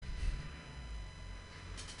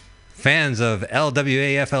Fans of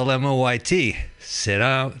Lwaflmoyt, sit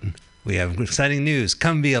out. We have exciting news.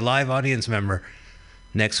 Come be a live audience member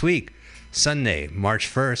next week, Sunday,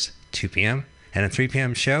 March 1st, 2 p.m. and a 3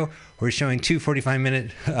 p.m. show. We're showing two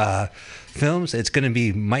 45-minute films. It's going to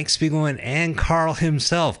be Mike Spiegelman and Carl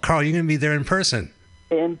himself. Carl, you're going to be there in person.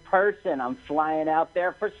 In person. I'm flying out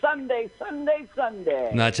there for Sunday.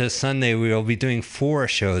 Not just Sunday. We will be doing 4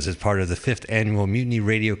 shows as part of the 5th Annual Mutiny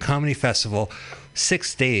Radio Comedy Festival.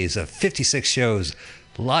 6 days of 56 shows,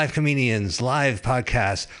 live comedians, live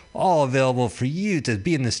podcasts, all available for you to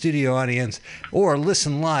be in the studio audience or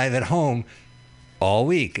listen live at home all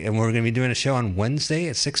week. And we're going to be doing a show on Wednesday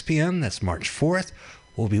at 6 p.m. That's March 4th.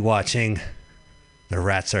 We'll be watching The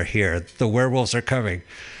Rats Are Here. The Werewolves Are Coming.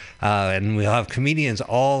 And we'll have comedians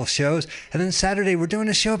all shows. And then Saturday, we're doing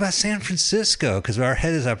a show about San Francisco because our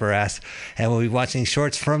head is up our ass. And we'll be watching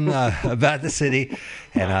shorts from about the city.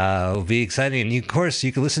 And it'll be exciting. And of course,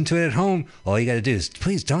 you can listen to it at home. All you got to do is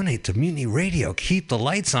please donate to Mutiny Radio. Keep the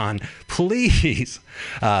lights on, please.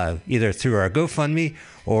 Either through our GoFundMe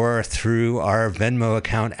or through our Venmo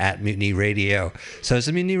account at Mutiny Radio. So it's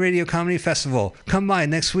the Mutiny Radio Comedy Festival. Come by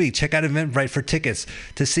next week. Check out Eventbrite for tickets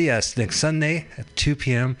to see us next Sunday at 2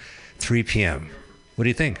 p.m., 3 p.m. What do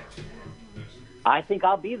you think? I think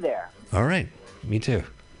I'll be there. All right. Me too.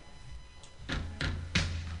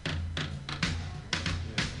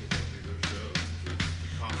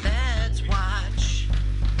 Let's watch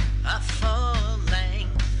a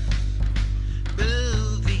full-length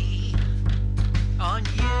movie on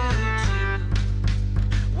YouTube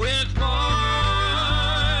with Mike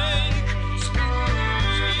Spiegelman.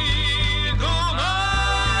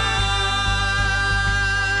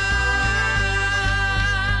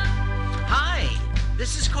 Hi,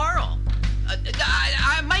 this is Carl.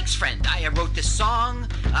 I'm Mike's friend. I wrote this song.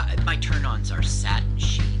 My turn-ons are satin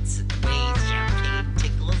sheets and the way champagne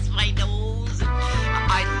tickles my nose.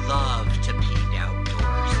 I love to pee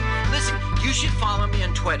outdoors. Listen, you should follow me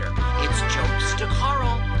on Twitter. It's Jokes to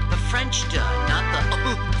Carl, the French duh, not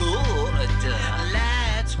the duh.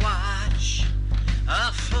 Let's watch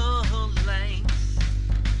a full-length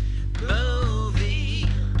movie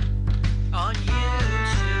on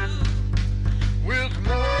YouTube with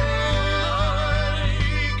Mike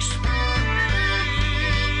Spiegelman.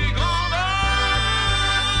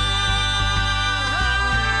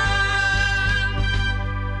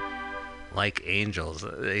 Like angels,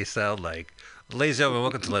 they sound like. Ladies and gentlemen,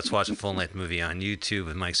 welcome to Let's Watch a Full-Length Movie on YouTube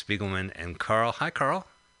with Mike Spiegelman and Carl. Hi, Carl.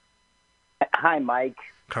 Hi, Mike.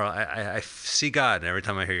 Carl, I see God every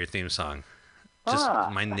time I hear your theme song. Just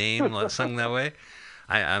my name sung that way.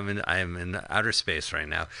 I'm in outer space right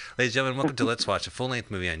now. Ladies and gentlemen, welcome to Let's Watch a Full-Length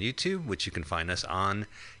Movie on YouTube, which you can find us on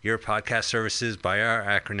your podcast services by our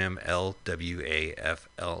acronym LWAFLMOYT.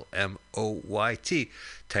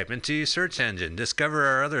 Type into your search engine. Discover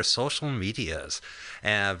our other social medias.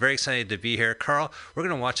 Very excited to be here. Carl, we're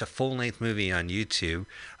going to watch a full-length movie on YouTube.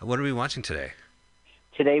 What are we watching today?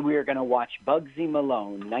 Today we are going to watch Bugsy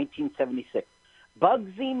Malone, 1976.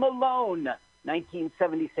 Bugsy Malone,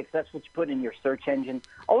 1976. That's what you put in your search engine.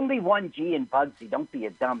 Only one G in Bugsy. Don't be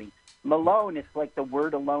a dummy. Malone is like the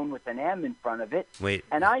word alone with an M in front of it. Wait.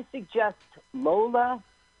 And I suggest Lola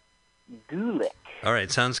Gulick. All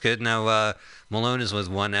right, sounds good. Now, Malone is with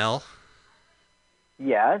one L?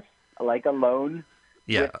 Yes, like a loan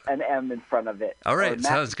Yeah. with an M in front of it. All right, Or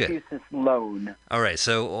sounds good. Massachusetts loan. All right,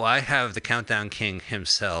 so I have the Countdown King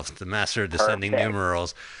himself, the master of descending Perfect.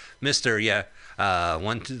 numerals. Mr.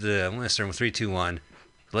 3, 2, 1.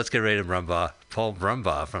 Let's get ready to Brumbaugh. Paul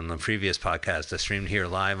Brumbaugh from the previous podcast that's streamed here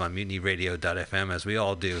live on MutinyRadio.fm, as we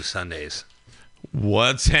all do Sundays.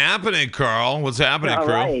 What's happening, Carl? What's happening, All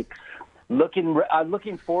crew? right.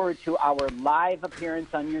 Looking forward to our live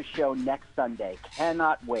appearance on your show next Sunday.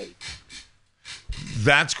 Cannot wait.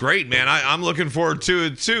 That's great, man. I'm looking forward to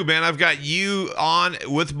it, too, man. I've got you on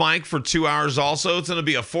with Mike for 2 hours also. It's going to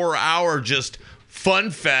be a 4-hour just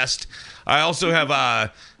fun fest. I also have,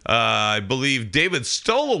 I believe, David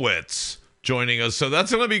Stolowitz joining us. So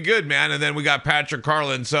that's going to be good, man. And then we got Patrick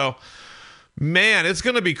Carlin. So, man, it's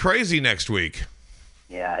going to be crazy next week.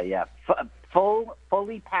 Yeah.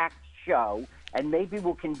 Fully packed show, and maybe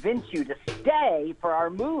we'll convince you to stay for our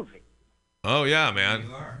movie. Oh, yeah, man.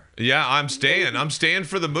 Yeah, I'm staying. I'm staying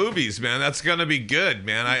for the movies, man. That's going to be good,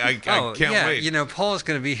 man. I can't wait. You know, Paul is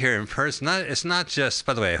going to be here in person. It's not just,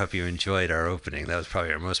 by the way, I hope you enjoyed our opening. That was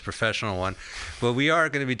probably our most professional one. But we are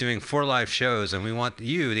going to be doing 4 live shows, and we want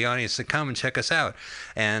you, the audience, to come and check us out.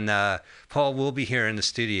 And Paul will be here in the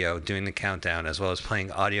studio doing the countdown, as well as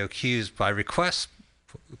playing audio cues by request,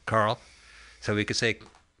 Carl. So we could say,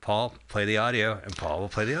 Paul, play the audio, and Paul will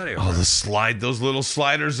play the audio. Oh, those little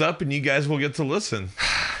sliders up, and you guys will get to listen.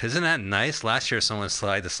 Isn't that nice? Last year, someone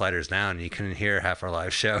slid the sliders down, and you couldn't hear half our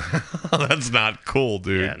live show. That's not cool,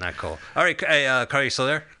 dude. Yeah, not cool. All right, hey, Carl, you still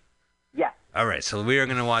there? Yeah. All right, so we are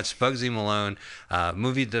going to watch Bugsy Malone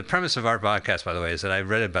movie. The premise of our podcast, by the way, is that I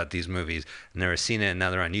read about these movies, never seen it, and now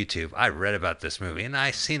they're on YouTube. I read about this movie, and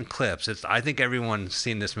I've seen clips. I think everyone's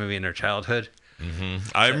seen this movie in their childhood. Mm-hmm.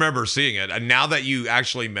 I remember seeing it. And now that you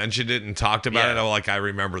actually mentioned it and talked about it, I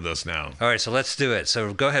remember this now. All right, so let's do it.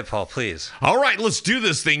 So go ahead, Paul, please. All right, let's do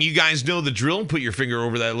this thing. You guys know the drill. Put your finger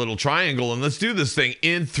over that little triangle, and let's do this thing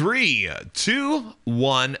in 3, 2,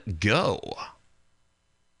 1, go.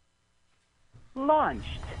 Launched.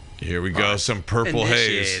 Here we go. Some purple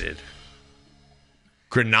haze.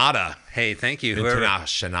 Granada. Hey, thank you.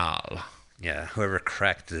 International. Whoever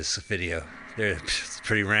cracked this video. It's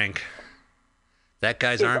pretty rank. That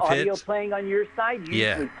guy's Is armpits. audio playing on your side? You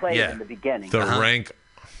usually play it in the beginning. The rank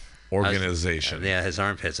organization. His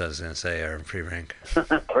armpits, I was going to say, are pretty rank.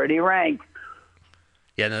 Pretty rank.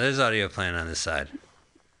 Yeah, no, there's audio playing on this side.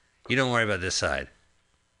 You don't worry about this side.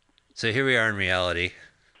 So here we are in reality.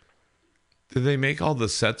 Did they make all the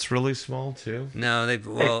sets really small, too? No,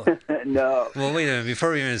 No. Well, wait a minute.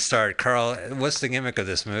 Before we even start, Carl, what's the gimmick of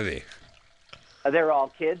this movie? They're all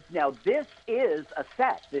kids. Now, this is a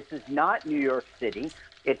set. This is not New York City.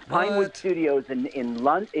 It's Pinewood Studios in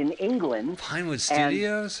England. Pinewood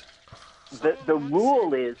Studios? The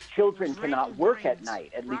rule is children cannot work at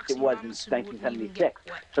night. At least it was in 1976.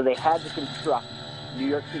 So they had to construct New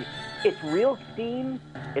York City. It's real steam.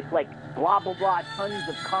 It's like blah, blah, blah, tons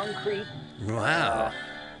of concrete. Wow.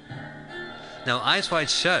 Now, Eyes Wide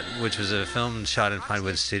Shut, which was a film shot in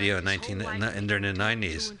Pinewood Studio during the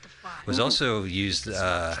 90s, was also used,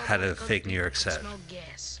 had a fake New York set.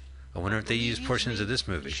 I wonder if they used portions of this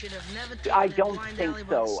movie. I don't think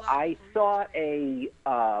so. I saw a,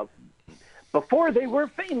 before they were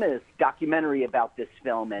famous, documentary about this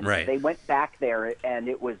film, and they went back there, and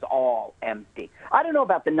it was all empty. I don't know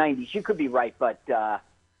about the 90s. You could be right, but it's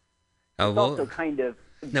also kind of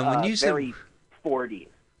very 40s.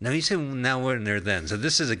 Now, you say now when they're then. So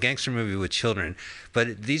this is a gangster movie with children.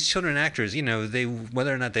 But these children actors,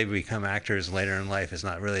 whether or not they become actors later in life is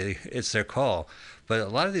not really, it's their call. But a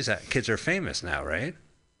lot of these kids are famous now, right?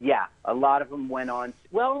 Yeah, a lot of them went on.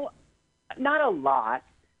 Well, not a lot.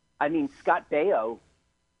 I mean, Scott Baio,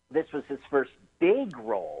 this was his first big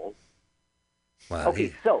role. Wow.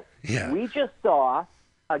 Okay, we just saw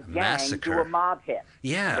a gang do a mob hit.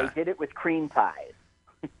 Yeah. They did it with cream pies.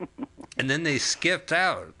 And then they skipped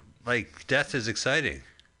out. Like, death is exciting.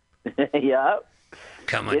 Yeah.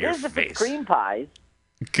 Come on your face. It is if it's cream pies.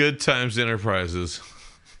 Good Times Enterprises.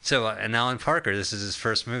 So, and Alan Parker, this is his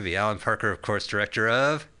first movie. Alan Parker, of course, director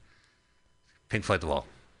of Pink Floyd The Wall.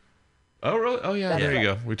 Oh, really? Oh, yeah, there you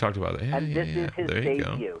go. We talked about it. And this is his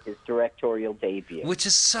debut, his directorial debut. Which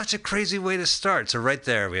is such a crazy way to start. So right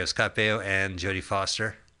there, we have Scott Baio and Jodie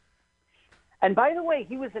Foster. And by the way,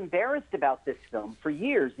 he was embarrassed about this film for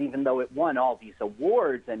years, even though it won all these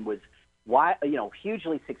awards and was,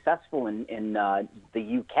 hugely successful in the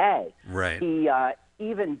UK. Right. He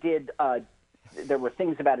even did. There were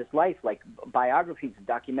things about his life, like biographies and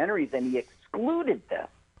documentaries, and he excluded this.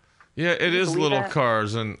 Yeah, it is little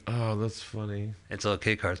cars, and that's funny. It's little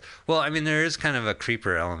kid cars. Well, I mean, there is kind of a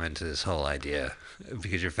creeper element to this whole idea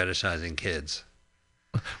because you're fetishizing kids.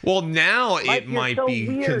 Well, now Mike, it might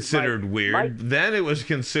be considered weird. Then it was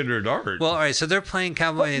considered art. Well, all right. So they're playing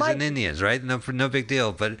cowboys and Indians, right? No big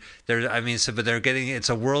deal. But they're getting. It's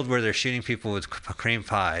a world where they're shooting people with cream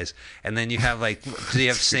pies, and then you have do you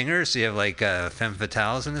have singers? Do you have femme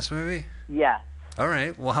fatales in this movie? Yeah. All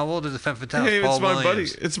right. Well, how old are the femme fatales? Hey, Paul it's my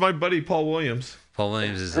Williams. buddy. It's my buddy Paul Williams. Paul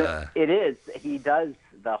Williams is. It is. He does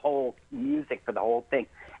the whole music for the whole thing.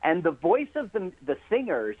 And the voice of the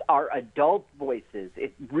singers are adult voices.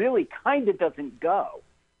 It really kind of doesn't go.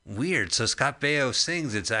 Weird. So Scott Baio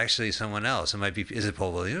sings. It's actually someone else. It might be. Is it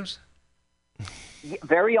Paul Williams?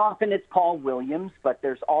 Very often it's Paul Williams, but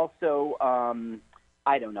there's also an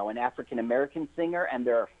African American singer, and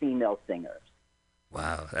there are female singers.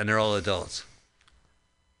 Wow. And they're all adults.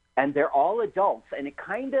 And they're all adults, and it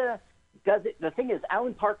kind of does it. The thing is,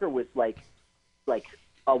 Alan Parker was like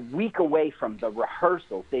a week away from the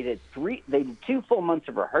rehearsals. They did 2 full months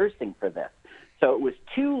of rehearsing for this. So it was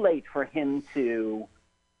too late for him to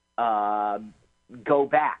go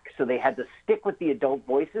back. So they had to stick with the adult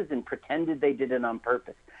voices and pretended they did it on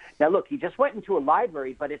purpose. Now, look, he just went into a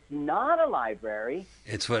library, but it's not a library.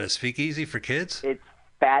 It's a speakeasy for kids? It's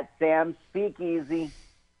Fat Sam's Speakeasy.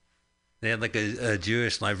 They had a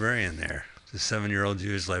Jewish librarian there, a 7-year-old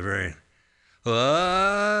Jewish librarian.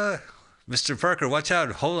 Mr. Parker, watch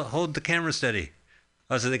out. Hold the camera steady.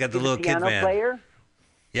 Oh, so they got the little kid piano band. player?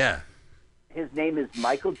 Yeah. His name is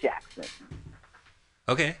Michael Jackson.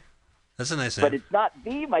 Okay. That's a nice name. But it's not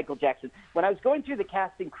the Michael Jackson. When I was going through the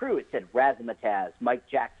casting crew, it said Razzmatazz, Mike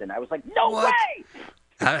Jackson. I was like, no way!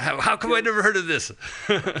 How come I never heard of this?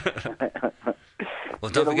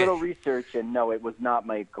 Well, Did a little research, and no, it was not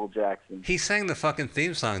Michael Jackson. He sang the fucking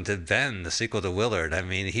theme song to Ben, the sequel to Willard. I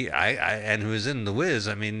mean, and who was in The Wiz.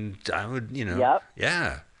 I mean, I would, Yep.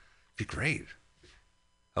 Yeah, be great.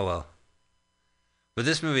 Oh well. But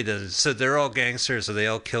this movie doesn't. So they're all gangsters, so they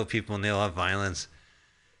all kill people and they all have violence,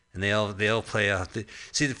 and they all play out.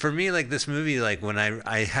 See, for me, like this movie, like when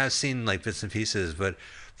I have seen like bits and pieces, but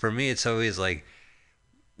for me, it's always like.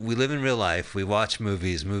 We live in real life. We watch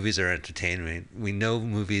movies. Movies are entertainment. We know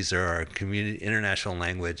movies are our international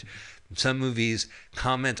language. Some movies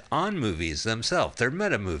comment on movies themselves. They're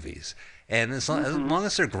meta movies. And as long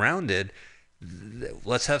as they're grounded,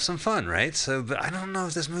 let's have some fun, right? So, but I don't know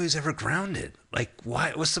if this movie's ever grounded. Like,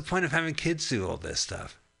 why? What's the point of having kids do all this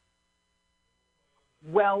stuff?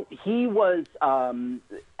 Well, he was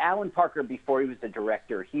Alan Parker before he was a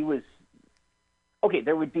director. He was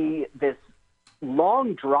there would be this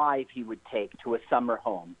long drive he would take to a summer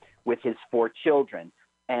home with his 4 children,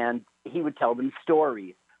 and he would tell them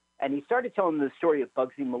stories. And he started telling them the story of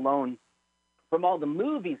Bugsy Malone from all the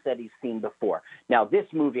movies that he's seen before. Now, this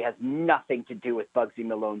movie has nothing to do with Bugsy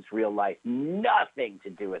Malone's real life, nothing to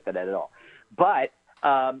do with it at all. But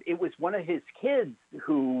it was one of his kids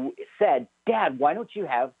who said, Dad, why don't you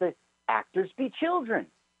have the actors be children?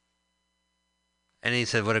 And he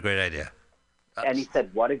said, what a great idea. And he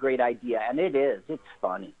said, what a great idea. And it is. It's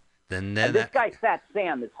funny. And this guy, Fat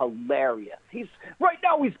Sam, is hilarious. He's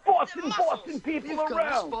bossing people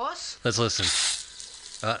around. Let's listen.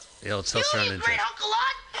 The old self-surrounded. You great Uncle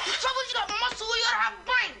Art. The trouble is you got muscle, you ought to have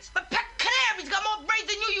brains. But Pet Canary's got more brains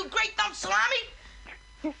than you great dumb salami.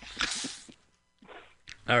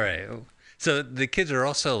 All right. So the kids are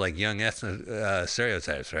also like young ethnic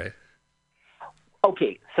stereotypes, right?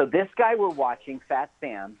 Okay, so this guy we're watching, Fat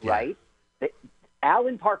Sam, right?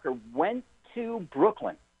 Alan Parker went to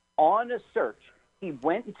Brooklyn on a search. He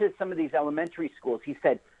went into some of these elementary schools. He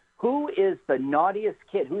said, who is the naughtiest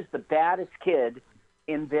kid? Who's the baddest kid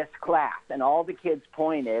in this class? And all the kids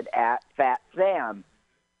pointed at Fat Sam.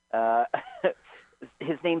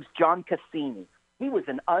 His name's John Cassini. He was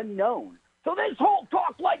an unknown. So this whole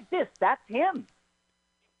talk like this, that's him.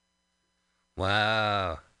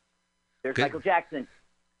 Wow. There's Michael Jackson.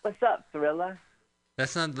 What's up, Thriller?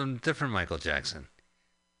 That's not the different Michael Jackson.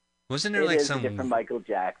 Wasn't there it like is some a different Michael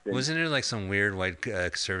Jackson? Wasn't there like some weird white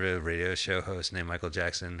conservative radio show host named Michael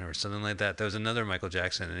Jackson or something like that? There was another Michael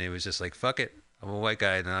Jackson, and he was just like, "Fuck it, I'm a white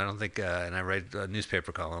guy, and I don't think," and I write a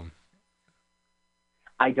newspaper column.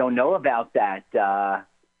 I don't know about that.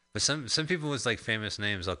 But some people with like famous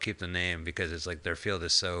names, I'll keep the name because it's like their field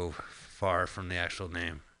is so far from the actual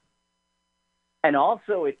name. And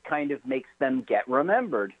also, it kind of makes them get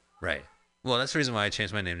remembered. Right. Well, that's the reason why I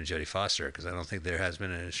changed my name to Jodie Foster, because I don't think there has been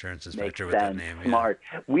an insurance inspector with that name. Smart.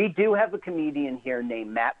 Yeah. We do have a comedian here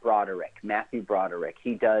named Matthew Broderick.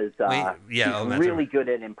 He does. He's really good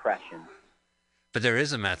at impressions. But there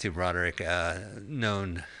is a Matthew Broderick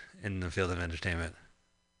known in the field of entertainment.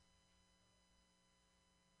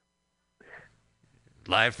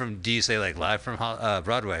 Live from? Do you say like live from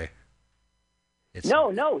Broadway?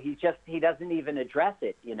 No, he doesn't even address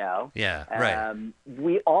it, Yeah, right.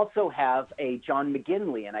 We also have a John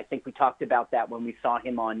McGinley, and I think we talked about that when we saw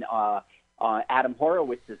him on Adam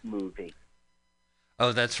Horowitz's movie.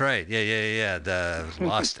 Oh, that's right. Yeah. The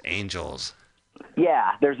Lost Angels.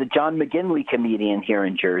 Yeah, there's a John McGinley comedian here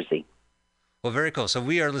in Jersey. Well, very cool. So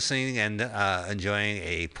we are listening and enjoying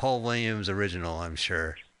a Paul Williams original, I'm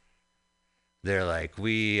sure. They're like,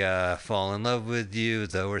 we fall in love with you,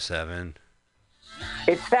 though we're 7.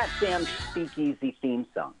 It's Fat Sam's Speakeasy theme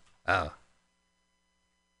song. Oh.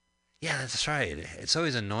 Yeah, that's right. It's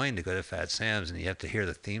always annoying to go to Fat Sam's and you have to hear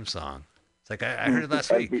the theme song. It's like, I heard it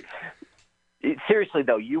last week. Seriously,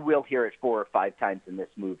 though, you will hear it 4 or 5 times in this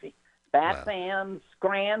movie. Fat Sam's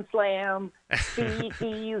Grand Slam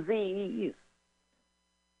Speakeasy.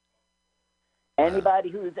 Anybody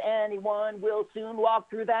who's anyone will soon walk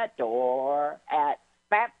through that door at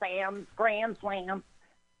Fat Sam's Grand Slam.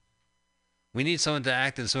 We need someone to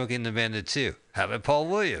act in Smokey and the Bandit 2. How about Paul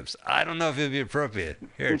Williams? I don't know if it would be appropriate.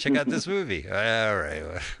 Here, check out this movie. All right.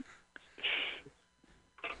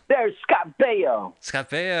 There's Scott Baio. Scott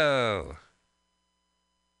Baio.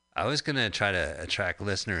 I was going to try to attract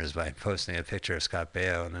listeners by posting a picture of Scott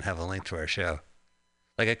Baio and then have a link to our show.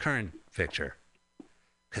 Like a current picture.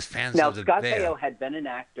 Because fans Now, of the Scott Baio. Baio had been an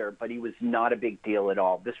actor, but he was not a big deal at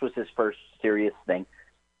all. This was his first serious thing.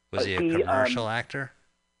 Was he a commercial actor?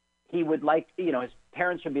 He would his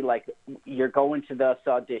parents would be like, you're going to this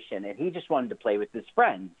audition. And he just wanted to play with his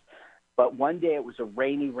friends. But one day it was a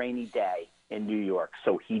rainy, rainy day in New York.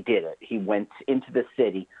 So he did it. He went into the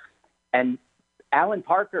city. And Alan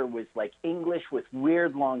Parker was like English with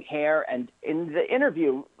weird long hair. And in the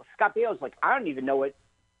interview, Scott Baio was like, I don't even know what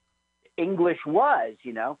English was,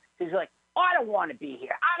 So he's like, oh, I don't want to be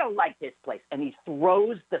here. I don't like this place. And he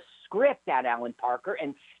throws the script at Alan Parker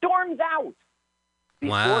and storms out.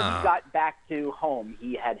 Before he got back to home,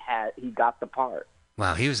 he got the part.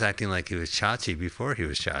 Wow, he was acting like he was Chachi before he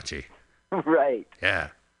was Chachi. Right. Yeah.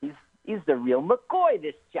 He's the real McCoy,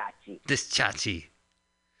 this Chachi. This Chachi.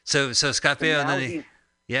 So Scott Baio,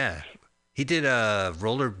 he did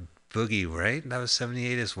Roller Boogie, right? That was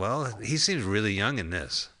 78 as well. He seems really young in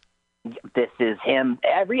this. This is him.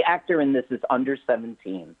 Every actor in this is under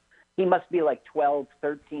 17. He must be like 12,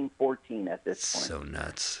 13, 14 at this point. So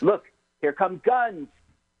nuts. Look, here come guns.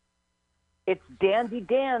 It's Dandy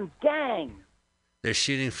Dan's gang. They're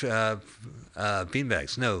shooting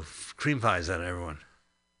beanbags. No, cream pies at everyone.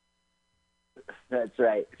 That's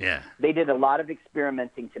right. Yeah. They did a lot of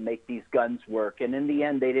experimenting to make these guns work, and in the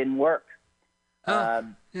end, they didn't work.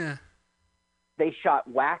 Yeah. They shot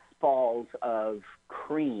wax balls of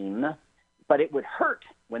cream, but it would hurt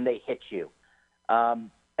when they hit you. As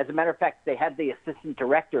a matter of fact, they had the assistant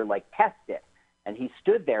director test it, and he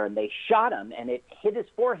stood there and they shot him, and it hit his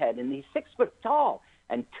forehead, and he's 6 foot tall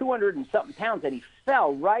and 200 and something pounds, and he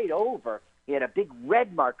fell right over. He had a big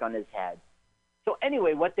red mark on his head. So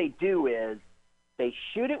anyway, what they do is they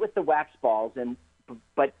shoot it with the wax balls,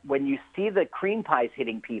 but when you see the cream pies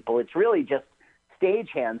hitting people, it's really just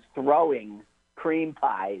stagehands throwing cream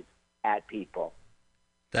pies at people.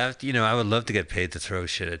 That I would love to get paid to throw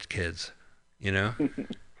shit at kids. I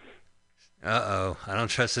don't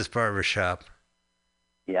trust this barber shop.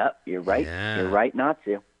 Yep, you're right. Yeah. You're right not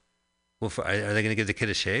to. Well, are they going to give the kid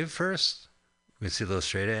a shave first? We see a little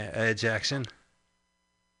straight edge action.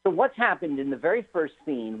 So what's happened in the very first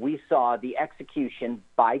scene? We saw the execution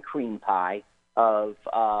by cream pie of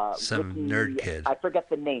some Ricky, nerd kid. I forget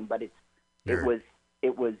the name, but it was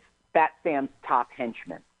Fat Sam's top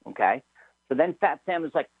henchman. Okay, so then Fat Sam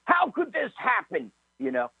was like, "How could this happen?"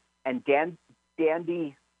 And Dan's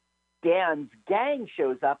gang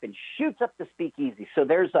shows up and shoots up the speakeasy. So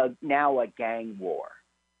there's now a gang war.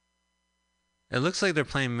 It looks like they're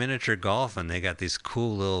playing miniature golf, and they got these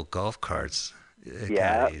cool little golf carts.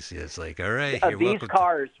 Yeah. It's like, all right. These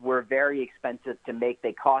cars were very expensive to make.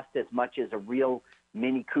 They cost as much as a real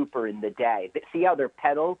Mini Cooper in the day. See how they're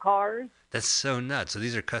pedal cars? That's so nuts. So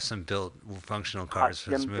these are custom-built functional cars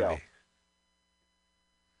for this movie. Built.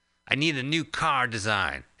 I need a new car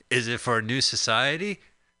design. Is it for a new society?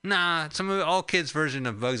 Nah, it's all kids' version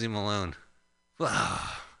of Bugsy Malone.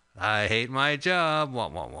 I hate my job. Wah,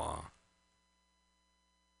 wah, wah.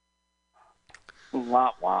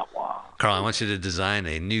 Wah, wah, wah. Carl, I want you to design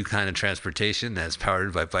a new kind of transportation that's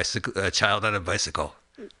powered by a child on a bicycle.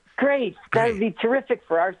 Great. That would be terrific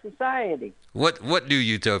for our society. What new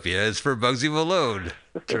utopia is for Bugsy Malone?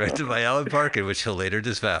 Directed by Alan Parker, which he'll later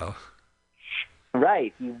disavow.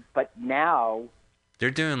 Right. But now...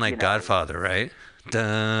 They're doing like Godfather, right?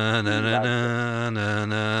 Da, na, na, na, na,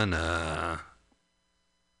 na, na.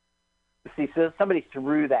 See, so somebody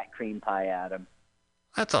threw that cream pie at him.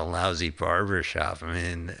 That's a lousy barber shop. I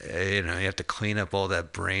mean, you have to clean up all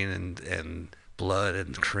that brain and blood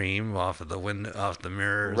and cream off of the window, off the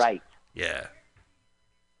mirrors. Right. Yeah.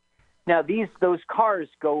 Now, those cars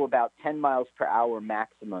go about 10 miles per hour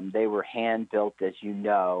maximum. They were hand-built, as you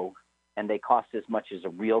know, and they cost as much as a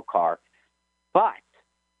real car. But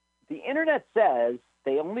the Internet says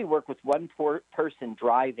they only work with one person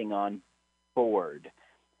driving on board.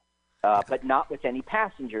 But not with any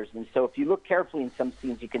passengers. And so if you look carefully in some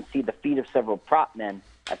scenes, you can see the feet of several prop men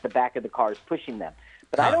at the back of the cars pushing them.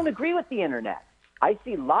 But I don't agree with the Internet. I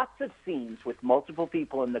see lots of scenes with multiple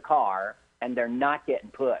people in the car, and they're not getting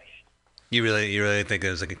pushed. You really think it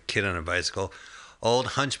was like a kid on a bicycle? Old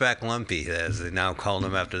Hunchback Lumpy, as they now call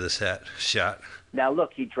him after the shot. Now,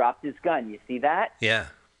 look, he dropped his gun. You see that? Yeah.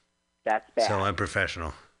 That's bad. So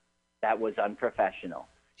unprofessional. That was unprofessional.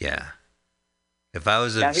 Yeah. If I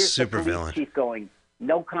was a supervillain. The police chief going,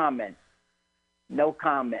 no comment. No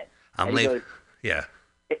comment. I'm late. Goes, yeah.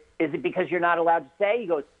 Is it because you're not allowed to say? He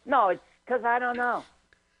goes, no, it's because I don't know.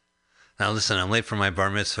 Now listen, I'm late for my bar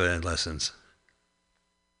mitzvah lessons.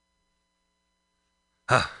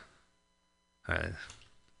 All right.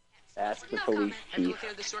 Ask the No police comment. Have you chief.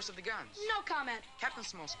 located the source of the guns? No comment. Captain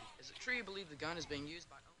Smolsky, is it true you believe the gun is being used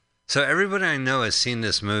by... So everybody I know has seen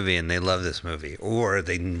this movie and they love this movie, or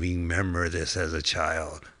they remember this as a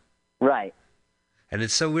child. Right. And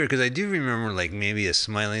it's so weird because I do remember like maybe a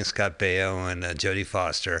smiling Scott Baio and Jodie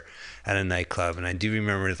Foster at a nightclub, and I do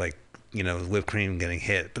remember like, you know, whipped cream getting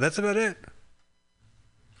hit, but that's about it.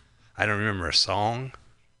 I don't remember a song.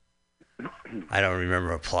 I don't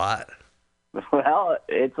remember a plot. Well,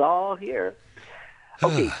 it's all here.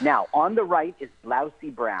 Okay, now on the right is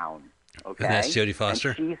Blousy Brown. Okay, And that's Jodie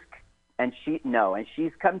Foster. And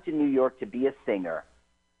she's come to New York to be a singer,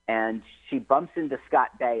 and she bumps into Scott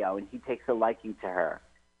Baio, and he takes a liking to her,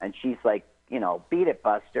 and she's like, you know, beat it,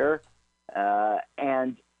 Buster.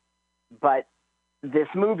 But this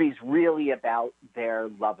movie's really about their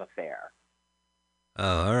love affair.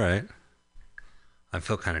 Oh, all right. I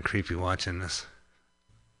feel kind of creepy watching this.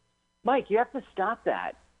 Mike, you have to stop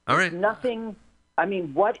that. All right. Nothing. I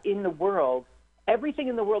mean, what in the world? Everything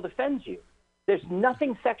in the world offends you. There's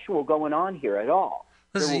nothing sexual going on here at all.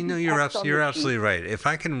 Listen, you know, you're absolutely right. If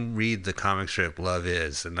I can read the comic strip Love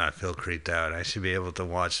Is and not feel creeped out, I should be able to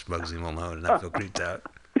watch Bugsy Malone and not feel creeped out.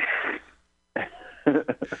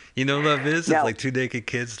 You know, Love Is? It's like two naked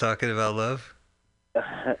kids talking about love.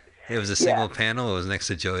 It was a single panel. It was next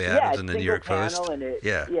to Joey Adams in the New York Post.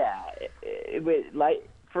 It was like,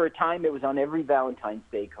 for a time, it was on every Valentine's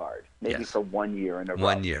Day card, maybe for 1 year in a row.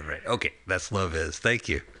 1 year, right. Okay, that's Love Is. Thank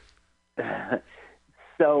you.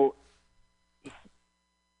 So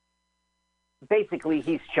basically,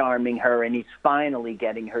 he's charming her, and he's finally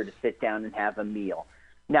getting her to sit down and have a meal.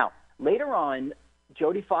 Now, later on,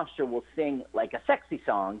 Jodie Foster will sing like a sexy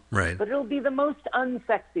song, right? But it'll be the most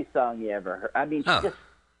unsexy song you ever heard. I mean,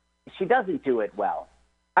 she doesn't do it well.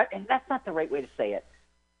 And that's not the right way to say it.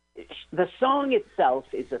 The song itself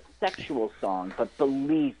is a sexual song, but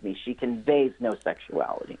believe me, she conveys no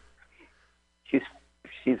sexuality. She's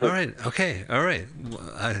all right. Okay. All right.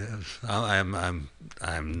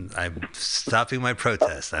 I'm stopping my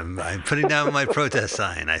protest. I'm putting down my protest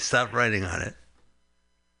sign. I stopped writing on it.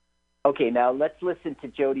 Okay. Now let's listen to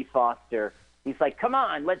Jodie Foster. He's like, "Come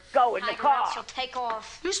on, let's go in the car." She'll take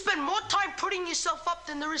off. You spend more time putting yourself up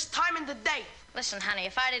than there is time in the day. Listen, honey,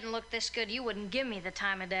 if I didn't look this good, you wouldn't give me the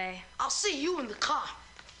time of day. I'll see you in the car.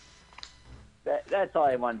 That's all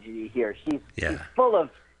I wanted you to hear. She's full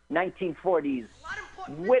of 1940s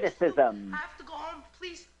witticism. I have to go home.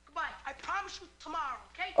 Please, goodbye. I promise you tomorrow,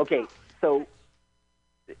 okay? Okay, so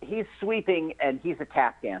he's sweeping, and he's a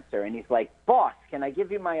tap dancer, and he's like, "Boss, can I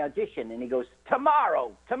give you my audition?" And he goes,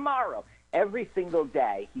 "Tomorrow, tomorrow." Every single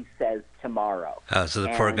day he says tomorrow. Oh, so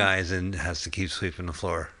the poor guy has to keep sweeping the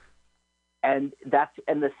floor. And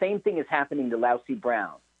the same thing is happening to Lousy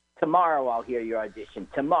Brown. Tomorrow I'll hear your audition.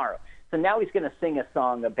 Tomorrow. So now he's going to sing a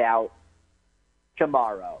song about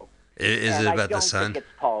tomorrow. Is it about the sun? I don't think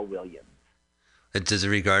it's Paul Williams. Does it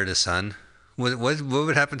regard the sun? What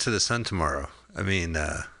would happen to the sun tomorrow? I mean,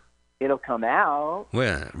 it'll come out.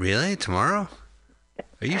 When? Really? Tomorrow?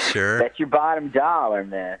 Are you sure? That's your bottom dollar,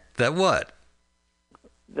 man. That what?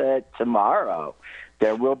 That tomorrow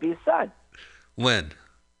there will be sun. When?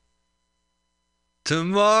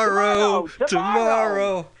 Tomorrow. The sun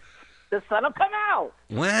will come out.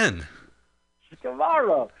 When?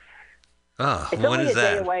 Tomorrow. Oh, it's when only is a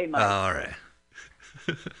that? day away, Mike. Oh, all right.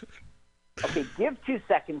 Okay, give 2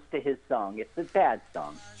 seconds to his song. It's a bad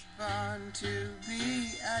song. Fun to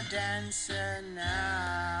be a dancer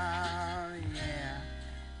now, yeah.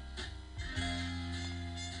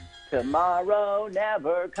 Tomorrow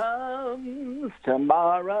never comes.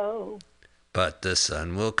 Tomorrow. But the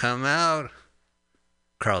sun will come out.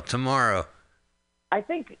 Carl, tomorrow. I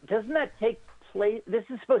think, doesn't that take place? This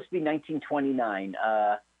is supposed to be 1929.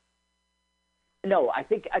 No, I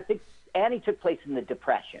think Annie took place in the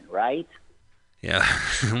Depression, right? Yeah.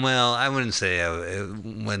 Well, I wouldn't say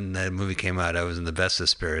when that movie came out, I was in the best of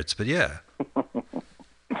spirits, but yeah.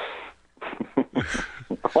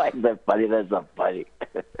 Why is that funny? That's not funny.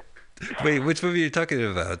 Wait, which movie are you talking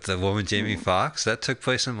about? The one with Jamie Foxx? That took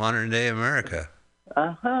place in modern day America.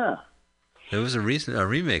 Uh-huh. There was a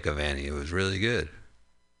remake of Annie. It was really good.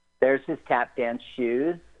 There's his tap dance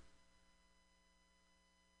shoes.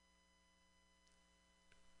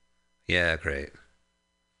 Yeah, great.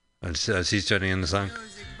 Is he joining in the song?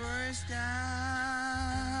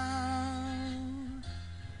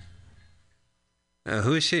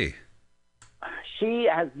 Who is she? She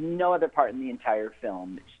has no other part in the entire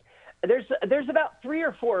film. There's about 3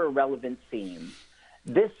 or 4 irrelevant scenes.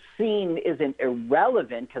 This scene isn't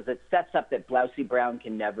irrelevant because it sets up that Blousy Brown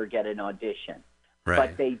can never get an audition.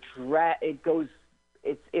 Right. But it goes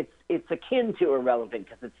it's akin to irrelevant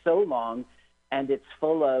because it's so long, and it's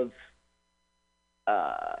full of,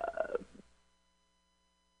 I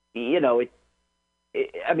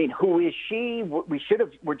mean, who is she?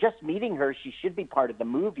 We're just meeting her. She should be part of the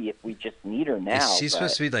movie if we just meet her now. Is she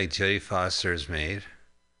supposed to be like Jodie Foster's maid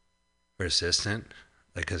or assistant?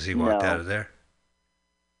 Like, because he walked out of there?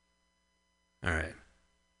 All right.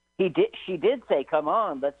 She did say, "Come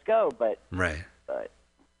on, let's go," but right. But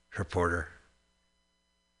her porter.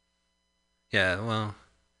 Yeah, well,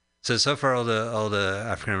 so far all the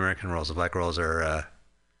African American roles, the black roles are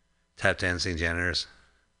tap dancing janitors.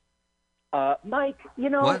 Mike,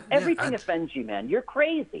 everything offends you, man. You're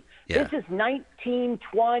crazy. Yeah. This is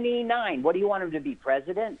 1929. What do you want him to be,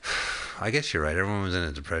 president? I guess you're right. Everyone was in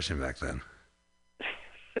a depression back then.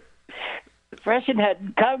 Depression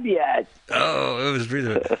hadn't come yet. Oh, it was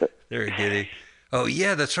really... They were giddy. Oh,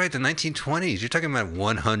 yeah, that's right. The 1920s. You're talking about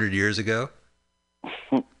 100 years ago?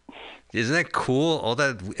 Isn't that cool? All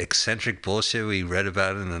that eccentric bullshit we read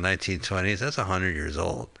about in the 1920s, that's 100 years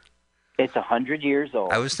old. It's 100 years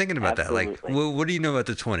old. I was thinking about Absolutely. that. Like, what do you know about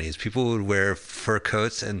the 20s? People would wear fur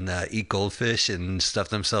coats and eat goldfish and stuff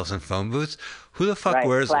themselves in phone booths. Who the fuck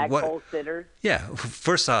wears flagpole sitters? Yeah.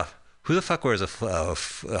 First off, who the fuck wears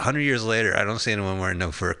 100 years later? I don't see anyone wearing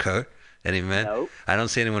no fur coat. Any men? Nope. I don't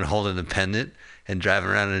see anyone holding a pendant and driving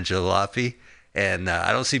around in a jalopy. And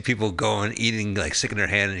I don't see people eating, like sticking their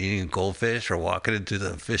hand and eating goldfish or walking into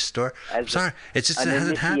the fish store. I'm sorry. It just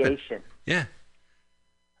hasn't happened. Yeah.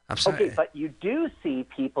 I'm sorry. Okay, but you do see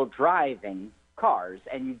people driving cars,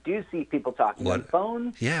 and you do see people talking on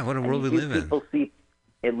phones. Yeah, what a world we live in. People see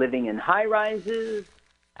it living in high-rises,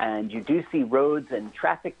 and you do see roads and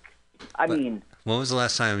traffic. When was the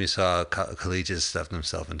last time you saw a collegiate stuff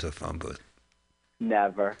themselves into a phone booth?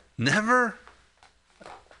 Never. Never?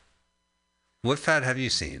 What fad have you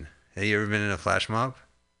seen? Have you ever been in a flash mob?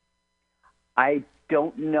 I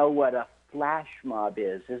don't know what a flash mob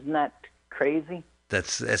is. Isn't that crazy?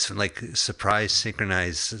 That's like surprise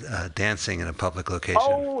synchronized dancing in a public location.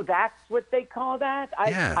 Oh, that's what they call that?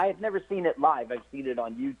 Yeah. I've never seen it live. I've seen it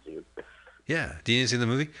on YouTube. Yeah. Do you see the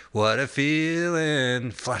movie? What a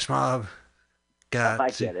feeling, flash mob. I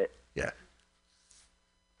get it. Yeah.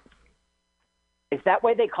 Is that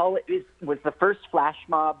why they call it? Was the first flash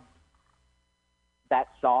mob that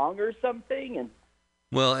song or something? And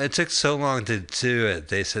well, it took so long to do it.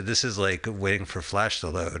 They said this is like waiting for Flash to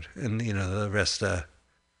load, and the rest.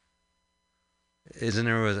 Isn't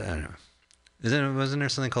there? I don't know. Wasn't there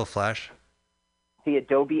something called Flash? The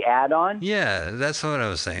Adobe add-on? Yeah, that's what I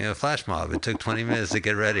was saying. A flash mob. It took 20 minutes to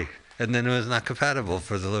get ready, and then it was not compatible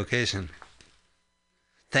for the location.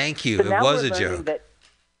 Thank you. So it was a joke. That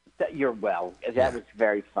was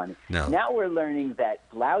very funny. No. Now we're learning that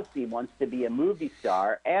Blousy wants to be a movie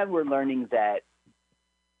star, and we're learning that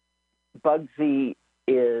Bugsy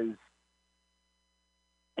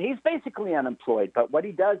he's basically unemployed, but what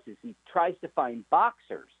he does is he tries to find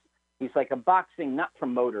boxers. He's like a boxing, not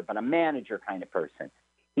promoter, but a manager kind of person.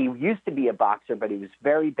 He used to be a boxer, but he was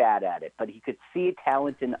very bad at it, but he could see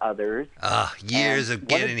talent in others. Years of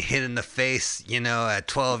getting hit in the face, at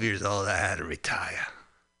 12 years old, I had to retire.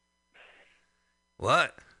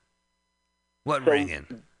 What? What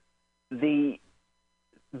ringing?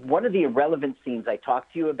 One of the irrelevant scenes I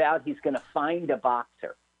talked to you about, he's going to find a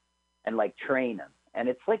boxer and train him. And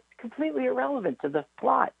it's completely irrelevant to the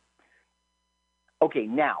plot. Okay,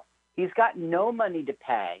 now, he's got no money to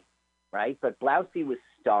pay, right? But Blousy was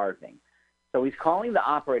starving. So he's calling the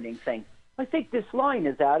operator and saying, I think this line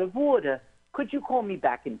is out of order. Could you call me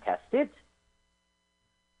back and test it?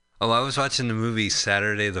 Oh, I was watching the movie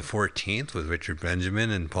Saturday the 14th with Richard Benjamin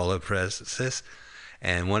and Paula Prentice.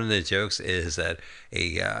 And one of the jokes is that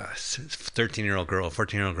a 13-year-old girl,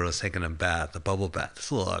 14-year-old girl is taking a bath, a bubble bath. It's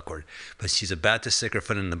a little awkward. But she's about to stick her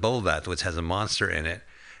foot in the bubble bath, which has a monster in it.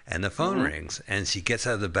 And the phone rings. And she gets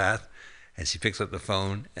out of the bath, and she picks up the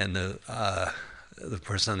phone. And the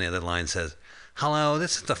person on the other line says, hello,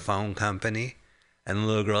 this is the phone company. And the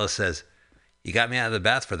little girl says, you got me out of the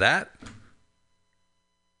bath for that?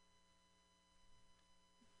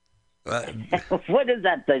 What is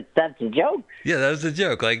that? That's a joke? Yeah, that was a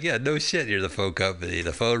joke. No shit, you're the phone company.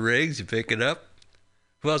 The phone rings, you pick it up.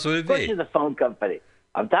 Who else would it be? Of course you're the phone company.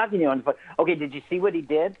 I'm talking to you on the phone. Okay, did you see what he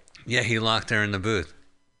did? Yeah, he locked her in the booth.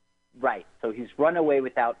 Right, so he's run away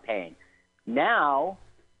without paying. Now,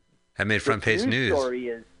 I made front page news. The story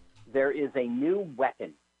is there is a new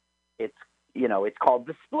weapon. It's called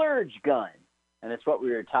the splurge gun, and it's what we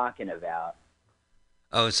were talking about.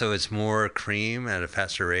 Oh, so it's more cream at a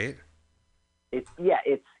faster rate? It's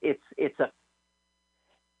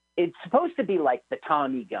supposed to be like the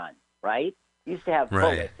Tommy gun, right? You used to have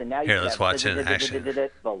Right. bullets, and now you Here, have let's watch it in action.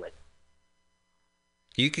 bullets.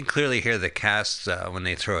 You can clearly hear the cast when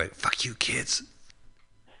they throw it. Fuck you, kids.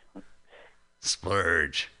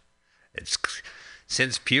 Splurge. It's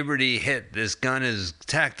since puberty hit, this gun has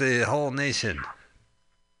attacked the whole nation.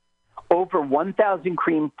 Over 1,000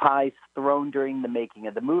 cream pies thrown during the making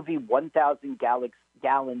of the movie. 1,000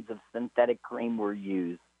 gallons of synthetic cream were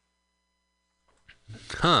used.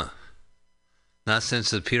 Huh. Not since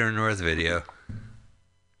the Peter North video.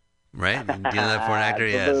 Right? Do you know that porn actor?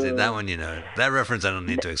 Yeah, see, that one you know. That reference I don't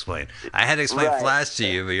need to explain. I had to explain Right. Flash to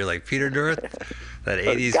you, but you're like, Peter North? That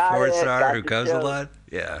 80s Got porn it, star got who the comes a joke. lot?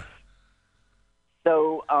 Yeah.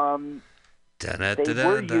 So they were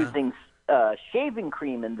Da-da-da-da-da. using shaving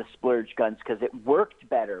cream in the splurge guns because it worked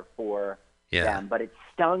better for them, but it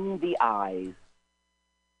stung the eyes.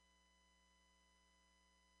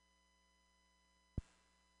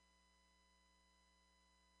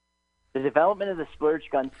 The development of the splurge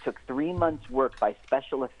guns took 3 months' work by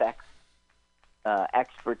special effects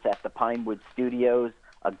experts at the Pinewood Studios.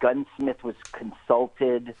 A gunsmith was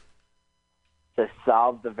consulted to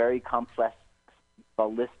solve the very complex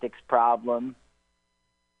ballistics problem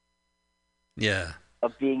Yeah.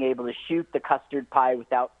 of being able to shoot the custard pie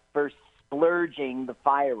without first splurging the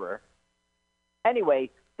firer. Anyway,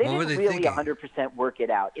 they What were didn't they really thinking? 100% work it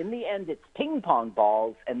out. In the end, it's ping pong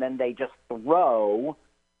balls, and then they just throw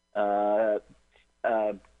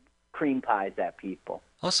cream pies at people.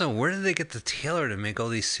 Also, where did they get the tailor to make all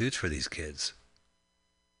these suits for these kids?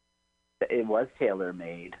 It was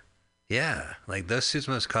tailor-made. Yeah, like those suits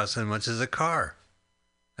must cost as much as a car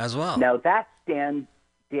as well. Now, that's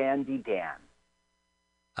Dandy Dan.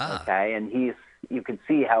 Ah. Okay, and you can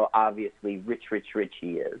see how obviously rich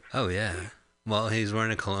he is. Oh, yeah. Well, he's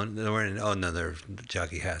wearing a cologne. Oh, no, they're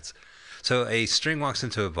jockey hats. So a string walks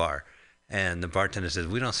into a bar, and the bartender says,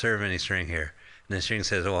 "We don't serve any string here." And the string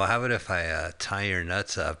says, "Well, how about if I tie your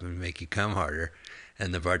nuts up and make you come harder?"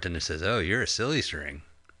 And the bartender says, "Oh, you're a silly string."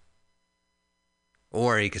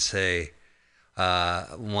 Or he could say, "Why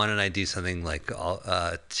don't I do something like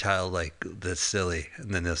childlike that's silly?"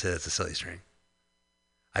 And then they'll say that's a silly string.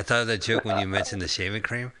 I thought of that joke when you mentioned the shaving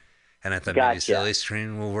cream, and I thought maybe Gotcha. silly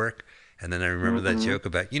string will work. And then I remember that joke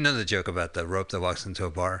about, the joke about the rope that walks into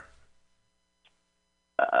a bar?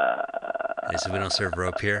 They said, "We don't serve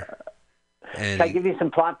rope here." And Can I give you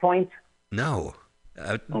some plot points? no.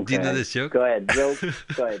 Do you know this joke? Go ahead. Go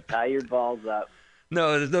ahead. Tie your balls up.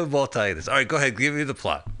 No, there's no ball tying this. All right, go ahead. Give me the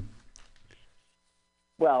plot.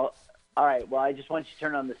 Well, all right. Well, I just want you to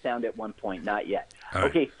turn on the sound at one point. Not yet. All right.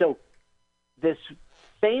 Okay, so this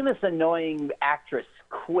famous annoying actress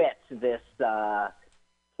quit this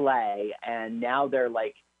play, and now they're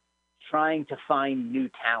like trying to find new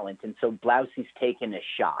talent, and so Blousey's taken a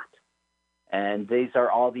shot. And these are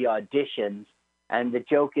all the auditions, and the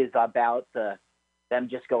joke is about them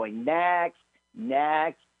just going next.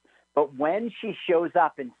 But when she shows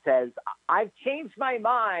up and says, "I've changed my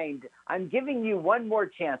mind. I'm giving you one more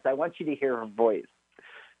chance," I want you to hear her voice.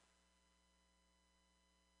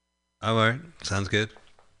 All right, sounds good.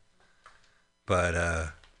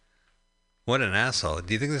 But what an asshole.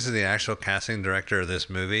 Do you think this is the actual casting director of this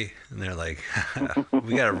movie? And they're like,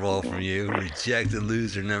 "We got a role from you. Rejected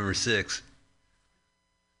loser number 6.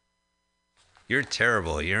 You're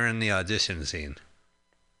terrible. You're in the audition scene.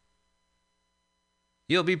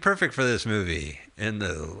 You'll be perfect for this movie." And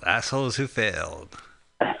the assholes who failed.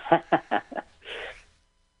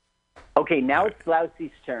 Okay, now it's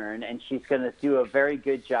Blousey's turn, and she's going to do a very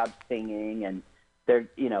good job singing, and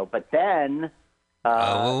but then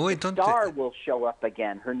wait, the don't star will show up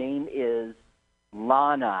again. Her name is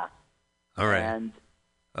Lana, All right. and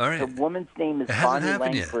All right. the woman's name is It hasn't Bonnie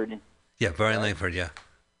happened yet. Langford. Yeah, Barry Langford, yeah.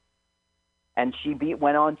 And she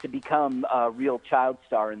went on to become a real child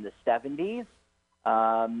star in the 70s.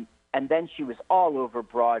 And then she was all over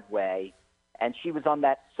Broadway. And she was on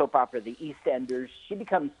that soap opera, The EastEnders. She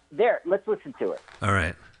becomes there. Let's listen to it. All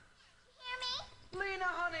right. Lena,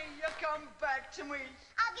 honey, you come back to me.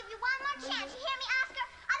 I'll give you one more chance. You hear me, Oscar?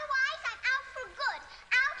 Otherwise, I'm out for good.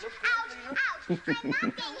 Out, out, out. I'm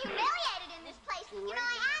not being humiliated in this place. You know,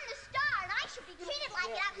 I am the star, and I should be treated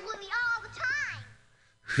like it absolutely all the time.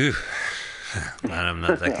 Whew. I'm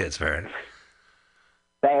not that kid's parent.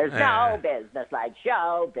 There's no business like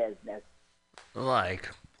show business. Like.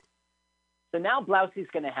 So now Blousey's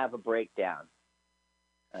going to have a breakdown.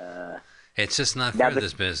 It's just not fair,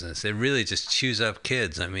 this business. It really just chews up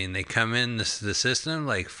kids. I mean, they come in the system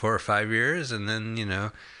like 4 or 5 years, and then,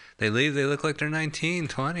 they leave. They look like they're 19,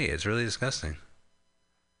 20. It's really disgusting.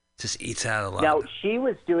 Just eats out a lot. Now, she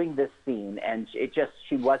was doing this scene, and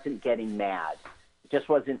she wasn't getting mad. just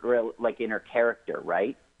wasn't real, like, in her character,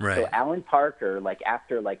 right? Right. So Alan Parker, like,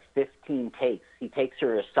 after, like, 15 takes, he takes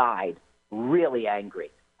her aside really angry,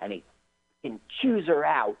 and he can chews her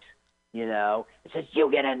out, you know, and says, you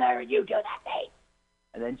get in there and you do that thing.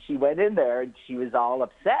 And then she went in there, and she was all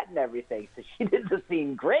upset and everything, so she did the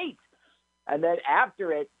scene great. And then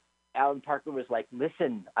after it, Alan Parker was like,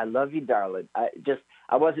 listen, I love you, darling.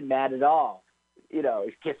 I wasn't mad at all. You know,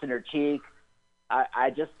 he's kissing her cheek. I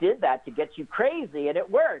just did that to get you crazy, and it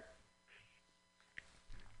worked.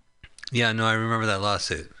 Yeah, no, I remember that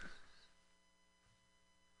lawsuit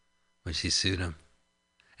when she sued him.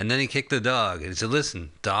 And then he kicked the dog. And he said,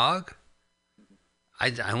 listen, dog,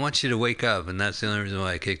 I want you to wake up, and that's the only reason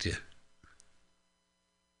why I kicked you.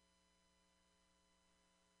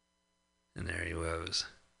 And there he was.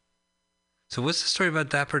 So what's the story about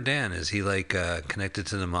Dapper Dan? Is he, like, connected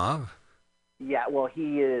to the mob? Yeah, well,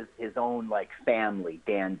 he is his own, like, family,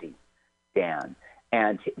 Dandy Dan.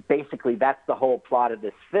 And basically that's the whole plot of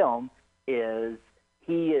this film is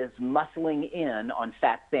he is muscling in on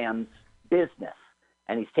Fat Sam's business.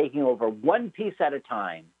 And he's taking over one piece at a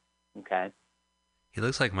time, okay? He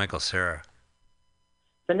looks like Michael Cera.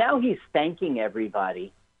 So now he's thanking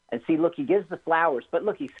everybody. And see, look, he gives the flowers, but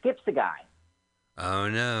look, he skips a guy. Oh,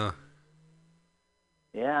 no.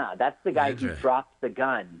 Yeah, that's the guy who dropped the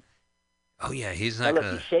gun. Oh, yeah, he's not Look,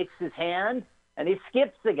 going to... he shakes his hand, and he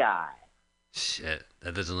skips the guy. Shit,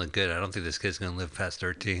 that doesn't look good. I don't think this kid's going to live past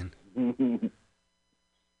 13.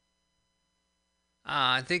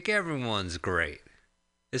 I think everyone's great.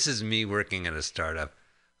 This is me working at a startup.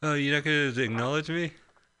 Oh, you're not going to acknowledge me?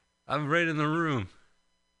 I'm right in the room.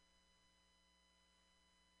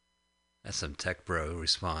 That's some tech bro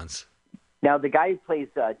response. Now, the guy who plays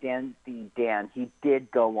Dan, he did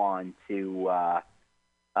go on to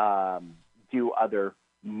do other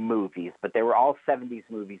movies, but they were all 70s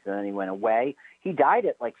movies, and then he went away. He died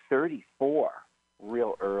at like 34,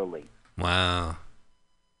 real early. Wow.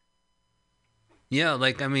 Yeah,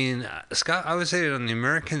 like, I mean, Scott, I would say on the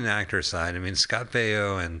American actor side, I mean, Scott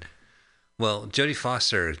Baio and, well, Jodie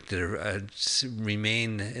Foster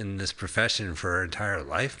remained in this profession for her entire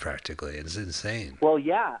life, practically. It's insane. Well,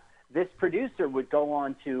 yeah. This producer would go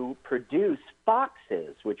on to produce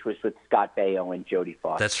Foxes, which was with Scott Baio and Jodie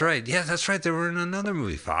Foster. That's right. Yeah, that's right. They were in another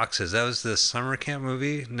movie, Foxes. That was the summer camp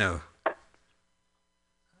movie? No,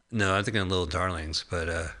 I'm thinking of Little Darlings,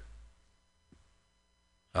 but...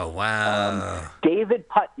 Oh, wow. David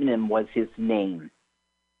Putnam was his name.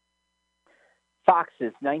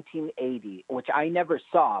 Foxes, 1980, which I never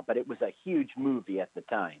saw, but it was a huge movie at the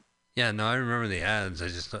time. Yeah, no, I remember the ads.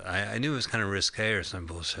 I knew it was kind of risque or some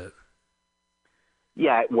bullshit.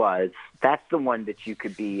 Yeah, it was. That's the one that you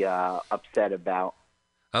could be upset about.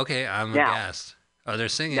 Okay, I'm aghast. Oh, they're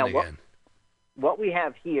singing again. What we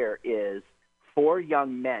have here is 4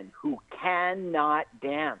 young men who cannot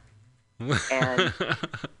dance. And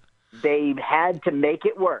they had to make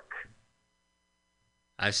it work.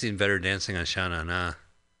 I've seen better dancing on Sha Na Na.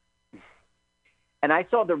 And I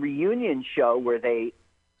saw the reunion show where they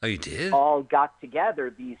Oh, you did? all got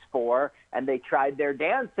together, these 4, and they tried their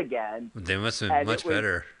dance again. They must have been much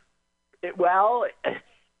better. They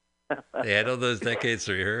had all those decades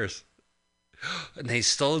to rehearse. And they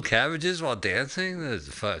stole cabbages while dancing? Those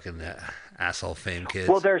fucking asshole fame kids.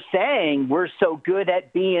 Well, they're saying we're so good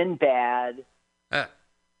at being bad.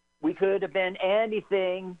 We could have been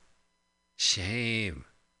anything. Shame.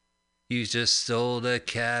 You just stole the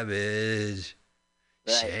cabbage.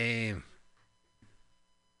 Right. Shame.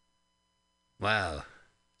 Wow.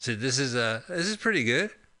 So this is pretty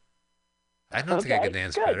good. I don't think I could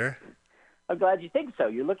dance better. I'm glad you think so.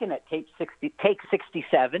 You're looking at take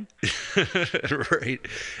 67. Right.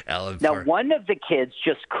 Alan Now, Park. one of the kids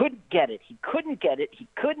just couldn't get it. He couldn't get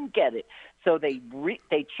it. So they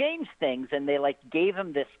changed things, and they gave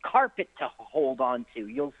him this carpet to hold on to.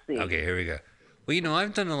 You'll see. Okay, here we go. Well,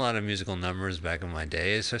 I've done a lot of musical numbers back in my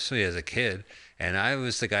day, especially as a kid. And I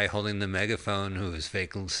was the guy holding the megaphone who was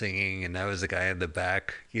fake singing, and I was the guy in the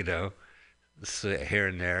back, so here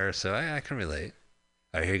and there. So I can relate.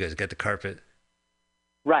 All right, here he goes. Get the carpet.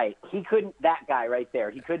 Right. He couldn't, that guy right there.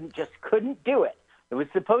 He couldn't do it. It was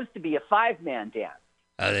supposed to be a 5-man dance.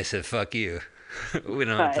 Oh, they said, fuck you. We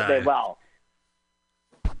don't have time.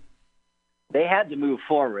 They had to move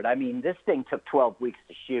forward. I mean, this thing took 12 weeks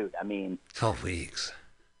to shoot. 12 weeks.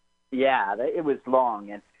 Yeah, it was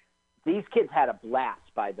long. And these kids had a blast,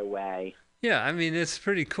 by the way. Yeah, it's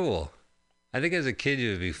pretty cool. I think as a kid, it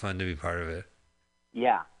would be fun to be part of it.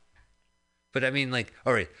 Yeah. But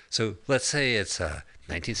all right, so let's say it's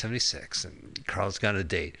 1976 and Carl's got a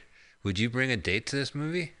date. Would you bring a date to this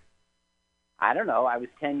movie? I don't know. I was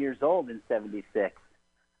 10 years old in 76.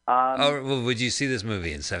 Well, would you see this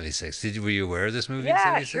movie in 76? Were you aware of this movie in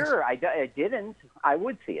 76? Yeah, sure. I didn't. I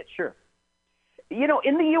would see it, sure. You know,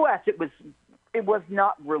 in the U.S., it was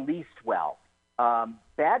not released well.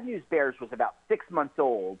 Bad News Bears was about 6 months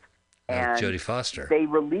old, and Jodie Foster. They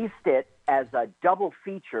released it as a double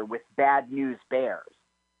feature with Bad News Bears.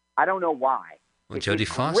 I don't know why. Well, It Jodie did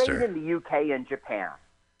Foster. Great in the UK and Japan.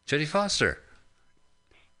 Jodie Foster.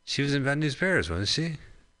 She was in Bad News Bears, wasn't she?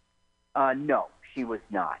 No, she was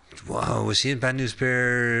not. Whoa, was she in Bad News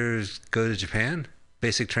Bears Go to Japan?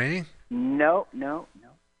 Basic Training? No.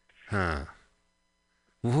 Huh.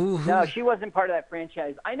 Who? No, she wasn't part of that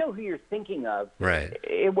franchise. I know who you're thinking of. Right.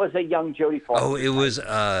 It was a young Jodie Foster. Oh, it was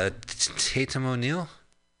Tatum O'Neal?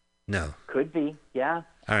 No. Could be, yeah.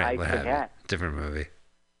 All right, I what forget. happened? Different movie.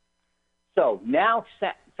 So now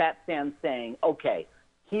Fat Sam's saying, okay,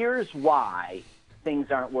 here's why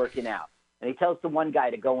things aren't working out. And he tells the one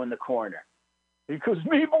guy to go in the corner. He goes,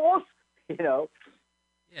 me, boss? You know.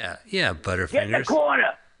 Yeah, Butterfingers. Get in the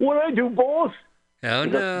corner. What do I do, boss? Oh,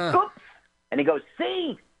 he no. Goes, oops. And he goes,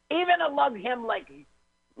 see, even a lughead like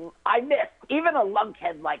I missed. Even a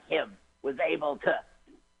lughead like him was able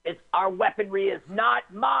to. Our weaponry is not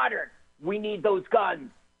modern. We need those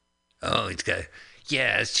guns. Oh, it's got.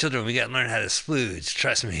 Yeah, as children, we got to learn how to splooge.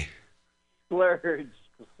 Trust me. Splurge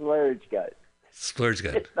gun. Splurge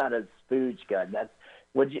gun. It's not a spooge gun. That's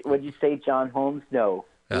what'd you say, John Holmes? No,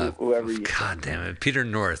 whoever you. God damn it, Peter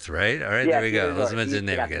North, right? All right, Yeah, there we go. Peter Let's North. mention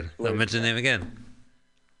the name again. Let's mention the name again.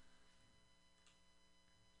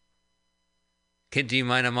 Okay, do you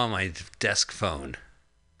mind? I'm on my desk phone,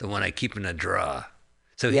 the one I keep in a drawer.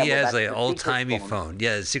 So he has an old-timey phone.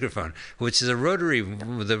 Yeah, a secret phone, which is a rotary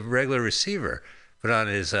with a regular receiver. But on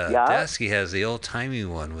his desk, he has the old-timey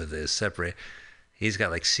one with his separate. He's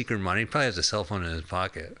got like secret money. He probably has a cell phone in his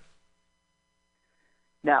pocket.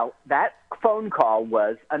 Now, that phone call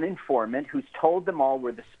was an informant who's told them all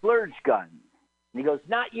were the splurge guns. And he goes,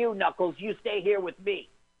 not you, Knuckles. You stay here with me.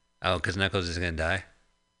 Oh, because Knuckles is going to die?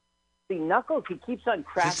 See, Knuckles, he keeps on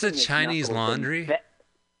cracking. Is this the Chinese laundry?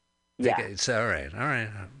 Yeah. It's all right.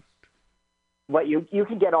 What, you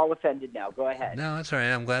can get all offended now. Go ahead. No, that's all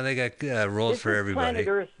right. I'm glad they got rules for everybody. Planet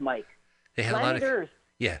Earth, Mike. They had Planet Earth.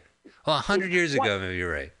 Yeah. Well, 100 years ago, maybe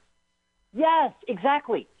you're right. Yes,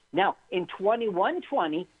 exactly. Now, in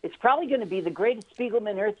 2120, it's probably going to be the greatest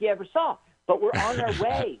Spiegelman Earth you ever saw. But we're on our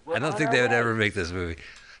way. I don't think they would ever make this movie.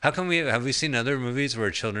 How come have we seen other movies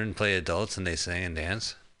where children play adults and they sing and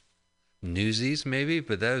dance? Newsies, maybe,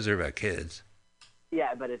 but those are about kids.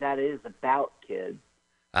 Yeah, but that is about kids.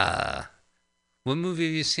 What movie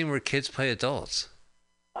have you seen where kids play adults?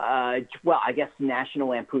 Well, I guess National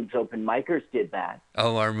Lampoon's Open Micers did that.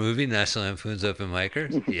 Oh, our movie, National Lampoon's Open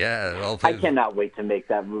Micers? Yeah. I cannot wait to make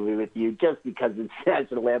that movie with you just because it's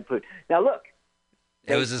National Lampoon. Now, look.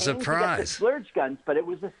 It was a surprise. The splurge guns, but it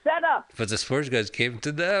was a setup. But the splurge guns came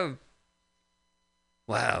to them.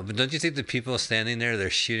 Wow, but don't you think the people standing there, they're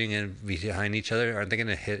shooting in behind each other? Aren't they going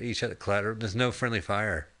to hit each other? There's no friendly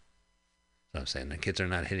fire. That's what I'm saying. The kids are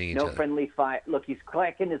not hitting each other. No friendly fire. Look, he's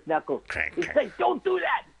cracking his knuckles. He's Crank. saying, don't do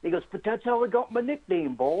that. He goes, but that's how I got my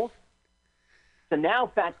nickname, boss. So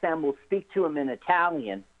now Fat Sam will speak to him in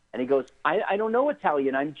Italian, and he goes, I don't know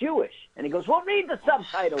Italian. I'm Jewish. And he goes, well, read the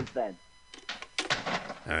subtitles then.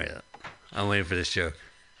 All right. I'm waiting for this joke.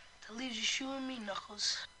 That leaves you and me,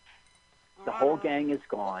 Knuckles. The whole gang is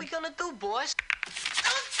gone. What are we gonna do, boss?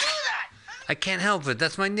 Don't do that! I can't help it.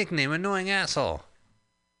 That's my nickname, annoying asshole.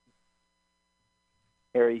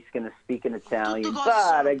 Here he's going to speak in Italian.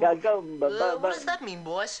 What does that mean,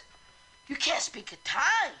 boss? You can't speak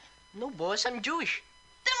Italian. No, boss, I'm Jewish.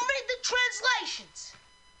 Then read the translations.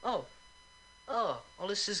 Oh,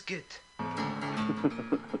 this is good. All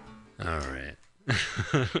right.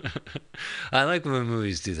 I like when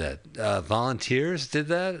movies do that. Volunteers did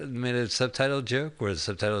that, made a subtitle joke where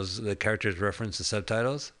the characters reference the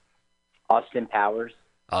subtitles. Austin Powers.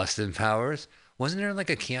 Wasn't there like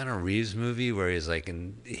a Keanu Reeves movie where he's like,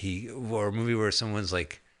 or a movie where someone's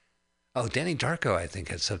like, oh, Danny Darko, I think,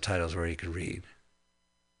 had subtitles where he could read.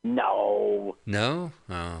 No. No?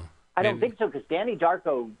 Oh. I don't think so, because Danny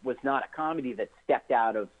Darko was not a comedy that stepped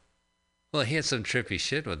out of. Well, he had some trippy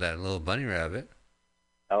shit with that little bunny rabbit.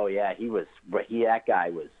 Oh yeah, that guy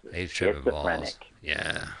was schizophrenic. Balls.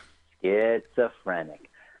 Yeah. Schizophrenic.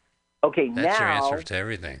 Okay, That's now. your answer to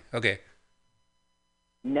everything. Okay.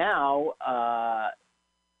 Now,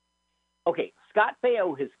 Scott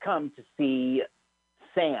Baio has come to see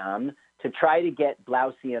Sam to try to get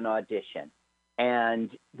Blousey an audition.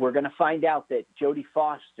 And we're going to find out that Jodie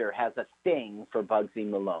Foster has a thing for Bugsy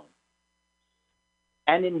Malone.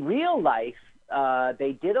 And in real life,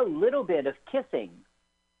 they did a little bit of kissing.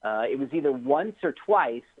 It was either once or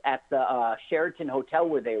twice at the Sheraton Hotel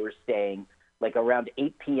where they were staying. Like around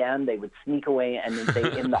 8 p.m., they would sneak away, and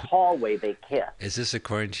then in the hallway they kissed. Is this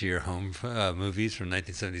according to your home movies from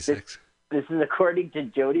 1976? This is according to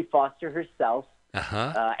Jodie Foster herself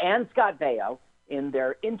and Scott Baio in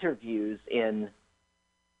their interviews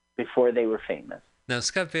before they were famous. Now,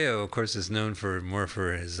 Scott Baio, of course, is known more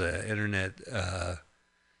for his internet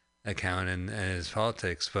account and his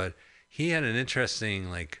politics, but he had an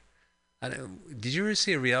interesting, did you ever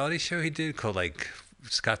see a reality show he did called,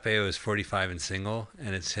 Scott Baio is 45 and single,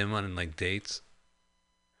 and it's him on, dates?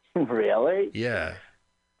 Really? Yeah.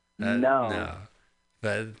 No.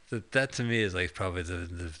 But that to me is, probably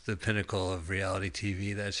the pinnacle of reality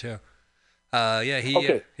TV, that show.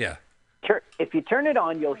 Okay. Yeah. If you turn it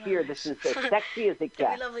on, you'll hear this is as sexy as it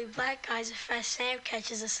gets. Lovely black guys if Fast Sam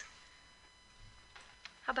catches us.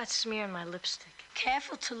 How about smearing my lipstick?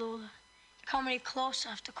 Careful, Tallulah. You come any closer,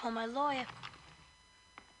 I have to call my lawyer.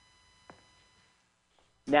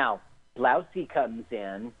 Now, Blousey comes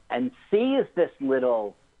in and sees this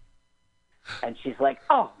little, and she's like,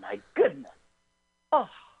 oh, my goodness. Oh.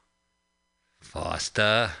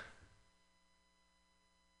 Foster.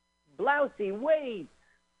 Blousey, wait.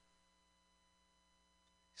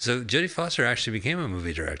 So Jodie Foster actually became a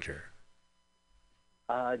movie director.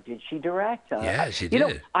 Did she direct? Yeah, she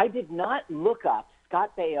did. I did not look up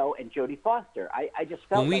Scott Baio and Jodie Foster. I just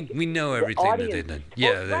felt we know everything that they've done.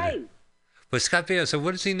 Yeah, right. But Scott Baio, so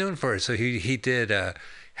what is he known for? So he did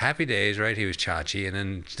Happy Days, right? He was Chachi, and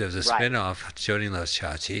then there was a spin-off, Jodie Loves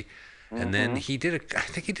Chachi, and then he did I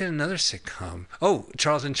think he did another sitcom. Oh,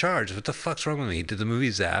 Charles in Charge. What the fuck's wrong with me? He did the movie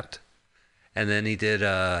Zapped, and then he did.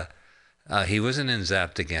 He wasn't in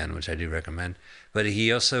Zapped again, which I do recommend, but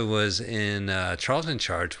he also was in Charles in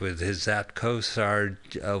Charge with his Zapped co-star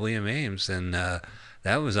William Ames, and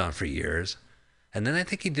that was on for years. And then I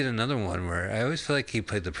think he did another one where I always feel like he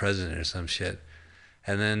played the president or some shit.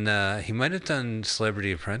 And then he might have done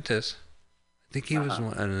Celebrity Apprentice. I think he was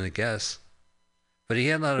one of the guests. But he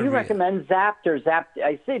had a lot of... You recommend Zapped or Zapped?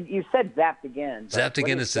 You said Zapped Again. Zapped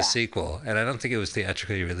Again is the sequel, and I don't think it was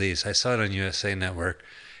theatrically released. I saw it on USA Network.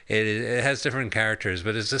 It has different characters,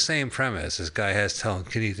 but it's the same premise. This guy has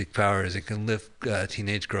telekinetic powers. It can lift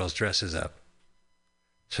teenage girls' dresses up,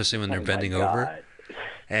 especially when they're bending over.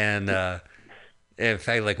 And... in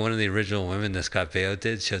fact, one of the original women that Scott Baio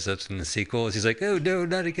did shows up in the sequel. He's like, oh, no,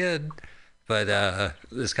 not again. But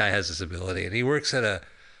this guy has this ability. And he works at a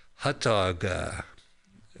hot dog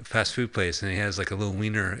fast food place. And he has a little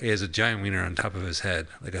wiener. He has a giant wiener on top of his head,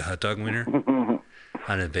 like a hot dog wiener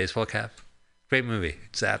on a baseball cap. Great movie.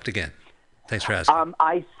 Zapped Again. Thanks for asking.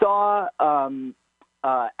 I saw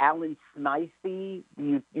Alan Smythe.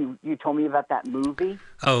 You told me about that movie.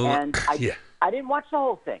 Oh, and I didn't watch the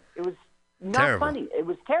whole thing. It was... Not funny. It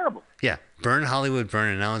was terrible. Yeah. Burn Hollywood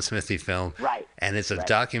Burn, an Alan Smithy film. Right. And it's a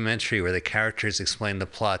documentary where the characters explain the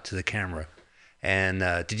plot to the camera. And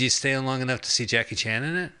did you stay long enough to see Jackie Chan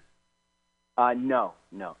in it? No.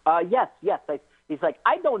 Yes. He's like,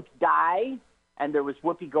 I don't die. And there was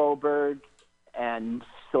Whoopi Goldberg and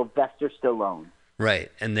Sylvester Stallone.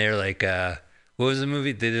 Right. And they're like, what was the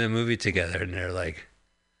movie? They did a movie together. And they're like,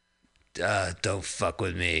 don't fuck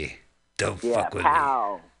with me. Don't fuck with me.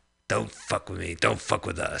 Don't fuck with me. Don't fuck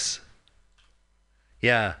with us.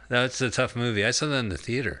 Yeah, that's a tough movie. I saw that in the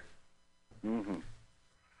theater. Mm-hmm.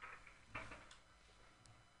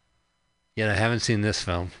 Yet I haven't seen this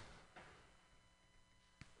film.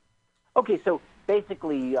 Okay, so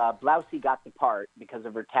basically, Blousey got the part because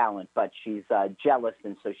of her talent, but she's jealous,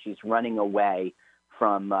 and so she's running away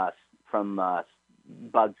from Bugsy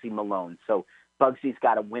Malone. So Bugsy's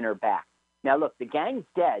got to win her back. Now, look, the gang's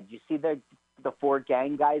dead. You see the 4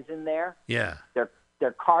 gang guys in there? Yeah.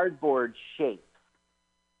 They're cardboard shapes.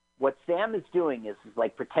 What Sam is doing is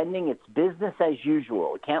pretending it's business as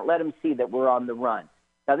usual. Can't let them see that we're on the run.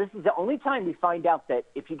 Now, this is the only time we find out that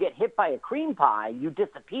if you get hit by a cream pie, you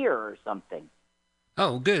disappear or something.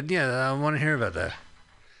 Oh, good. Yeah, I want to hear about that.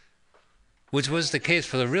 Which was the case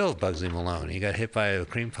for the real Bugsy Malone. He got hit by a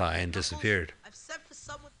cream pie and disappeared.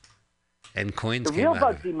 And coins came out. The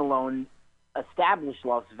real Bugsy Malone established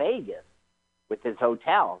Las Vegas with his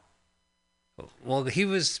hotel. Well,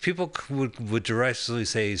 people would derisively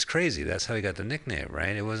say he's crazy. That's how he got the nickname,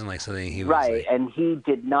 right? It wasn't like something he was right, and he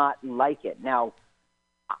did not like it. Now,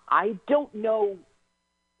 I don't know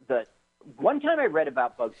one time I read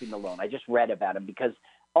about Bugsy Malone. I just read about him because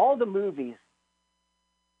all the movies,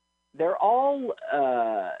 they're all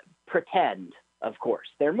pretend, of course.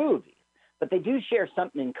 They're movies, but they do share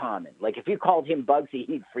something in common. Like if you called him Bugsy,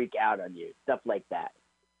 he'd freak out on you, stuff like that.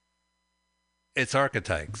 It's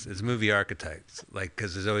archetypes. It's movie archetypes. Like,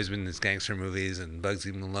 because there's always been these gangster movies, and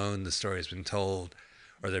Bugsy Malone, the story's been told,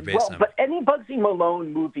 or they're based on. But any Bugsy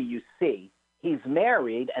Malone movie you see, he's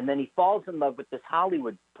married, and then he falls in love with this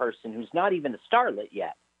Hollywood person who's not even a starlet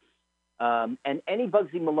yet. And any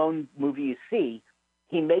Bugsy Malone movie you see,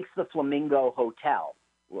 he makes the Flamingo Hotel.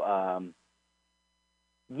 And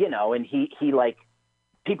he like,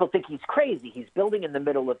 people think he's crazy. He's building in the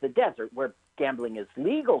middle of the desert where gambling is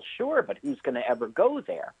legal, sure, but who's going to ever go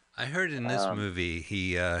there? I heard in this movie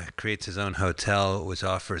he creates his own hotel, which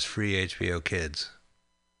offers free HBO Kids.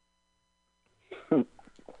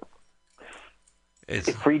 It's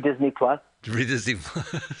free Disney Plus. Free Disney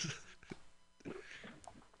Plus.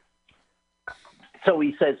 So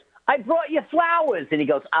he says, "I brought you flowers," and he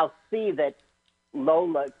goes, "I'll see that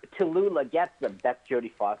Tallulah gets them." That's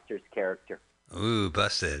Jodie Foster's character. Ooh,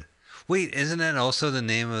 busted. Wait, isn't that also the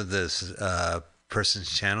name of this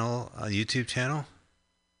person's channel, YouTube channel?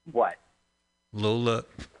 What? Lola.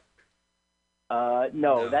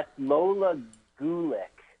 No, that's Lola Gulick.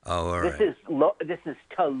 Oh, all right. This is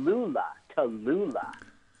Tallulah. Tallulah.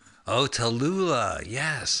 Oh, Tallulah.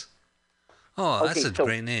 Yes. Oh, that's a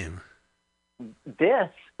great name. This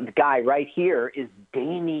guy right here is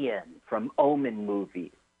Damien from Omen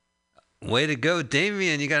movies. Way to go,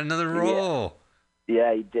 Damien. You got another role.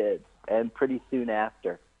 Yeah, he did. And pretty soon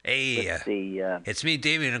after. Hey, it's me,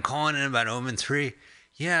 Damien. I'm calling in about Omen 3.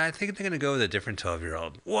 Yeah, I think they're going to go with a different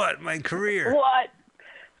 12-year-old. What? My career? What?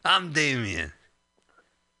 I'm Damien.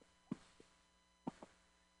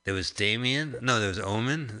 There was Damien. No, there was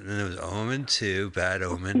Omen. And then there was Omen 2, Bad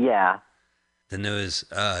Omen. Yeah. Then there was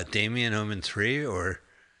Damien Omen 3, or...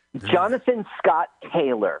 Jonathan Scott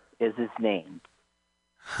Taylor is his name.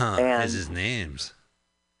 Huh, and is his names.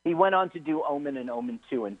 He went on to do Omen and Omen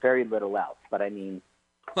 2 and very little else. But I mean...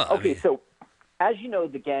 Well, so as you know,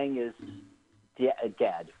 the gang is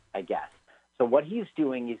dead, I guess. So what he's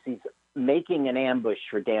doing is he's making an ambush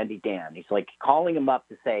for Dandy Dan. He's like calling him up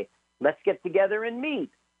to say, let's get together and meet.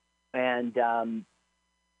 And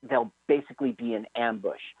they'll basically be an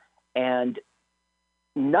ambush. And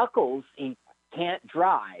Knuckles, he can't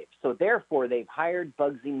drive. So therefore, they've hired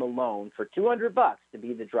Bugsy Malone for $200 to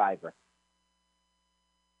be the driver.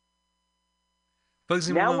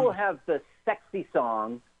 Bugsy now Malone. We'll have the sexy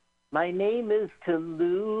song, "My Name is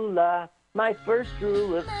Tallulah, my first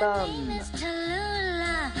rule of thumb." My name is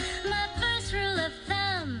Tallulah, my first rule of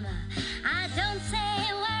thumb. I don't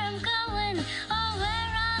say where I'm going or where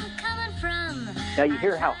I'm coming from. Now you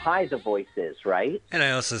hear how high the voice is, right? And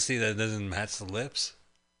I also see that it doesn't match the lips.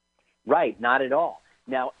 Right, not at all.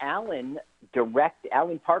 Now Alan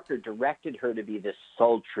Parker directed her to be this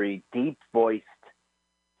sultry, deep-voiced,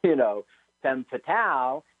 femme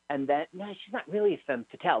fatale. And then, no, she's not really a femme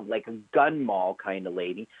fatale, like a gun moll kind of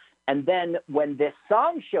lady. And then when this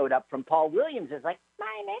song showed up from Paul Williams, it's like,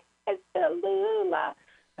 "My name is Tallulah."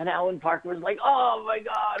 And Alan Parker was like, "Oh, my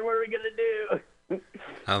God, what are we going to do?"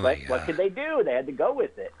 Oh, my God. What could they do? They had to go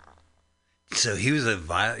with it. So he was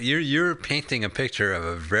you're painting a picture of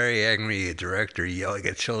a very angry director yelling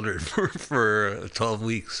at children for 12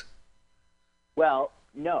 weeks. Well,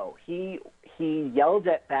 no, he yelled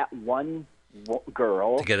at that one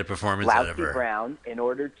girl to get a performance out of her. Brown, in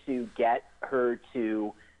order to get her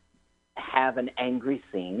to have an angry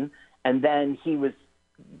scene, and then he was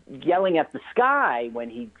yelling at the sky when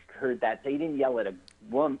he heard that. So he didn't yell at a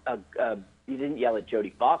woman. He didn't yell at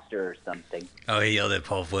Jodie Foster or something. Oh, he yelled at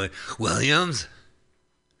Paul Williams?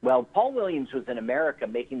 Well, Paul Williams was in America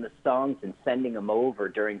making the songs and sending them over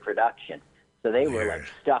during production. So they were like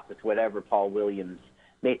stuck with whatever Paul Williams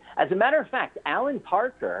made. As a matter of fact, Alan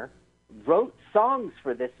Parker wrote songs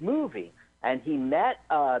for this movie, and he met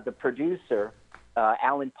the producer,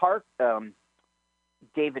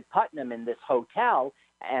 David Putnam, in this hotel,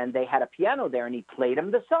 and they had a piano there, and he played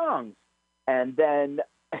him the songs. And then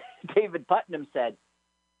David Putnam said,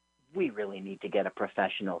 "We really need to get a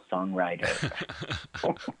professional songwriter."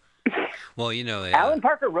 Well, Alan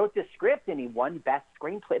Parker wrote the script, and he won Best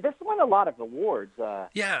Screenplay. This won a lot of awards.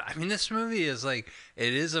 Yeah, I mean, this movie is it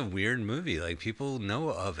is a weird movie. Like, people know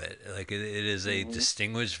of it. Like, it is a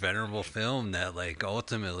distinguished, venerable film that,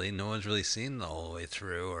 ultimately no one's really seen the whole way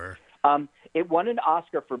through. Or it won an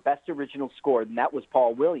Oscar for Best Original Score, and that was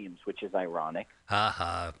Paul Williams, which is ironic.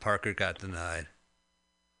 Parker got denied.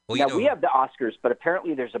 Well, now, we have the Oscars, but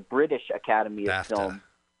apparently there's a British Academy of BAFTA. Film.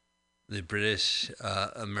 The British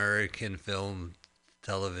American Film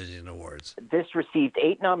Television Awards. This received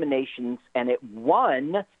 8 nominations, and it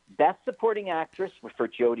won Best Supporting Actress for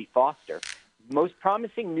Jodie Foster. Most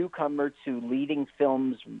Promising Newcomer to Leading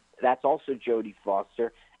Films, that's also Jodie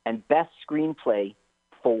Foster. And Best Screenplay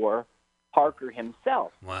for Parker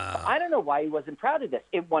himself. Wow. I don't know why he wasn't proud of this.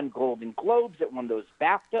 It won Golden Globes. It won those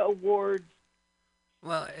BAFTA awards.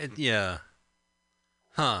 Well, yeah.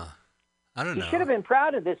 Huh. I don't know. He should have been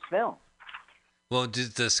proud of this film. Well,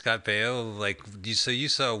 does Scott Baio, like, so you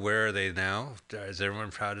saw Where Are They Now? Is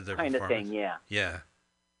everyone proud of their kind performance? Kind of thing, yeah. Yeah.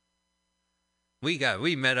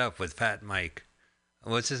 We met up with Fat Mike.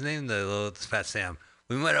 What's his name? The little Fat Sam.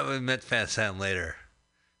 We met Fat Sam later.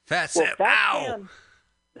 Fat Sam, ow!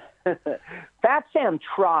 Fat Sam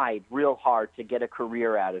tried real hard to get a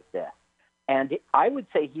career out of this. And I would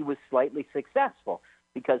say he was slightly successful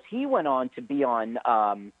because he went on to be on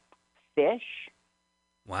Fish.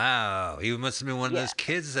 Wow. He must have been one of those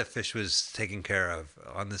kids that Fish was taking care of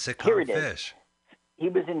on the sitcom Here it Fish. Is. He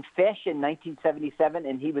was in Fish in 1977,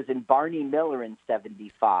 and he was in Barney Miller in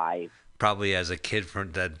 75. Probably as a kid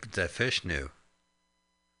from that Fish knew.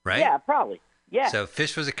 Right? Yeah, probably. Yeah. So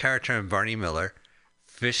Fish was a character in Barney Miller.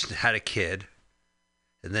 Fish had a kid.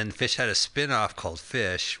 And then Fish had a spin-off called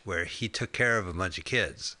Fish where he took care of a bunch of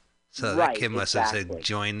kids. So that kid must have said,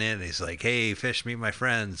 join in. He's like, hey, Fish, meet my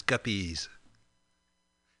friends, Guppies.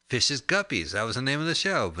 Fish's Guppies. That was the name of the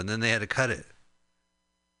show. But then they had to cut it.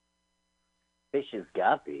 Fish's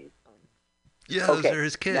Guppies. Yeah, those are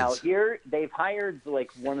his kids. Now here they've hired like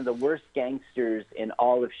one of the worst gangsters in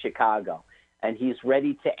all of Chicago, and he's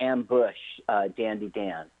ready to ambush Dandy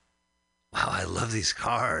Dan. Wow, I love these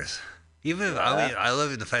cars. Even if, I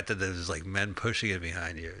love the fact that there's like men pushing it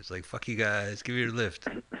behind you. It's like, fuck you guys, give me your lift.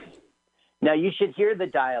 Now you should hear the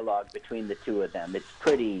dialogue between the two of them. It's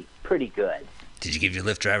pretty good. Did you give your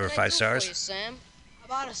Lyft driver 5 stars? For you, Sam? How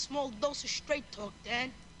about a small dose of straight talk,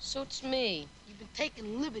 Dan? Suits me. You've been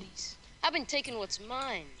taking liberties. I've been taking what's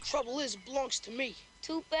mine. Trouble is, it belongs to me.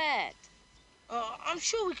 Too bad. I'm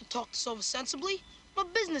sure we can talk this over sensibly. I'm a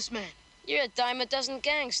businessman. You're a dime a dozen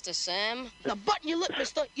gangster, Sam. Now button your lip,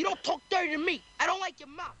 mister. You don't talk dirty to me. I don't like your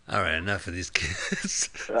mouth. All right, enough of these kids.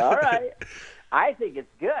 All right. I think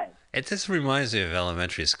it's good. It just reminds me of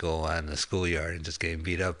elementary school in the schoolyard and just getting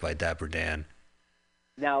beat up by Dapper Dan.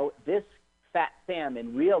 Now, this Fat Sam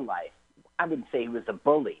in real life, I wouldn't say he was a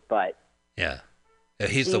bully, but... Yeah.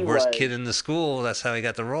 He's the worst kid in the school. That's how he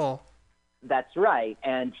got the role. That's right.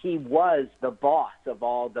 And he was the boss of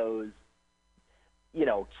all those,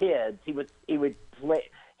 kids. He would play...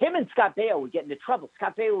 Him and Scott Baio would get into trouble.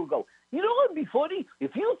 Scott Baio would go, you know what would be funny?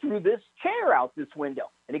 If you threw this chair out this window.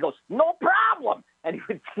 And he goes, no problem. And he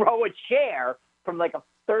would throw a chair from like a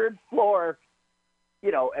third floor,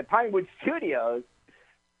 at Pinewood Studios.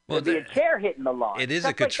 Well, there'd be a chair hitting the lawn. It is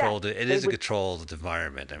a controlled. It is a controlled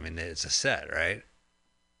environment. I mean, it's a set, right?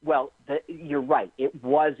 Well, you're right. It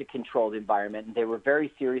was a controlled environment, and they were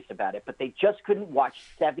very serious about it. But they just couldn't watch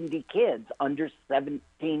 70 kids under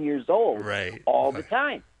 17 years old all the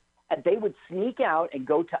time. And they would sneak out and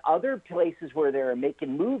go to other places where they were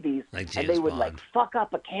making movies, like and they would like fuck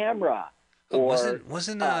up a camera or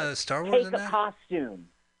wasn't Star Wars take in a that? Costume.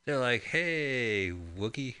 They're like, hey,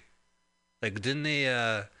 Wookiee. Like, didn't they?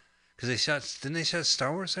 Didn't they shot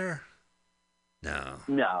Star Wars there?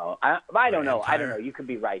 No. I don't know. Empire? I don't know. You could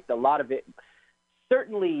be right. A lot of it,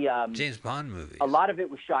 certainly. James Bond movies. A lot of it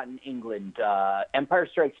was shot in England. Empire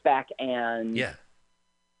Strikes Back and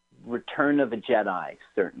Return of the Jedi,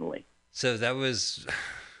 certainly. So that was.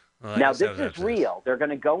 Well, now this is real. They're going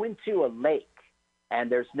to go into a lake,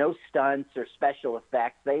 and there's no stunts or special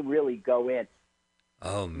effects. They really go in.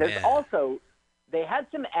 Oh man. There's also they had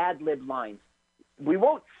some ad-lib lines. We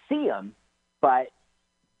won't see them, but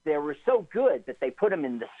they were so good that they put them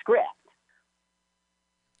in the script.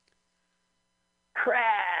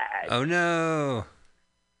 Crash! Oh, no.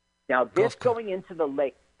 Now, this going into the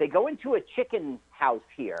lake, they go into a chicken house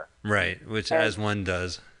here. Right, which as one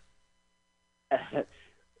does.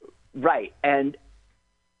 Right, and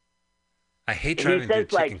I hate driving through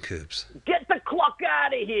chicken coops. Get the cluck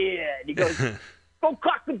out of here! And he goes, go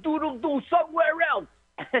cock-a-doodle-doo somewhere else.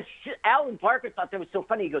 Alan Parker thought that was so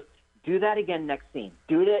funny. He goes, do that again next scene.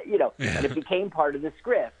 Do it, and it became part of the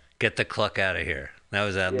script. Get the cluck out of here. That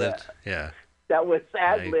was ad-libbed? Yeah. That was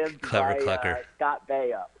ad-libbed clever by clucker. Scott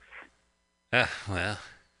Baio. Well,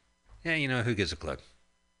 yeah, who gives a cluck?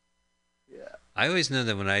 Yeah. I always know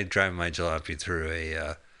that when I drive my jalopy through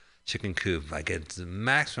a chicken coop, I get the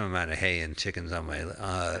maximum amount of hay and chickens on my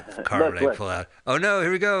car when I pull out. Oh, no,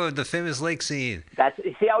 here we go, the famous lake scene.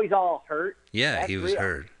 See how he's all hurt? Yeah, That's he was real.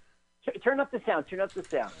 hurt. Turn up the sound. I just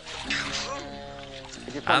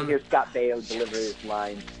want to hear Scott Baio deliver his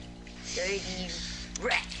line.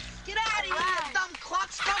 Get out of here, you dumb clock.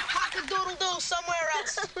 Go cock-a-doodle-doo somewhere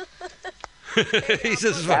else. He's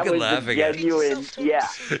just fucking laughing at it. Genuine, yeah.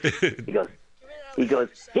 He goes,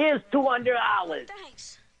 here's $200.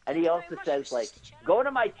 Thanks. And he also says, like, go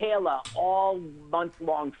to my tailor all month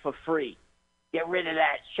long for free. Get rid of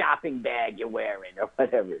that shopping bag you're wearing or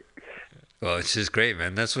whatever. Well, it's just great,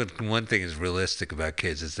 man. That's what one thing is realistic about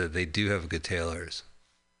kids is that they do have good tailors.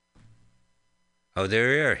 Oh, there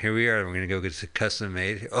we are. Here we are. We're going to go get custom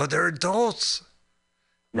made. Oh, they're adults.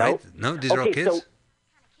 Nope. Right? No, these are all kids?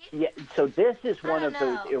 So this is one of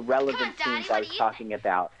those irrelevant scenes I was talking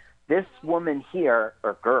about. This woman here,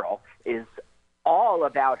 or girl, is all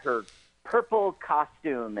about her purple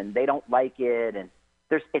costume, and they don't like it, and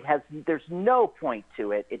there's no point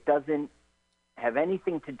to it. It doesn't have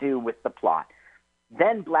anything to do with the plot.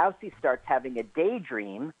 Then Blousey starts having a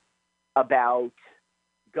daydream about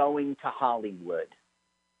going to Hollywood.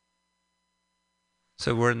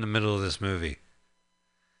 So we're in the middle of this movie.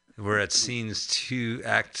 We're at scenes 2,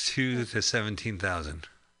 Act 2 to 17,000.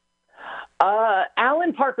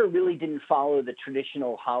 Alan Parker really didn't follow the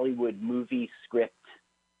traditional Hollywood movie script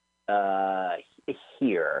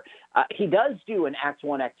here. He does do an Act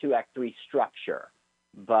 1, Act 2, Act 3 structure,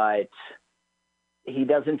 but he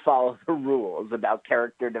doesn't follow the rules about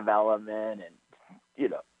character development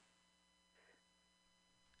and,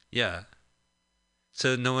 Yeah.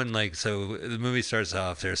 So no one so the movie starts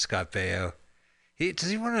off, there's Scott Baio.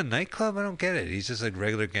 Does he run a nightclub? I don't get it. He's just like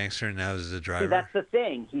regular gangster and now he's a driver. See, that's the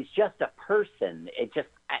thing. He's just a person.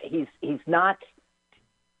 He's not.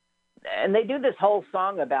 And they do this whole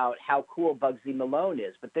song about how cool Bugsy Malone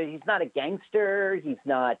is, but he's not a gangster. He's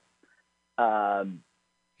not.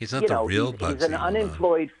 He's not the real Bugsy. He's an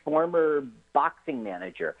unemployed former boxing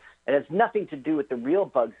manager. It has nothing to do with the real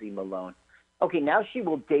Bugsy Malone. Okay, now she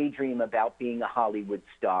will daydream about being a Hollywood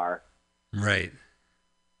star. Right.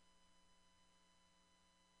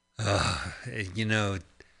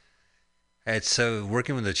 It's so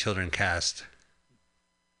working with a children's cast,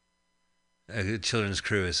 a children's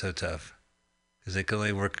crew is so tough because they can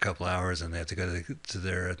only work a couple hours and they have to go to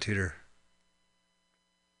their tutor.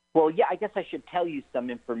 Well, yeah, I guess I should tell you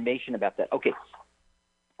some information about that. Okay.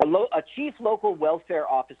 A chief local welfare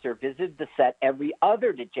officer visited the set every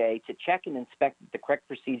other day to check and inspect that the correct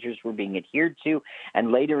procedures were being adhered to,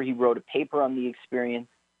 and later he wrote a paper on the experience.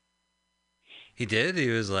 He did? He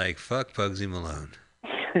was like, fuck Bugsy Malone.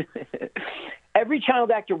 Every child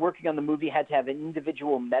actor working on the movie had to have an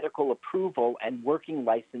individual medical approval and working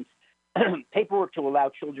license. Paperwork to allow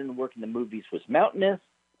children to work in the movies was mountainous.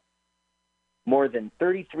 More than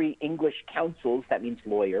 33 English counsels, that means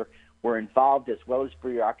lawyer, were involved, as well as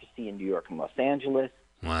bureaucracy in New York and Los Angeles.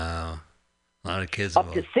 Wow. A lot of kids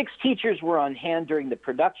Up to 6 teachers were on hand during the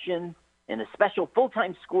production. In a special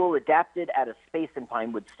full-time school adapted out of space in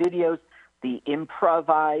Pinewood Studios, the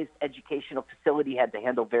improvised educational facility had to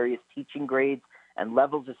handle various teaching grades and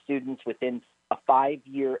levels of students within a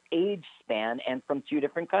 5-year age span and from 2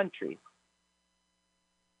 different countries.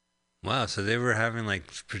 Wow, so they were having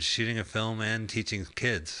shooting a film and teaching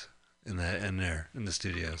kids in the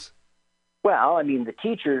studios. Well, I mean, the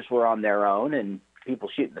teachers were on their own and people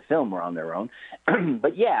shooting the film were on their own.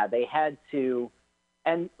 But yeah, they had to,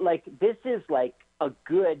 and this is a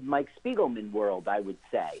good Mike Spiegelman world, I would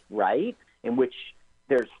say, right? In which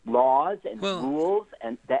there's laws and rules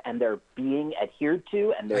and they're being adhered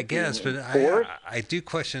to and they're being enforced. I do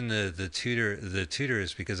question the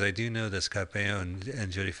tutors because I do know that Scott Baio and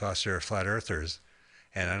Jodie Foster are flat earthers,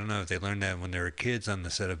 and I don't know if they learned that when they were kids on the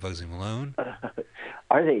set of Bugsy Malone.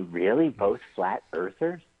 Are they really both flat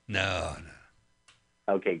earthers? No.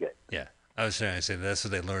 Okay, good. Yeah, I was trying to say that's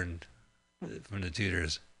what they learned from the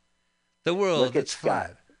tutors. The world, it's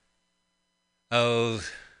flat. Oh.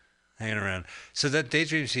 Hanging around. So that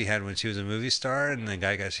daydream she had when she was a movie star and the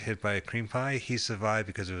guy got hit by a cream pie, he survived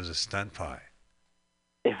because it was a stunt pie.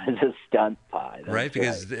 It was a stunt pie. Right?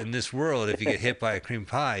 Because in this world, if you get hit by a cream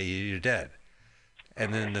pie, you're dead.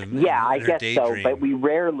 And then I guess so, but we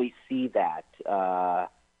rarely see that. How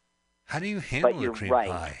do you handle a cream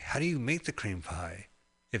pie? How do you make the cream pie?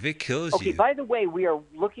 If it kills you... Okay, by the way, we are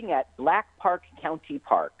looking at Black Park County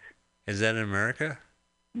Park. Is that in America?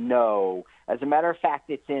 No. As a matter of fact,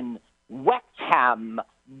 it's in Wetham,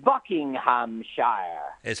 Buckinghamshire.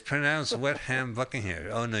 It's pronounced Wetham, Buckingham.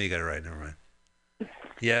 Oh, no, you got it right. Never mind.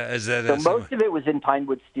 Yeah, is that... So most of it was in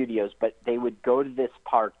Pinewood Studios, but they would go to this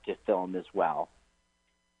park to film as well.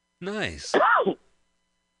 Nice. A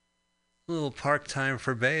little park time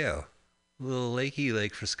for Baio. A little lakey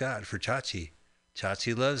lake for Scott, for Chachi.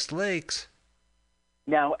 Chachi loves lakes.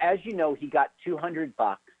 Now, as you know, he got $200,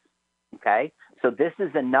 okay? So this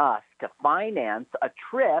is enough to finance a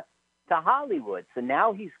trip to Hollywood. So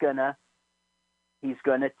now he's gonna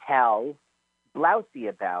tell Blousey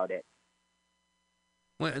about it.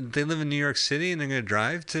 What, they live in New York City and they're gonna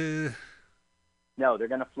drive to No, they're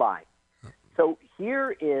going to fly. So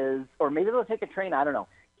here is, or maybe they'll take a train. I don't know.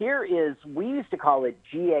 Here is, we used to call it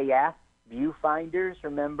GAF, viewfinders,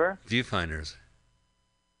 remember? Viewfinders.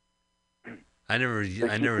 I never.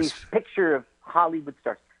 Picture of Hollywood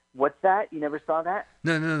stars. What's that? You never saw that?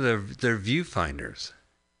 No, they're viewfinders.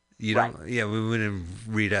 You right. don't. Yeah, we wouldn't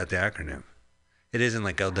read out the acronym. It isn't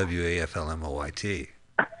like LWAFLMOYT.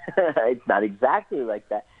 It's not exactly like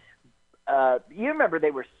that. You remember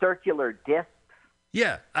they were circular discs?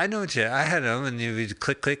 Yeah, I know what I had them, and you would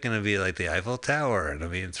click, and it'd be like the Eiffel Tower, and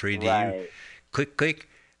it'd be in 3D. Right. Click,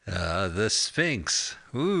 the Sphinx.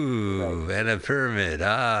 Ooh, right. And a pyramid.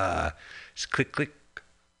 Just click.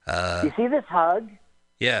 You see this hug?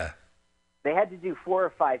 Yeah. They had to do 4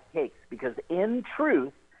 or 5 takes because, in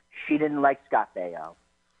truth, she didn't like Scott Baio.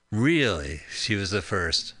 Really? She was the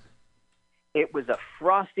first. It was a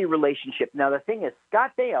frosty relationship. Now, the thing is,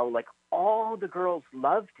 Scott Baio, like, all the girls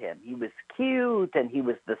loved him. He was cute, and he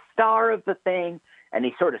was the star of the thing, and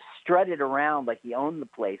he sort of strutted around like he owned the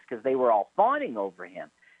place because they were all fawning over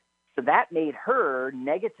him. So that made her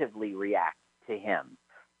negatively react to him.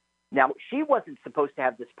 Now, she wasn't supposed to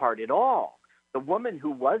have this part at all. The woman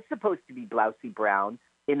who was supposed to be Blousy Brown,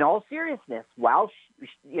 in all seriousness, while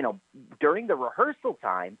during the rehearsal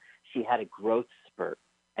time, she had a growth spurt,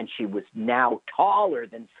 and she was now taller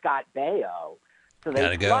than Scott Baio. So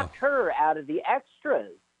they plucked her out of the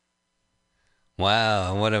extras.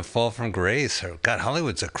 Wow, what a fall from grace. God,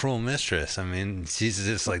 Hollywood's a cruel mistress. I mean, she's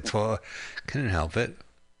just like 12. Couldn't help it.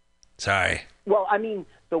 Sorry. Well, I mean,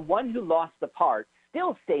 the one who lost the part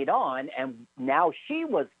still stayed on, and now she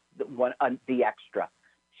was the extra.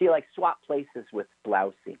 She swapped places with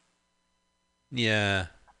Blousy. Yeah,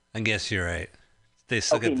 I guess you're right.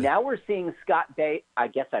 Now we're seeing Scott Baio. I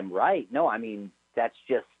guess I'm right. No, I mean, that's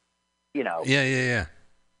just, Yeah.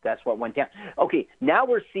 That's what went down. Okay, now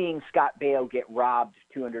we're seeing Scott Baio get robbed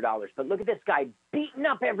 $200. But look at this guy beating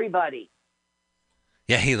up everybody.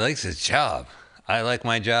 Yeah, he likes his job. I like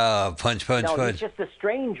my job. Punch. No, he's just a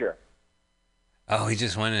stranger. Oh, he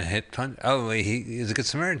just went and hit punch. Oh, he's a good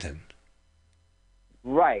Samaritan.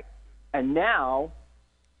 Right. And now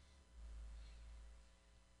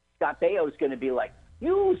Scott Baio's going to be like,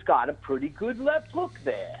 you've got a pretty good left hook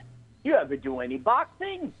there. You ever do any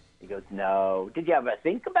boxing? He goes, no. Did you ever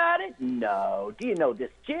think about it? No. Do you know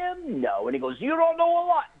this gym? No. And he goes, you don't know a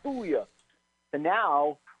lot, do you? So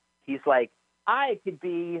now he's like, I could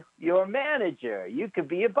be your manager. You could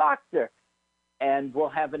be a boxer. And we'll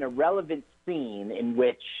have an irrelevant scene in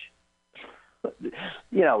which,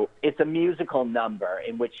 it's a musical number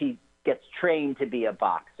in which he gets trained to be a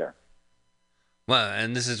boxer. Well,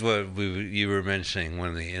 and this is what you were mentioning, one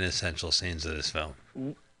of the inessential scenes of this film.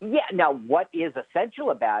 Yeah, now what is essential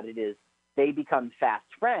about it is they become fast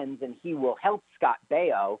friends, and he will help Scott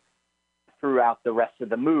Baio throughout the rest of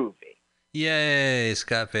the movie. Yay,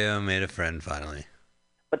 Scott Baio made a friend finally.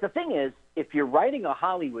 But the thing is, if you're writing a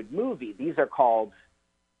Hollywood movie, these are called,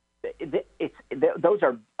 those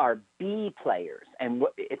are B players. And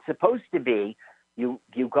what it's supposed to be, you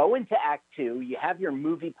go into Act 2, you have your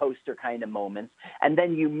movie poster kind of moments, and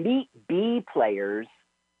then you meet B players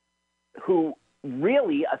who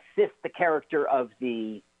really assist the character of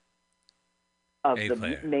the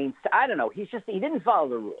main. I don't know. He didn't follow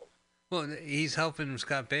the rules. Well, he's helping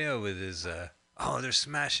Scott Baio with his. They're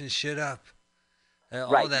smashing shit up.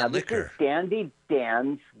 All that now, liquor. This is Dandy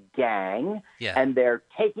Dan's gang, yeah. And they're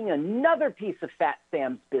taking another piece of Fat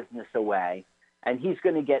Sam's business away, and he's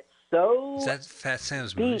going to get so is that Fat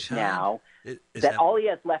Sam's beat moonshine? now that all he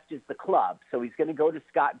has left is the club. So he's going to go to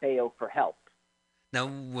Scott Baio for help. Now,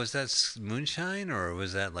 was that moonshine or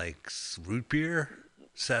was that like root beer?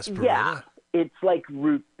 Sarsaparilla? Yeah, it's like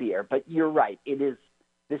root beer, but you're right.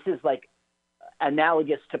 This is like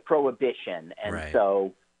analogous to Prohibition, and right.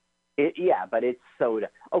 So, but it's soda.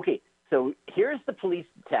 Okay, so here's the police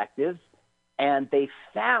detectives, and they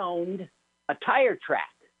found a tire track.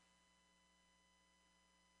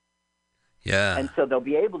 Yeah. And so they'll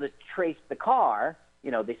be able to trace the car.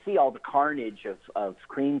 They see all the carnage of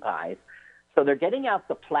cream pies. So they're getting out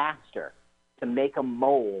the plaster to make a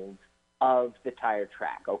mold of the tire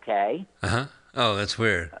track, okay? Uh-huh. Oh, that's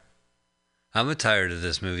weird. I'm tired of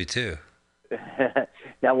this movie, too.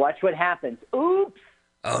 Now watch what happens. Oops!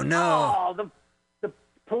 Oh, no. Oh, the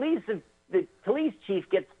police chief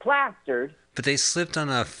gets plastered. But they slipped on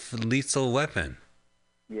a lethal weapon.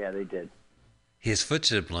 Yeah, they did. His foot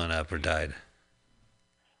should have blown up or died.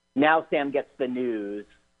 Now Sam gets the news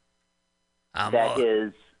that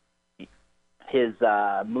his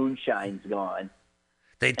moonshine's gone.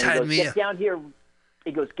 They tied me up. Down here.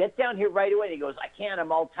 He goes, get down here right away. And he goes, I can't.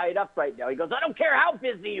 I'm all tied up right now. He goes, I don't care how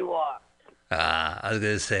busy you are. I was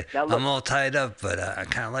going to say, Now look, I'm all tied up, but I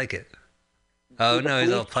kind of like it. Oh, the no,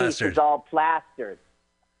 he's all police chief plastered. is all plastered.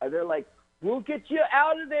 And they're like, we'll get you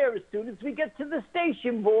out of there as soon as we get to the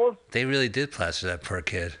station, boss. They really did plaster that poor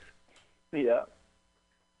kid. Yeah.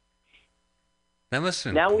 That must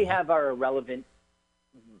have been Now cool. we have our irrelevant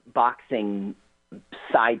boxing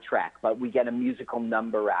sidetrack, but we get a musical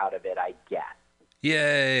number out of it, I guess.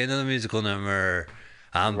 Yay, another musical number.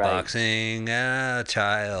 I'm Right. boxing a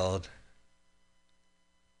child.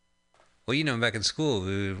 Well, you know, back in school,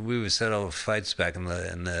 we would settle fights back in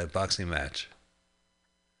the boxing match.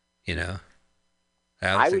 You know?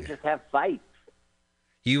 I would just have fights.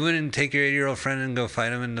 You wouldn't take your 8-year-old friend and go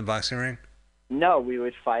fight him in the boxing ring? No, we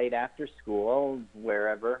would fight after school,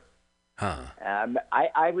 wherever. Huh.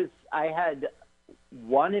 I had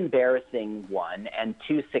one embarrassing one and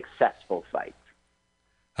 2 successful fights.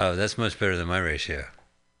 Oh, that's much better than my ratio.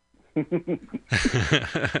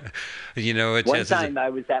 You know what? One time I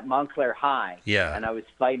was at Montclair High, Yeah. and I was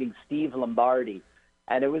fighting Steve Lombardi,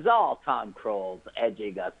 and it was all Tom Kroll's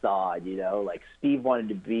edging us on, you know, like Steve wanted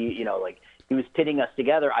to be, you know, like he was pitting us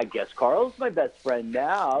together. I guess Carl's my best friend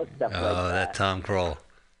now, stuff like that. Oh, that Tom Kroll.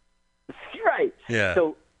 Right. Yeah.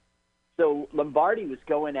 So Lombardi was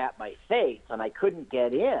going at my face, and I couldn't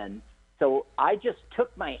get in. So I just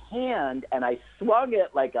took my hand and I swung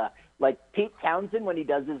it like Pete Townsend when he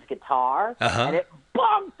does his guitar, and it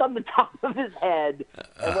bumped on the top of his head.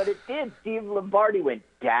 And when it did, Steve Lombardi went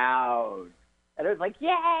down, and I was like,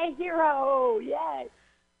 "Yay, hero! Yay!"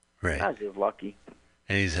 Right. I was just lucky.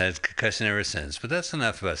 And he's had concussion ever since. But that's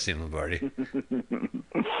enough about Steve Lombardi.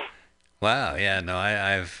 Wow. Yeah. No,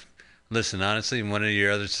 I've listen. Honestly, one of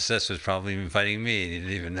your other successes was probably even fighting me. And you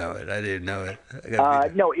didn't even know it. I didn't know it.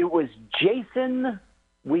 No, it was Jason.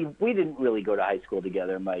 We didn't really go to high school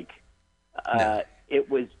together, Mike. No. It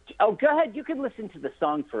was. Oh, go ahead. You can listen to the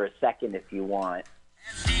song for a second if you want.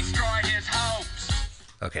 Destroy his hopes.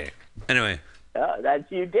 Okay. Anyway.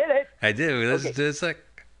 You did it. I did. Listen to a sec.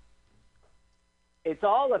 It's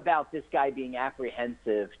all about this guy being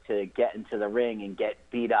apprehensive to get into the ring and get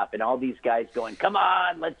beat up, and all these guys going, "Come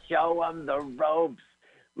on, let's show him the ropes.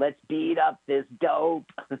 Let's beat up this dope."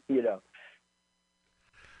 You know.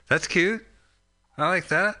 That's cute. I like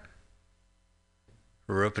that.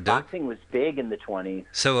 Rope-a-dope. Boxing was big in the 20s.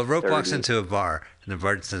 So a rope 30s. walks into a bar, and the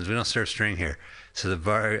bar says, "We don't serve string here." So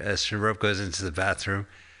the rope goes into the bathroom,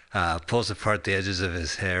 pulls apart the edges of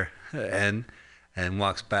his hair, and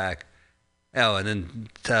walks back. Oh, and then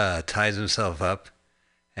ties himself up,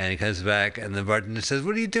 and he comes back, and the bartender says,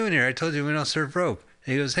 "What are you doing here? I told you we don't serve rope."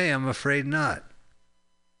 And he goes, "Hey, I'm afraid not."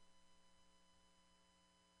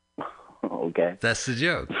 Okay. That's the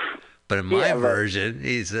joke. But in my version,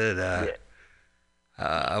 he said,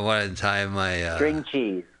 I wanted to tie my... string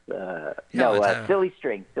cheese. Silly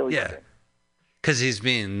string. Silly string. Because he's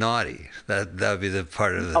being naughty. That would be the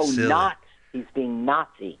part of the silly. Not. He's being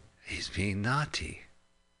naughty. He's being naughty.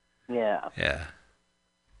 Yeah. Yeah.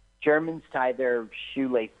 Germans tie their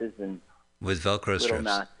shoelaces and with Velcro strips. Little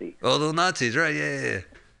Nazis. Oh, little Nazis, right? Yeah.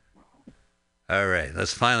 All right,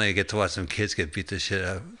 let's finally get to watch some kids get beat the shit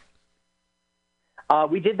out.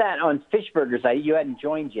 We did that on Fishburgers. You hadn't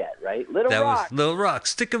joined yet, right? Little Rock. Was Little Rock.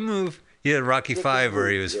 Stick a move. You had Rocky V where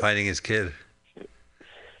he was fighting his kid.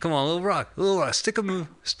 Come on, Little Rock. Stick a move.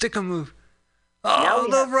 Stick a move. Oh,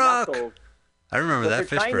 Little Rock. Knuckles. I remember that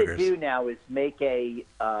Fishburgers. What they're trying to do now is make a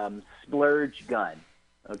splurge gun,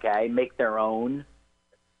 okay? Make their own.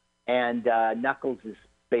 And Knuckles is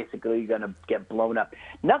basically going to get blown up.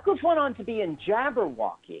 Knuckles went on to be in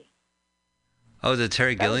Jabberwocky. Oh, the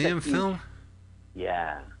Terry Gilliam film?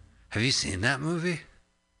 Yeah. Have you seen that movie?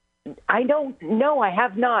 I don't know. I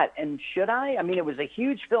have not. And should I? I mean, it was a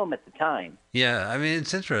huge film at the time. Yeah, I mean,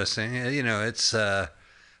 it's interesting. You know, it's a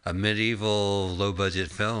medieval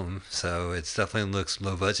low-budget film, so it definitely looks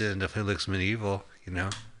low-budget and definitely looks medieval, you know.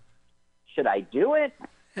 Should I do it?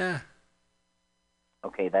 Yeah.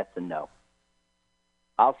 Okay, that's a no.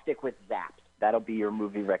 I'll stick with Zapped. That'll be your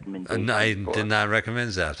movie recommendation. I did not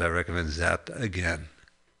recommend Zapped. I recommend Zapped again,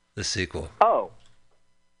 the sequel. Oh.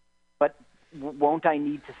 But won't I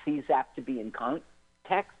need to see Zapped to be in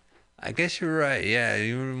context? I guess you're right. Yeah,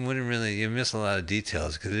 you miss a lot of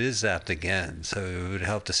details because it is Zapped again, so it would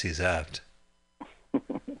help to see Zapped.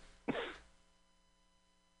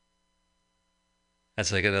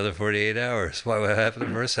 That's like another 48 hours. What happened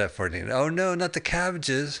to first half 48? Oh, no, not the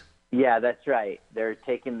cabbages. Yeah, that's right. They're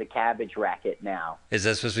taking the cabbage racket now. Is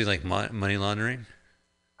that supposed to be like money laundering?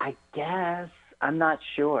 I guess. I'm not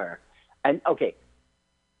sure. And, okay,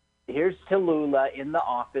 here's Tallulah in the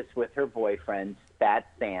office with her boyfriend, Fat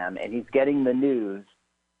Sam, and he's getting the news.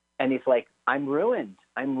 And he's like, I'm ruined.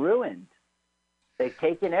 They've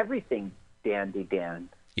taken everything, Dandy Dan.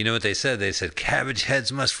 You know what they said? They said cabbage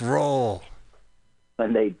heads must roll.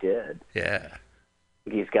 And they did. Yeah.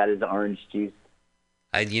 He's got his orange juice.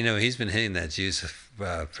 He's been hitting that juice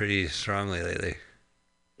pretty strongly lately.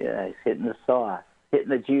 Yeah, he's hitting the sauce, hitting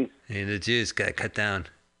the juice. Hitting the juice, got to cut down.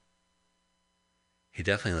 He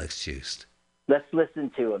definitely looks juiced. Let's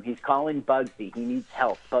listen to him. He's calling Bugsy. He needs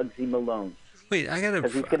help. Bugsy Malone. Wait, I got to...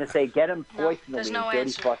 Because he's going to say, get him personally. there's no and Jodie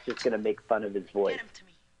answer. Foster's going to make fun of his voice. Get him to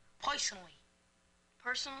me. Personally.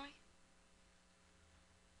 Personally?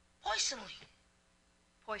 Personally.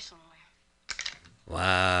 Personally.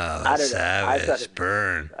 Wow, I don't know. savage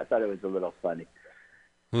burn. I thought it was a little funny.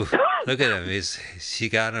 Ooh, look at him. She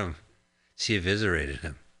got him. She eviscerated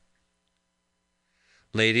him.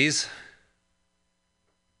 Ladies.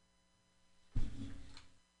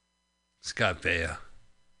 Scott Baio.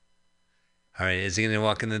 All right, is he going to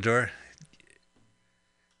walk in the door?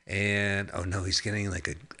 And, oh no, he's getting like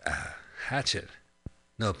a hatchet.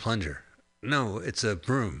 No, a plunger. No, it's a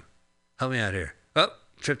broom. Help me out here. Oh,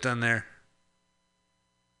 tripped on there.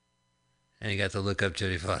 And he got to look up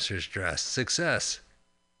Jodie Foster's dress. Success.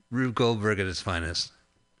 Rube Goldberg at his finest.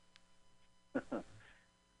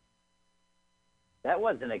 That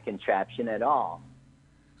wasn't a contraption at all.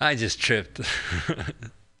 I just tripped.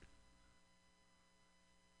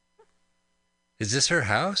 Is this her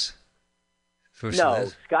house? No,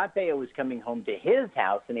 Scott Baio was coming home to his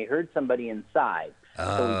house, and he heard somebody inside. So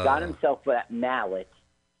he got himself that mallet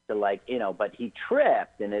to but he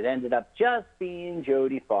tripped, and it ended up just being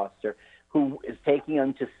Jodie Foster, who is taking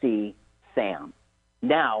him to see Sam.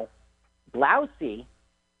 Now, Blousey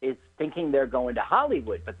is thinking they're going to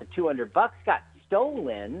Hollywood, but the $200 got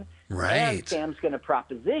stolen. Right. And Sam's going to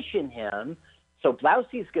proposition him. So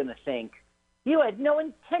Blousey's going to think, you had no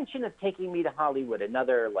intention of taking me to Hollywood.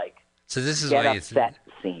 Another, so this is get why upset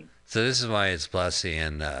scene. So this is why it's Blousey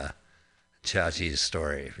and Chachi's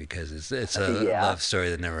story, because it's a love story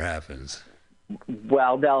that never happens.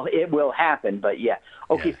 Well, it will happen, but yeah.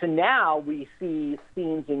 Okay, so now we see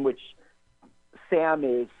scenes in which Sam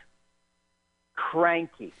is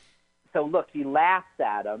cranky. So look, he laughs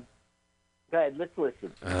at him. Go ahead, let's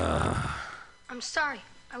listen. I'm sorry.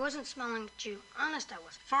 I wasn't smelling at you. Honest, I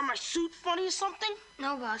wasn't. Found my suit funny or something?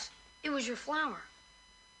 No, boss. It was your flower.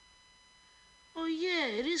 Oh, yeah,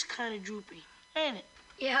 it is kind of droopy, ain't it?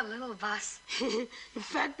 Yeah, a little, boss. In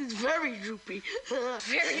fact, it's very droopy.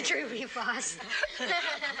 Very droopy, boss.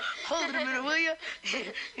 Hold it a minute, will you?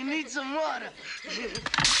 You need some water.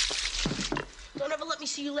 Don't ever let me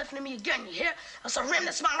see you laughing at me again, you hear? Else I'll ram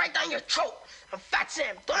that smile right down your throat. I'm Fat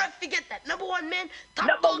Sam. Don't ever forget that. Number one man,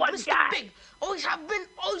 top dog, Mr. guy. Big. Always have been,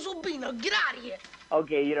 always will be. Now get out of here.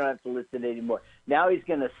 Okay, you don't have to listen anymore. Now he's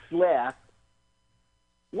going to slip.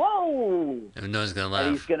 Whoa! And no one's going to laugh.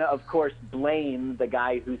 And he's going to, of course, blame the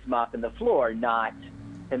guy who's mopping the floor, not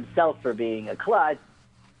himself for being a klutz.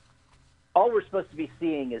 All we're supposed to be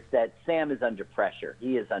seeing is that Sam is under pressure.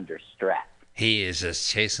 He is under stress. He is just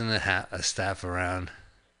chasing the staff around.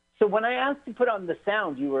 So when I asked to put on the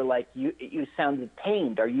sound, you were like, you sounded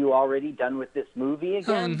pained. Are you already done with this movie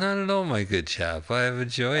again? Oh, not at all, my good chap. I am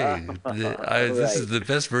enjoying This is the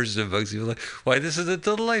best version of Bugsy Malone. Why, this is a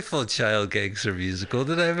delightful child gangster musical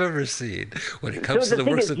that I've ever seen. When it comes so to the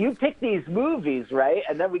the works thing is, you pick these movies, right?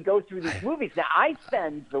 And then we go through these movies. Now, I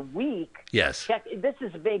spend the week. Yes. This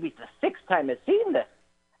is maybe the sixth time I've seen this.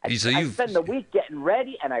 I spend the week getting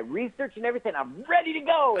ready, and I research and everything. I'm ready to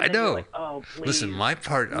go. And I know. You're like, oh, please. Listen, my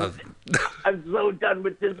part of... I'm so done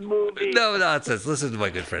with this movie. No nonsense. Listen to my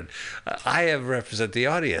good friend. I have represent the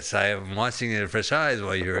audience. I am watching it in fresh eyes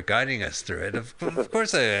while you're guiding us through it. Of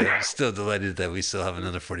course, I am still delighted that we still have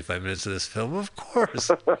another 45 minutes of this film. Of course.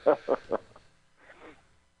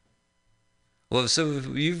 Well, so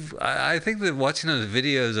I think that watching those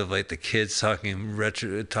videos of the kids talking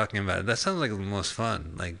about it, that sounds like the most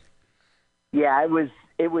fun. Yeah, it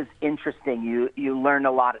was interesting. You learn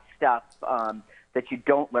a lot of stuff that you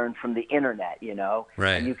don't learn from the internet,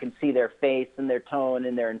 Right. And you can see their face and their tone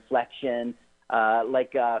and their inflection.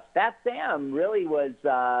 Fat Sam really was.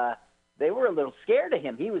 They were a little scared of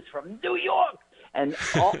him. He was from New York, and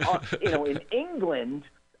in England.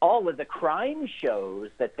 All of the crime shows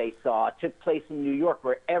that they saw took place in New York,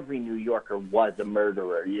 where every New Yorker was a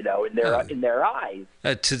murderer, in their eyes.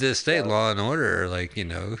 To this day, Law and Order,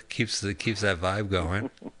 keeps that vibe going.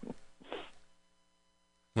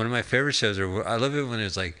 One of my favorite shows I love it when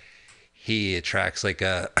it's he attracts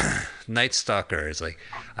a Night Stalker. It's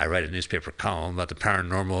I write a newspaper column about the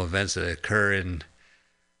paranormal events that occur in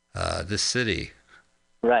this city.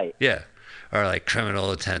 Right. Yeah. Or like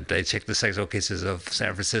criminal intent. They check the sexual cases of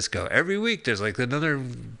San Francisco. Every week there's like another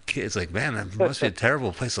kid. It's like, man, that must be a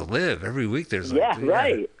terrible place to live. Every week there's like... Yeah,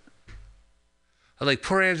 right. Like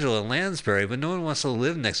poor Angela Lansbury, but no one wants to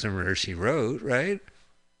live next to Murder, She Wrote, right?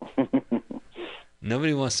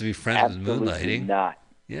 Nobody wants to be friends with Moonlighting. Not.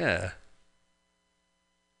 Yeah.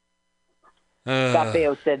 Scott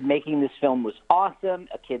Baio said making this film was awesome,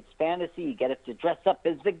 a kid's fantasy. You get to dress up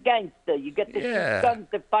as a gangster. You get to shoot guns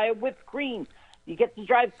that fire whipped cream. You get to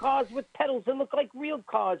drive cars with pedals that look like real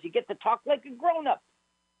cars. You get to talk like a grown-up.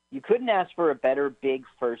 You couldn't ask for a better big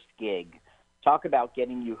first gig. Talk about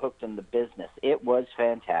getting you hooked on the business. It was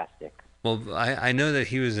fantastic. Well, I know that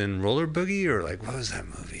he was in Roller Boogie, or like, what was that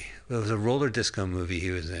movie? It was a roller disco movie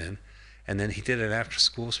he was in. And then he did an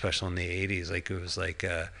after-school special in the 80s. Like, it was like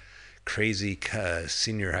a crazy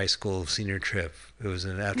senior high school senior trip. It was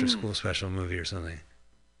an after-school special movie or something.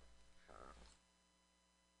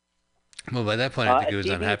 Well, by that point, I think he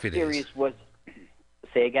was on Happy Days.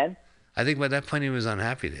 Say again? I think by that point, he was on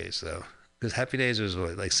Happy Days, though. Because Happy Days was,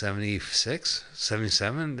 what, like 76,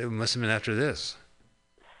 77? It must have been after this.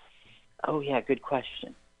 Oh, yeah, good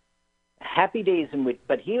question. Happy Days,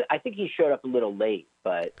 but I think he showed up a little late,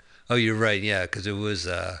 but... Oh, you're right, yeah, because it was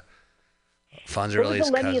Fonzarelli's cousin. It was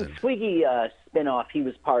the Lenny and Squiggy spinoff he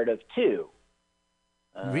was part of, too.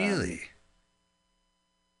 Really?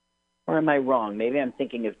 Or am I wrong? Maybe I'm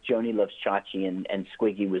thinking of Joni Loves Chachi and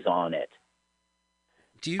Squiggy was on it.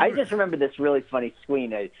 I just remember this really funny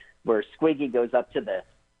scene where Squiggy goes up to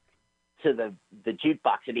the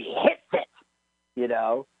jukebox and he hits it. You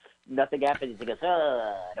know, nothing happens. He goes,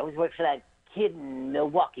 "I always worked for that kid in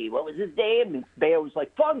Milwaukee. What was his name?" And Baio was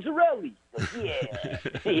like, "Fonzarelli." Like, yeah,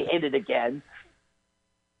 he hit it again.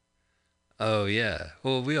 Oh yeah.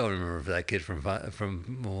 Well, we all remember that kid from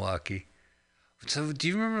Milwaukee. So, do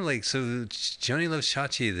you remember, like, Joni Loves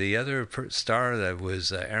Chachi, the other star that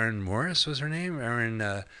was Erin Morris was her name? Erin,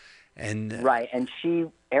 right, and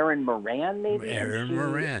Erin Moran, maybe? Erin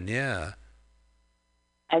Moran, yeah.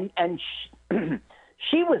 And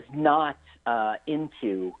she was not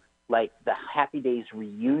into, like, the Happy Days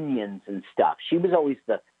reunions and stuff. She was always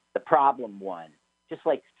the problem one. Just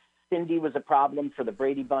like Cindy was a problem for the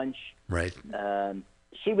Brady Bunch. Right.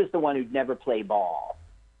 She was the one who'd never play ball.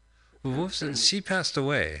 Well, she passed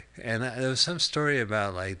away, and there was some story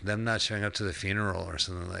about like them not showing up to the funeral or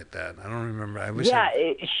something like that. I don't remember.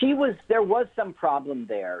 She was. There was some problem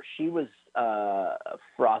there. She was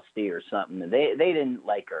frosty or something. They didn't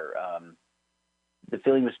like her. The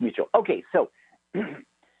feeling was mutual. Okay, so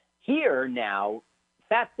here now,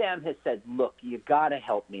 Fat Sam has said, "Look, you got to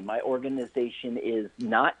help me. My organization is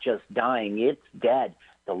not just dying; it's dead.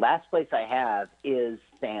 The last place I have is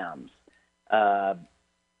Sam's."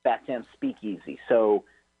 Fat Sam's Speakeasy. So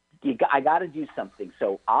I got to do something.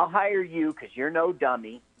 So I'll hire you because you're no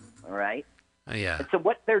dummy. All right? Oh, yeah. And so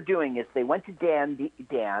what they're doing is they went to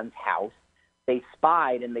Dan's house. They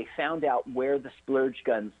spied and they found out where the splurge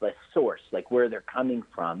guns, the source, like where they're coming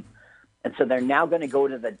from. And so they're now going to go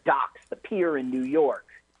to the docks, the pier in New York,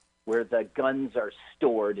 where the guns are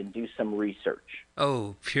stored and do some research.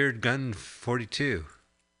 Oh, Pier Gun 42.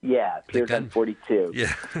 Yeah, Pier Gun 42.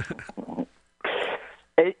 Yeah.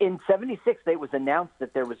 In 76, it was announced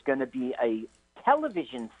that there was going to be a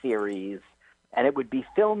television series, and it would be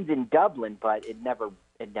filmed in Dublin, but it never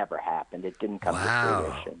happened. It didn't come to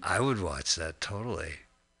fruition. I would watch that totally.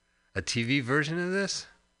 A TV version of this?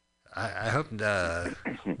 I hope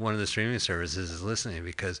one of the streaming services is listening,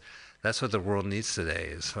 because that's what the world needs today.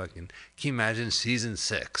 Is fucking. Can you imagine season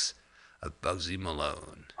 6 of Bugsy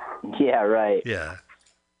Malone? Yeah, right. Yeah.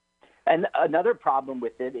 And another problem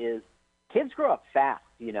with it is kids grow up fast,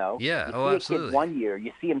 you know? Yeah, you see absolutely. A kid 1 year,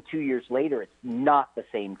 you see him 2 years later, it's not the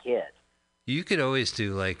same kid. You could always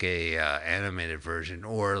do like a animated version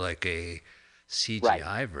or like a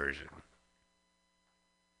CGI version.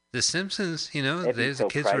 The Simpsons, you know, the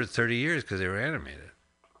kids were 30 years because they were animated.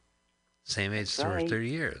 Same age for 30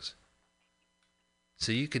 years.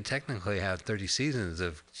 So you could technically have 30 seasons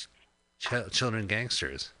of children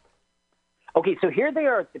gangsters. Okay, so here they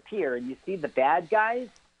are at the pier, and you see the bad guys.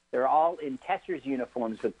 They're all in catcher's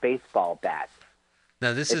uniforms with baseball bats.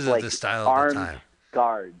 Now, this is like the style of the time.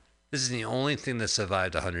 Guards. This is the only thing that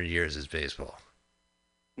survived 100 years is baseball.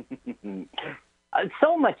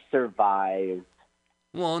 So much survived.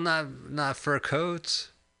 Well, not fur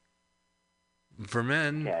coats. For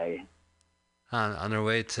men. Okay. On their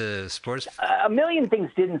way to sports. A million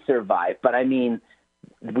things didn't survive, but I mean,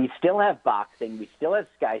 we still have boxing, we still have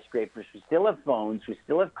skyscrapers, we still have phones, we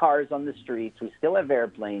still have cars on the streets, we still have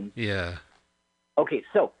airplanes. Yeah. Okay,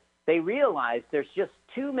 so they realize there's just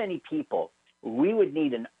too many people we would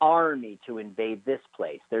need an army to invade this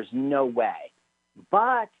place. There's no way.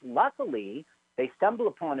 But luckily, they stumble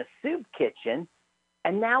upon a soup kitchen,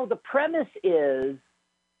 and now the premise is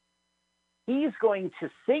he's going to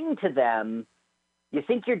sing to them, "You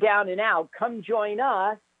think you're down and out, come join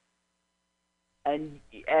us and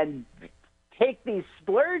take these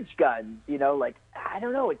splurge guns." You know, like, I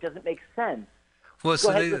don't know, it doesn't make sense. Well, Go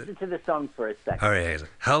ahead, listen to the song for a second. All right.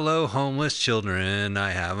 Hello, homeless children.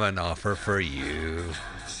 I have an offer for you.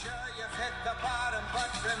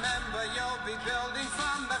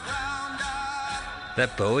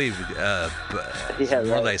 That Bowie,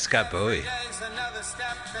 more like Scott Bowie.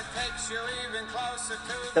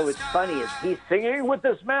 So it's funny, is he's singing with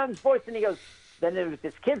this man's voice, and he goes, then with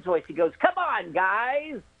this kid's voice, he goes, "Come on,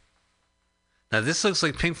 guys." Now, this looks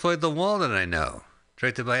like Pink Floyd The Wall that I know,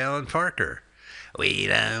 directed by Alan Parker. We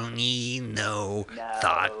don't need no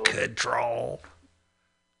thought control.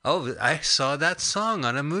 Oh, I saw that song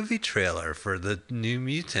on a movie trailer for the New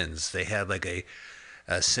Mutants. They had like a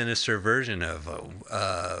sinister version of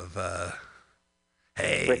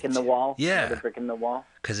hey, Brick in the Wall. Yeah, the Brick in the Wall.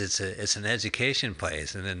 Because it's an education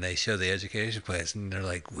place, and then they show the education place, and they're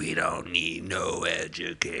like, "We don't need no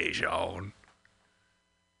education."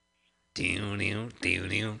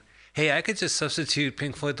 Hey, I could just substitute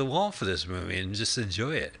Pink Floyd The Wall for this movie and just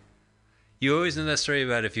enjoy it. You always know that story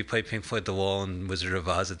about if you play Pink Floyd The Wall and Wizard of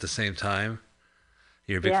Oz at the same time,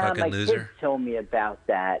 you're a big fucking loser. Yeah, my kids told me about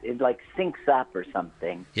that. It like syncs up or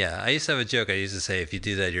something. Yeah, I used to have a joke. I used to say, if you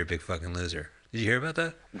do that, you're a big fucking loser. Did you hear about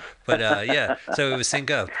that? But yeah, so it would sync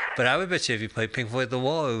up. But I would bet you if you played Pink Floyd The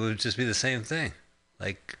Wall, it would just be the same thing,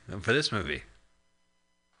 like for this movie.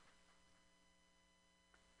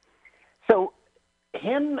 So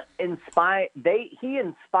he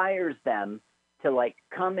inspires them to like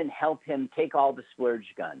come and help him take all the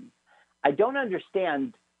splurge guns. I don't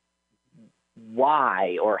understand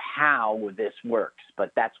why or how this works,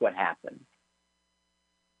 but that's what happened.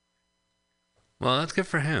 Well, that's good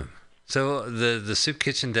for him. So the soup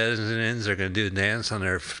kitchen denizens are going to do a dance on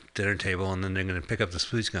their dinner table, and then they're going to pick up the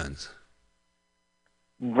splurge guns.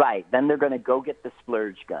 Right. Then they're going to go get the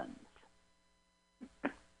splurge guns.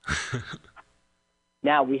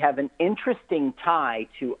 Now, we have an interesting tie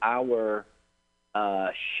to our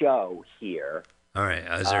show here. All right.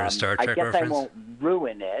 Is there a Star Trek reference? I guess I won't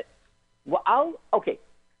ruin it. Well, okay.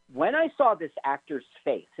 When I saw this actor's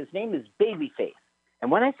face, his name is Babyface. And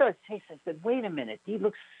when I saw his face, I said, wait a minute, he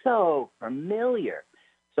looks so familiar.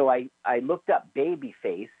 So I looked up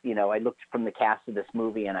Babyface. You know, I looked from the cast of this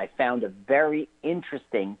movie, and I found a very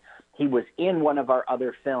interesting. He was in one of our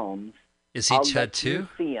other films. Is he Chud too?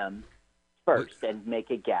 See him first and make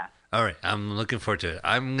a guess. All right, I'm looking forward to it.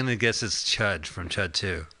 I'm gonna guess it's Chud from Chud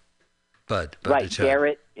 2. Bud right, Chud.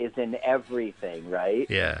 Garrett is in everything, right?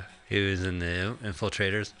 Yeah, he was in the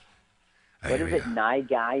Infiltrators. What is it, Nye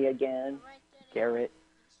Guy again? Garrett.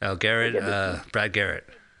 Oh, Garrett, Brad Garrett.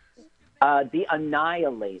 The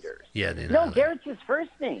Annihilators. Yeah, the Annihilators. No, Garrett's his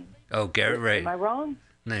first name. Oh, Garrett, right. Am I wrong?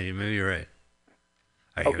 No, maybe you're right.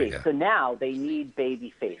 All right, okay, so now they need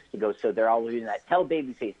Babyface to go, so they're all doing that. Tell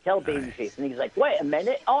Babyface, tell Babyface. Right. And he's like, wait a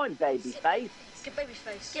minute, I'm Babyface. Get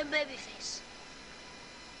Babyface. Get Babyface.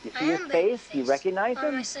 You see his face? Do you recognize him?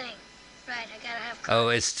 What am I saying? Right, I gotta have... Oh,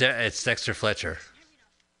 it's Dexter Fletcher.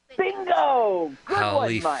 Bingo! Good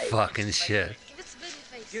Holy one, Mike. Fucking shit.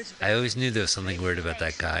 I always knew there was something weird about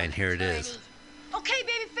that guy, and here it is. Okay,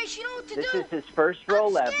 Babyface, you know what to do. This is his first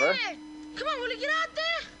role ever. Come on, will you get out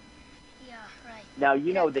there? Yeah, right. Now,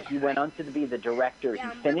 you know that he went on to be the director. He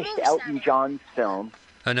finished Elton John's film.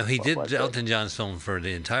 Oh, no, he did Elton John's film for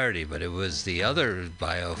the entirety, but it was the other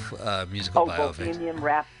musical biopic. Bohemian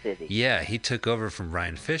Rhapsody. Yeah, he took over from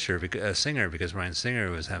Ryan Fisher, a singer, because Ryan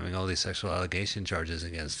Singer was having all these sexual allegation charges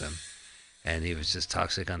against him. And he was just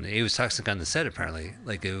toxic on the set, apparently.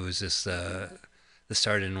 Like, it was just, the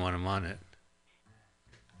star didn't want him on it.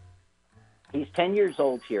 He's 10 years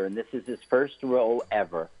old here, and this is his first role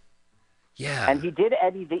ever. Yeah. And he did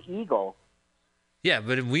Eddie the Eagle. Yeah,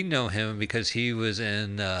 but we know him because he was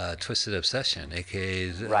in Twisted Obsession,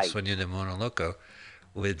 a.k.a. Sueño de Mono Loco,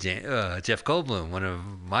 with Jeff Goldblum, one of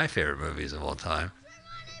my favorite movies of all time.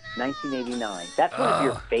 1989. That's one of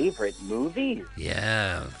your favorite movies.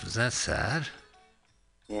 Yeah. Was that sad?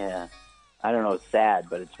 Yeah. I don't know. It's sad,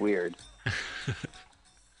 but it's weird.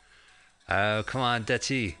 Oh, come on,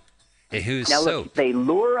 Dutchie. Hey, who's now, Soap? Look, they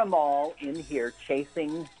lure them all in here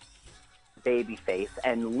chasing Babyface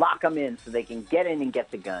and lock them in so they can get in and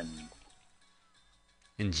get the guns.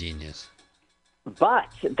 Ingenious. But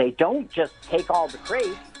they don't just take all the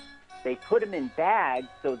crates. They put them in bags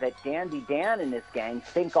so that Dandy Dan and his gang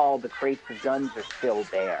think all the crates of guns are still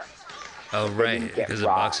there. Oh, They right, didn't get because the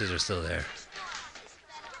robbed. boxes are still there.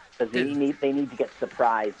 Because they need to get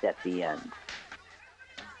surprised at the end.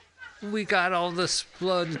 We got all the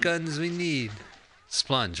splunge guns we need.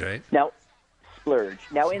 Splunge, right? Now, splurge.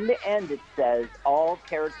 Now, in the end, it says all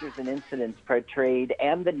characters and incidents portrayed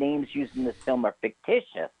and the names used in this film are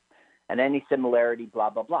fictitious, and any similarity, blah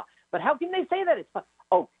blah blah. But how can they say that? It's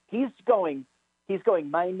oh, he's going.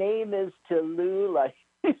 My name is Tallulah.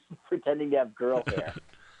 He's pretending to have girl hair.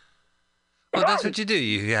 Well, that's what you do.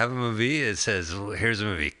 You have a movie. It says, "Here's a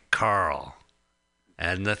movie, Carl." It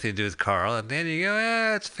had nothing to do with Carl. And then you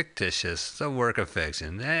go, it's fictitious. It's a work of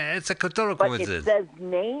fiction. It's a total coincidence. But it says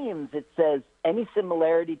names. It says any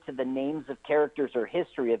similarity to the names of characters or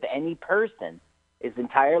history of any person is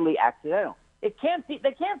entirely accidental. It can't be.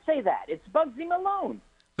 They can't say that. It's Bugsy Malone.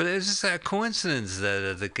 But it's just a coincidence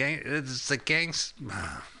that the gang. It's the gangs.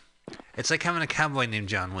 It's like having a cowboy named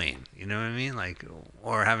John Wayne. You know what I mean? Like,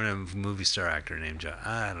 or having a movie star actor named John.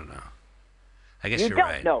 I don't know. I guess you're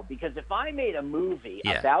right. No, because if I made a movie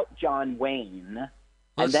about John Wayne,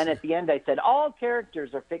 and then at the end I said all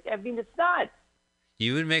characters are fictional, I mean, it's not.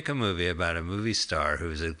 You would make a movie about a movie star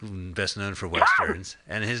who's best known for westerns,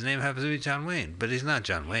 and his name happens to be John Wayne, but he's not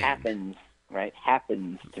John Wayne. Happens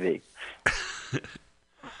to be.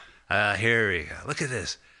 Here we go. Look at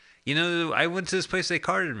this. You know, I went to this place, they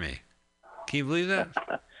carded me. Can you believe that?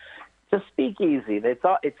 It's a speakeasy. They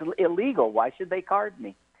thought it's illegal. Why should they card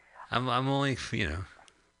me? I'm only, you know.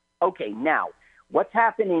 Okay, now, what's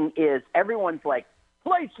happening is everyone's like,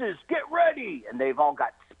 places, get ready! And they've all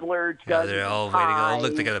got splurge guns. They're all waiting. Oh,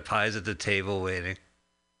 look, they got the pies at the table waiting.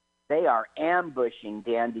 They are ambushing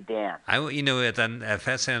Dandy Dan. You know, at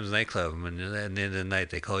Fat Sam's nightclub, at the end of the night,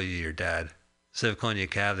 they call you your dad. Instead of calling you a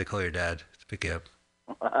cab, they call your dad to pick you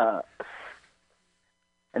up.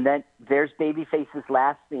 And then there's Babyface's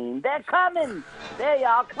last scene. They're coming! They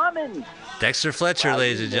are coming! Dexter Fletcher,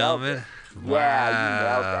 ladies and gentlemen. Wow. Yeah, you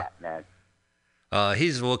nailed that, man.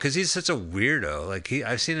 Because he's such a weirdo. Like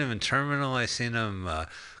I've seen him in Terminal. I've seen him. Of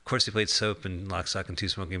course, he played Soap in Lock, Stock, and Two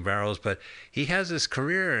Smoking Barrels. But he has this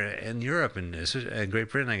career in Europe and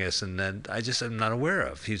Great Britain, I guess, and that I'm not aware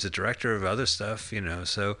of. He's a director of other stuff, you know.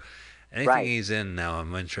 So anything he's in now,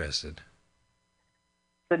 I'm interested.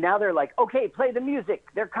 So now they're like, okay, play the music.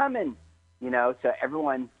 They're coming. You know, so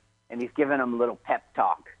everyone, and he's giving them a little pep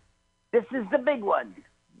talk. This is the big one.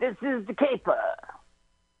 This is the caper.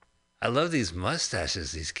 I love these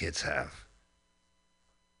mustaches these kids have.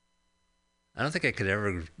 I don't think I could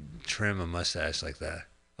ever trim a mustache like that.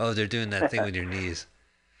 Oh, they're doing that thing with your knees.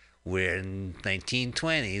 We're in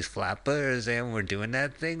 1920s flappers, and we're doing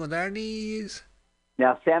that thing with our knees.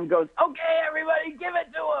 Now Sam goes, okay, everybody, give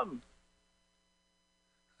it to him.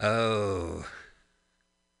 Oh.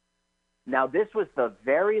 Now, this was the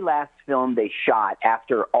very last film they shot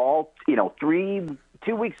after all, 2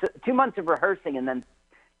 months of rehearsing and then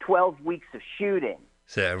 12 weeks of shooting.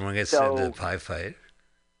 So everyone gets into the pie fight.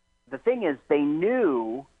 The thing is,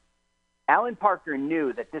 Alan Parker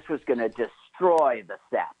knew that this was going to destroy the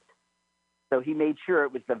set. So he made sure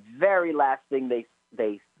it was the very last thing they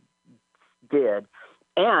did.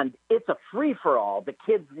 And it's a free-for-all. The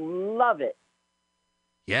kids love it.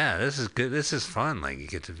 Yeah, this is good. This is fun. Like, you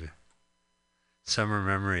get to summer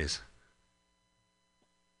memories.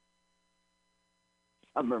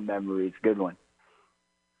 Summer memories, good one.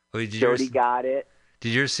 Oh, Jody got it. Did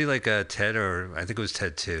you ever see like a Ted, or I think it was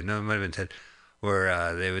Ted 2? No, it might have been Ted,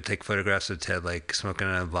 where they would take photographs of Ted like smoking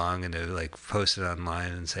on a bong and they would like post it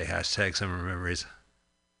online and say hashtag summer memories.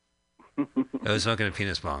 I was smoking a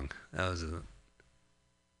penis bong. That was it.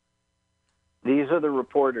 These are the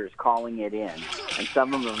reporters calling it in, and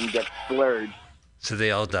some of them get splurged. So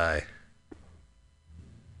they all die.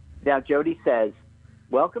 Now, Jody says,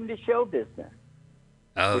 welcome to show business.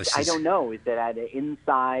 Oh, which I don't know. Is it at an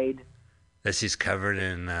inside? That she's covered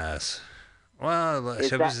in, show is business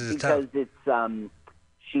that is tough. because it's,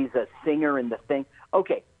 she's a singer in the thing?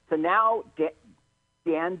 Okay, so now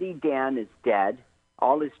Dandy Dan is dead.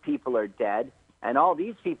 All his people are dead. And all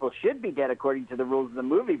these people should be dead according to the rules of the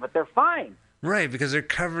movie, but they're fine. Right, because they're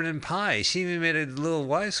covered in pie. She even made a little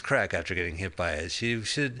wisecrack after getting hit by it.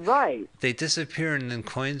 Right. They disappear and then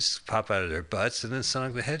coins pop out of their butts, and then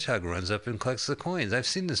Sonic the Hedgehog runs up and collects the coins. I've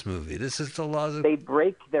seen this movie. This is the laws of... They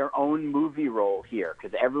break their own movie role here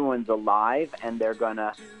because everyone's alive, and they're all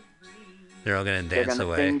gonna dance they're gonna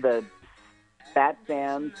away. Sing the Fat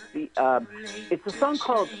Sam's. It's a song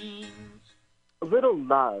called "Little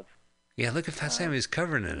Love." Yeah, look at Fat Sam. He's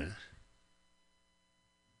covered in it.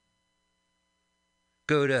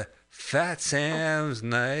 Go to Fat Sam's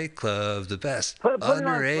nightclub, the best Put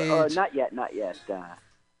underage. It on, not yet.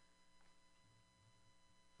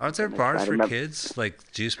 Aren't there bars for kids,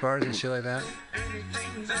 like juice bars and shit like that?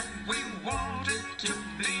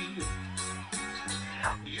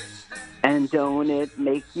 And don't it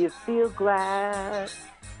make you feel glad?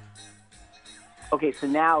 Okay, so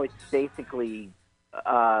now it's basically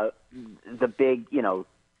the big,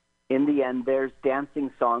 in the end, there's dancing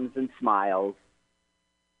songs and smiles,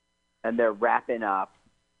 and they're wrapping up.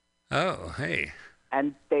 Oh, hey.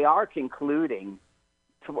 And they are concluding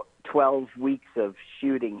 12 weeks of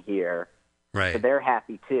shooting here. Right. So they're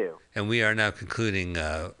happy, too. And we are now concluding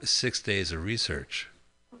 6 days of research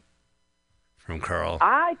from Carl.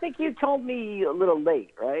 I think you told me a little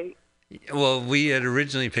late, right? Well, we had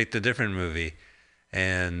originally picked a different movie,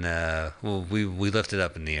 and we left it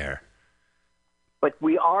up in the air. But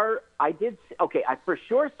I for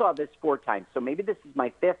sure saw this 4 times, so maybe this is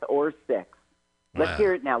my 5th or 6th. Let's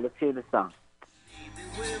hear it now. Let's hear the song.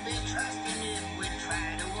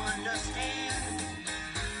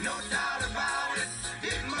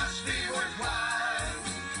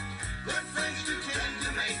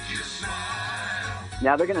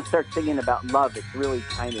 Now they're going to start singing about love. It's really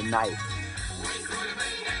kind of nice.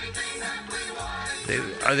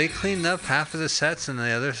 Are they cleaned up half of the sets and the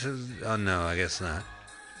others? Oh, no, I guess not.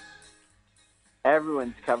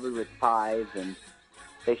 Everyone's covered with pies, and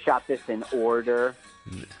they shot this in order.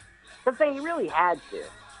 But they really had to.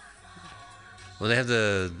 Well, they have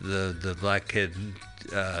the black kid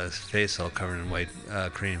face all covered in white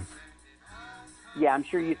cream. Yeah, I'm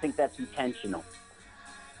sure you think that's intentional.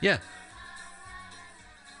 Yeah.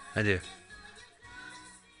 I do.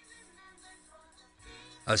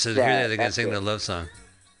 Oh, so here they're going to sing the love song.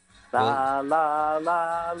 La, la,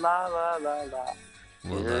 la, la, la, la, la.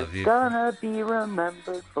 We'll love you. Gonna be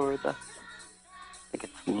remembered for the... I think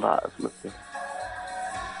it's love. Let's see.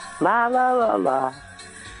 La, la, la, la.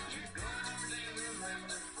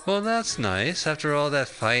 Well, that's nice. After all that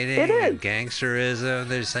fighting and gangsterism,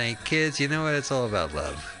 they're saying, kids, you know what? It's all about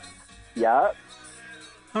love. Yup.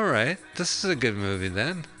 All right. This is a good movie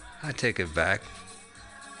then. I take it back.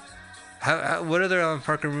 What other Alan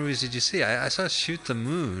Parker movies did you see? I saw Shoot the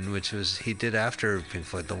Moon, which was he did after Pink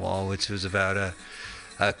Floyd The Wall, which was about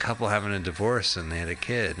a couple having a divorce and they had a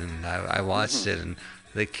kid. And I watched it, and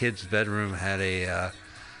the kid's bedroom had a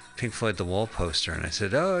Pink Floyd The Wall poster. And I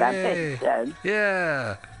said, oh, that yay. makes sense.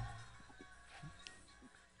 Yeah.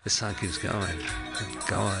 This song keeps going.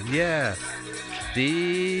 Going. Yeah.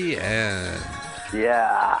 The end.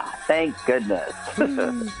 Yeah. Thank goodness.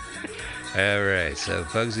 All right, so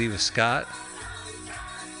Bugsy with Scott.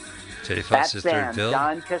 Jodie Foster's sister Sam, Bill.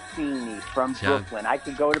 John Cassini from Brooklyn. I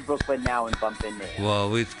could go to Brooklyn now and bump into him. Well,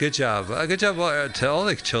 good job. Good job to all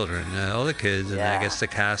the children, all the kids, and I guess the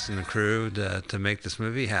cast and the crew to make this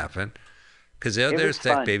movie happen. Because there's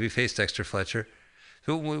that babyface Dexter Fletcher.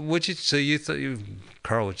 So Carl, what'd you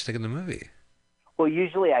think of the movie? Well,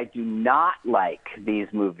 usually I do not like these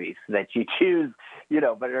movies that you choose,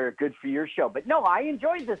 but are good for your show. But no, I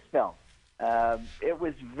enjoyed this film. It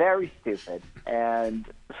was very stupid, and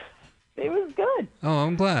it was good. Oh,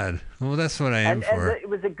 I'm glad. Well, that's what I am for. And it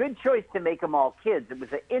was a good choice to make them all kids. It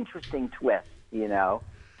was an interesting twist, Yeah,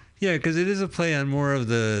 because it is a play on more of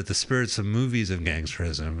the spirits of movies of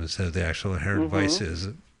gangsterism instead of the actual inherent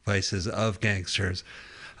vices of gangsters.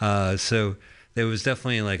 So there was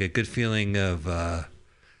definitely like a good feeling of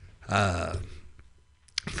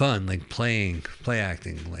fun, like play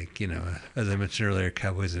acting, like, as I mentioned earlier,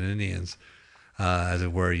 Cowboys and Indians, as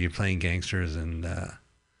it were. You're playing gangsters and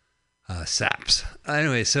saps.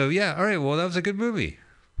 Anyway, so yeah, all right, well, that was a good movie.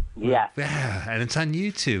 Yeah. Yeah, and it's on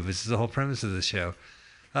YouTube. This is the whole premise of the show.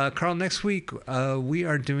 Carl, next week we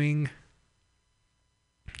are doing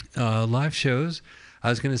live shows. I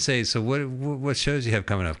was going to say, so what shows do you have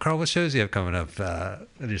coming up? Carl, what shows do you have coming up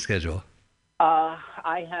on your schedule?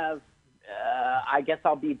 I have, I guess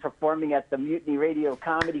I'll be performing at the Mutiny Radio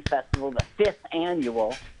Comedy Festival, the 5th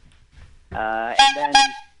annual.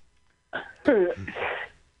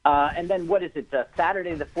 And then what is it?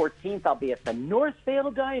 Saturday the 14th, I'll be at the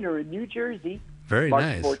Northvale Diner in New Jersey. Very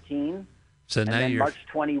nice. March 14. So now you're... March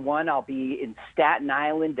 21, I'll be in Staten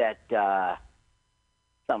Island at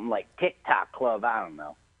something like TikTok Club. I don't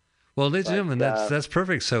know. Well, ladies and gentlemen, that's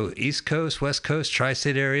perfect. So East Coast, West Coast,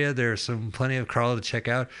 Tri-State area, there's plenty of Carl to check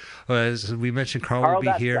out. As we mentioned, Carl will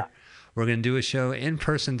be here. We're going to do a show in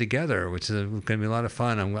person together, which is going to be a lot of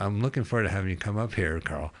fun. I'm looking forward to having you come up here,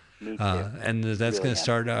 Carl. Me too. And that's going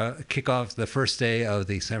to kick off the first day of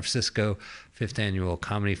the San Francisco 5th Annual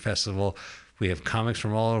Comedy Festival. We have comics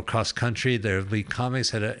from all across country. There will be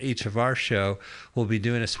comics at each of our show. We'll be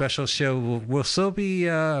doing a special show. We'll still be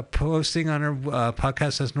posting on our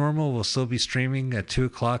podcast as normal. We'll still be streaming at 2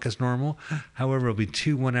 o'clock as normal. However, it'll be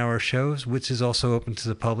 2 one-hour shows, which is also open to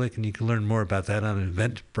the public, and you can learn more about that on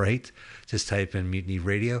Eventbrite. Just type in Mutiny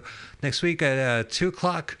Radio. Next week at 2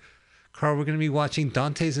 o'clock, Carl, we're going to be watching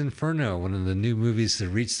Dante's Inferno, one of the new movies that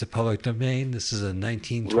reached the public domain. This is a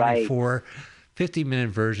 1924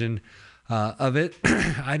 50-minute version of it.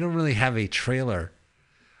 I don't really have a trailer,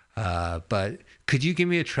 but could you give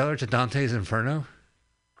me a trailer to Dante's Inferno?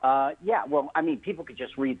 Yeah, well, I mean, people could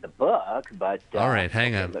just read the book, but... All right,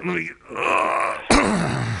 hang on.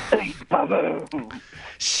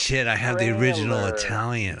 Shit, I have the original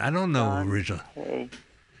Italian. I don't know original.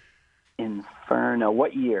 Inferno.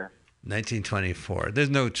 What year? 1924. There's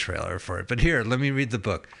no trailer for it, but here, let me read the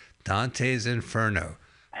book. Dante's Inferno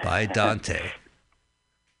by Dante.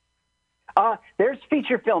 There's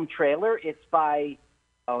feature film trailer. It's by,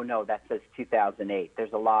 oh no, that says 2008.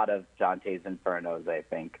 There's a lot of Dante's Infernos, I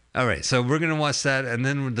think. All right, so we're going to watch that. And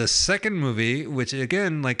then the second movie, which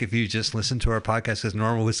again, like if you just listen to our podcast as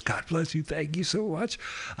normal, is God bless you, thank you so much.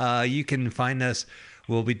 You can find us.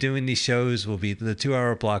 We'll be doing these shows. Will be the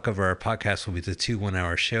 2-hour block of our podcast will be the 2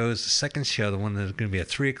 one-hour shows. The second show, the one that's going to be at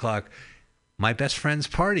 3 o'clock, My Best Friend's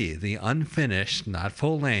Party, the unfinished, not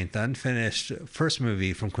full-length, unfinished first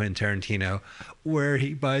movie from Quentin Tarantino, where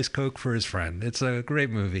he buys Coke for his friend. It's a great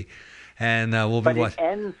movie. And we'll be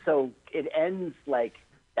watching. It ends like,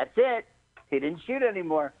 that's it. He didn't shoot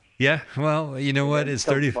anymore. Yeah, well, you know what? It's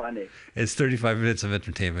funny. It's 35 minutes of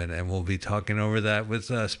entertainment, and we'll be talking over that with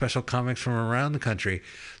special comics from around the country.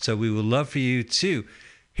 So we would love for you to.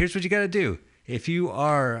 Here's what you got to do. If you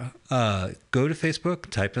are, go to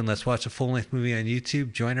Facebook, type in Let's Watch a Full-Length Movie on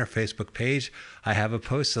YouTube, join our Facebook page. I have a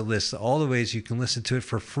post that lists all the ways you can listen to it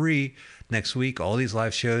for free next week, all these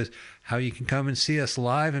live shows, how you can come and see us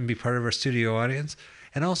live and be part of our studio audience,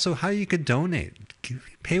 and also how you can donate.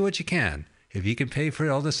 Pay what you can. If you can pay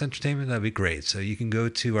for all this entertainment, that'd be great. So you can go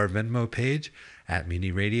to our Venmo page at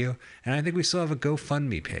MutinyRadio, and I think we still have a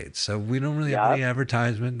GoFundMe page. So we don't really have any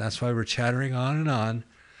advertisement. That's why we're chattering on and on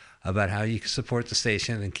about how you can support the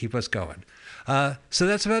station and keep us going. So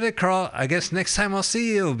that's about it, Carl. I guess next time I'll see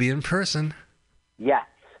you, it'll be in person. Yes.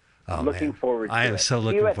 Oh, looking forward to it. I am so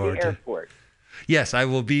looking forward to it. Airport. Yes, I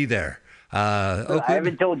will be there. I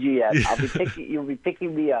haven't told you yet. You'll be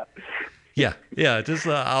picking me up. Yeah. Just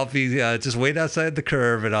I'll be just wait outside the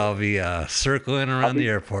curb, and I'll be circling around the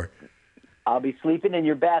airport. I'll be sleeping in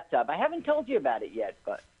your bathtub. I haven't told you about it yet,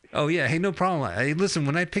 but. Oh yeah, hey, no problem. Hey, listen,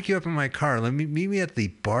 when I pick you up in my car, meet me at the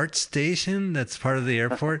BART station. That's part of the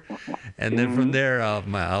airport, and then from there,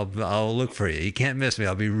 I'll look for you. You can't miss me.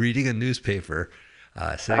 I'll be reading a newspaper.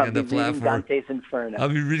 Sitting on the platform. Dante's Inferno. I'll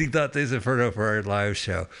be reading Dante's Inferno for our live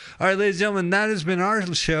show. All right, ladies and gentlemen, that has been our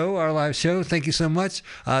show, our live show. Thank you so much.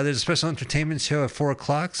 There's a special entertainment show at 4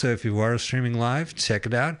 o'clock, so if you are streaming live, check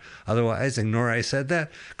it out. Otherwise, ignore I said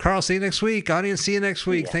that. Carl, see you next week. Audience, see you next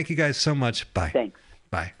week. Thank you guys so much. Bye. Thanks.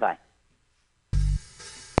 Bye. Bye.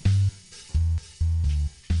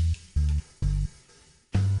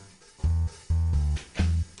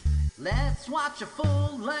 Let's watch a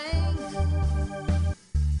full-length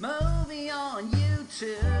movie on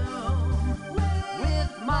YouTube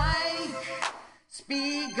with Mike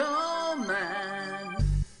Spiegelman.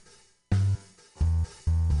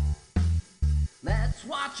 Let's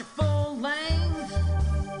watch a full-length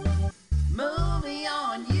movie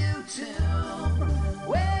on YouTube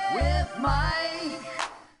with Mike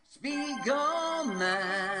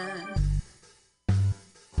Spiegelman.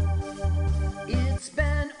 It's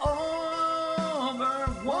been over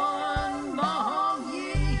 1 long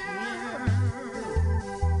year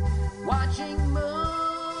watching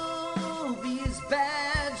movies,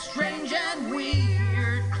 bad, strange, and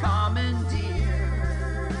weird,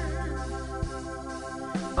 commandeered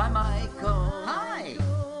by Michael. Hi,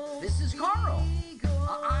 this is Carl.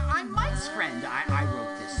 I'm Mike's friend. I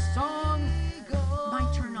wrote this song. My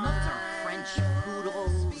turn-ons are French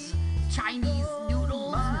poodles, Chinese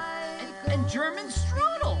noodles, and German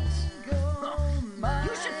strudels.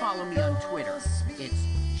 You should follow me on Twitter. It's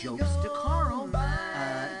Jokes to Carl.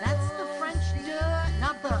 That's the French duh,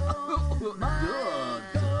 not the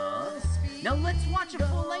duh. Now let's watch a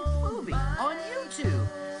full-length movie on YouTube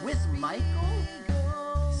with Michael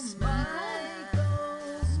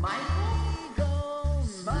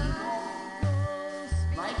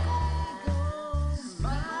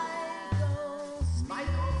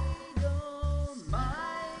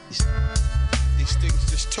These things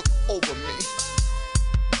just took over me.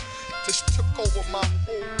 Just took over my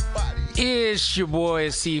whole body. It's your boy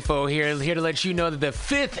CFO here to let you know that the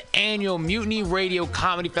 5th annual Mutiny Radio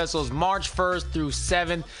Comedy Festival is March 1st through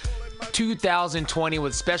 7th, 2020,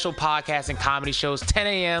 with special podcasts and comedy shows 10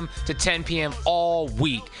 a.m. to 10 p.m. all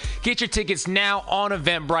week. Get your tickets now on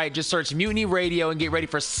Eventbrite. Just search Mutiny Radio and get ready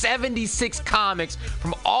for 76 comics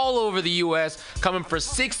from all over the U.S. coming for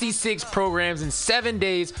 66 programs in 7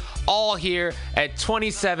 days, all here at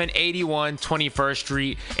 2781 21st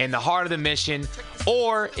Street in the heart of the Mission.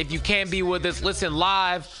 Or if you can't be with us, listen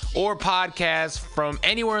live or podcast from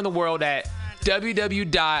anywhere in the world at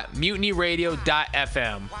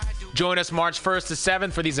www.mutinyradio.fm. Join us March 1st to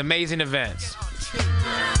 7th for these amazing events.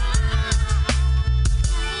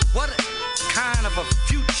 What kind of a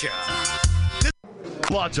future?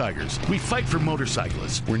 Law Tigers, we fight for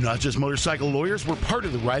motorcyclists. We're not just motorcycle lawyers, we're part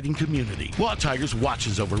of the riding community. Law Tigers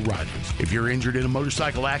watches over riders. If you're injured in a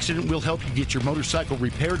motorcycle accident, we'll help you get your motorcycle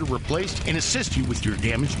repaired or replaced and assist you with your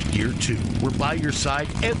damaged gear too. We're by your side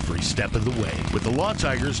every step of the way. With the Law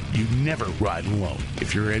Tigers, you never ride alone.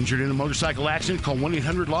 If you're injured in a motorcycle accident, call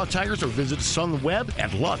 1-800-LAW-TIGERS or visit us on the web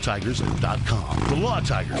at lawtigers.com. The Law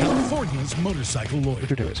Tigers, California's motorcycle lawyer.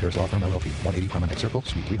 Mr. Davis, Harris Law Firm, LLP, 180 Climax Circle,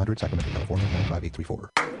 Suite 300, Sacramento, California, 95834.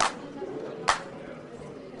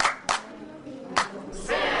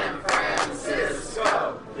 San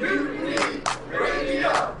Francisco Mutiny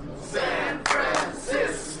Radio. San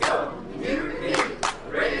Francisco Mutiny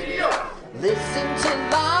Radio. Listen to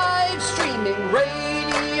live streaming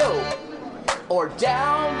radio or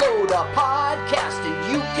download a podcast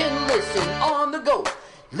and you can listen on the go.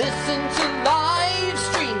 Listen to live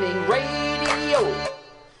streaming radio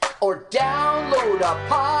or download a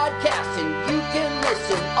podcast and you can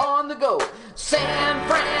listen on the go. San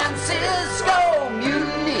Francisco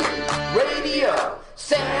Mutiny Radio.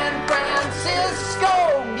 San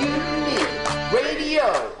Francisco Mutiny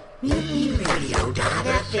Radio.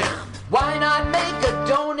 MutinyRadio.fm. Why not make a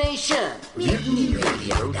donation?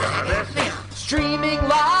 MutinyRadio.fm. Streaming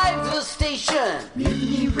live the station.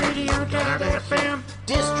 MutinyRadio.fm.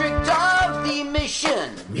 District of the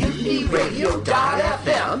Mission.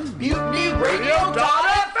 MutinyRadio.fm.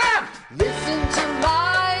 MutinyRadio.fm. Listen to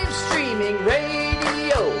live streaming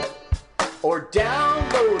radio or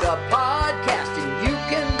download a podcast and you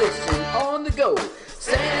can listen on the go.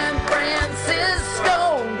 San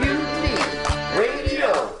Francisco Mutiny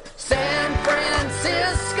Radio. San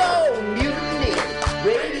Francisco Mutiny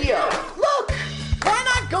Radio. Look, why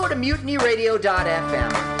not go to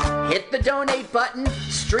MutinyRadio.fm? Hit the donate button,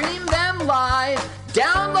 stream them live,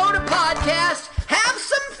 download a podcast, have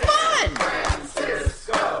some fun! San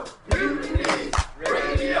Francisco Mutiny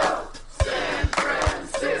Radio. San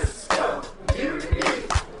Francisco Mutiny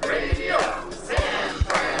Radio. San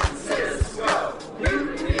Francisco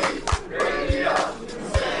Mutiny Radio.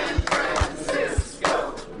 San Francisco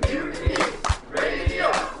Mutiny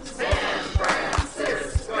Radio. San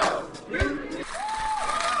Francisco Mutiny.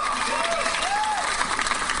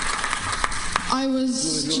 I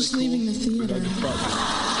was just leaving the theater.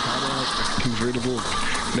 Convertible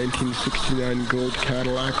 1969 gold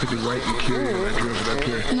Cadillac with the white interior. I drove it up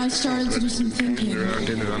here. And I started to do some thinking. Around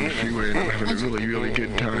in it on the freeway and I'm having a really, really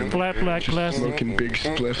good time. Flat black glass. Smoking big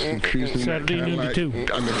spliffs and cruising Saturday in that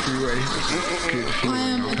Cadillac on the freeway. Good I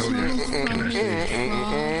am a total fraud.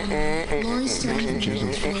 Lori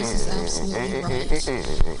Stone's voice is absolutely right.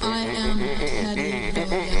 I am petty,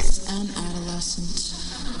 rebellious, and adolescent.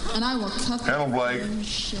 And I will cut Hello, Blake.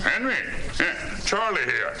 Henry. Yeah, Charlie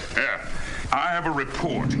here. Yeah. I have a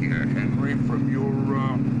report here, Henry, from your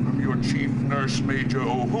chief nurse, Major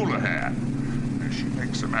O'Houlihan. She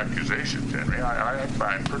makes some accusations, Henry, I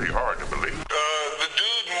find pretty hard to believe. The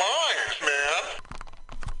dude minds, man.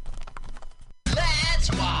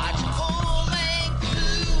 Let's watch a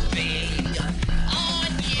full-length movie on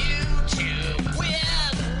YouTube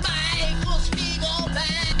with Michael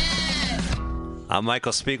Spiegelman. I'm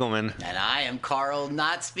Michael Spiegelman. And I am Carl,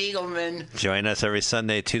 not Spiegelman. Join us every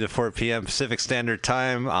Sunday, 2 to 4 p.m. Pacific Standard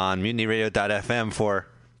Time on MutinyRadio.fm for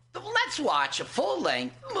Let's watch a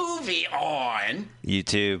full-length movie on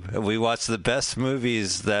YouTube. We watch the best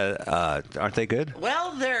movies that aren't they good?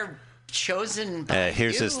 Well, they're chosen by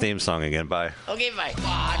Here's you. his theme song again. Bye. Okay, bye.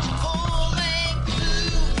 Watch a full-length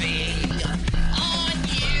movie on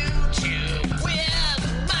YouTube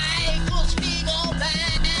with Michael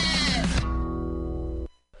Spiegelman.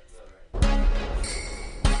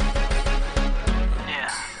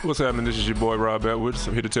 What's happening? This is your boy Rob Edwards.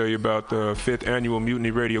 I'm here to tell you about the 5th Annual Mutiny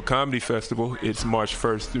Radio Comedy Festival. It's March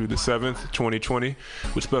 1st through the 7th, 2020,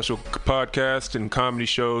 with special podcasts and comedy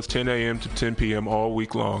shows 10 a.m. to 10 p.m. all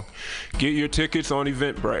week long. Get your tickets on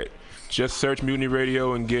Eventbrite. Just search Mutiny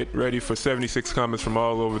Radio and get ready for 76 comments from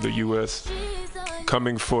all over the U.S.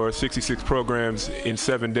 coming for 66 programs in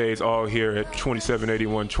 7 days, all here at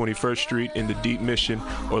 2781 21st Street in the Deep Mission,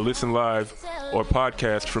 or listen live or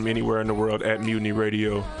podcast from anywhere in the world at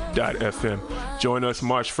MutinyRadio.fm. Join us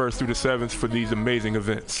March 1st through the 7th for these amazing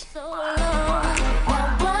events. What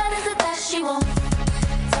is it that she wants?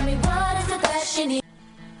 Tell me what is it that she needs?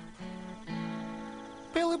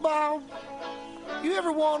 Billy Bob, you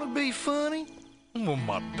ever want to be funny? Well,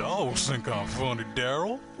 my dogs think I'm funny,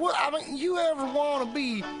 Daryl. Well, I mean, you ever want to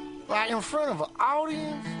be, like, in front of an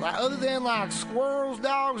audience? Like, other than, like, squirrels,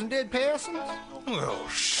 dogs, and dead peasants? Well,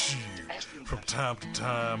 shoot. From time to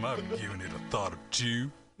time, I've given it a thought or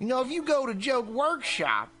two. You know, if you go to Joke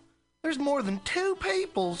Workshop, there's more than 2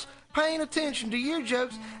 peoples paying attention to your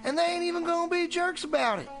jokes, and they ain't even gonna be jerks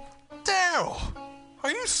about it. Daryl,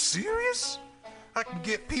 are you serious? I can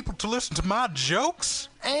get people to listen to my jokes?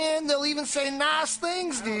 And they'll even say nice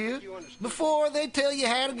things, dude, before they tell you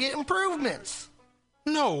how to get improvements.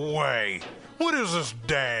 No way. What is this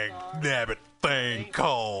dag-nabbit thing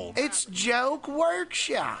called? It's Joke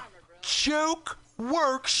Workshop. Joke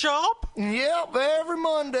Workshop? Yep, every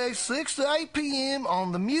Monday, 6 to 8 p.m.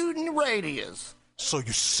 on the Mutiny Radios. So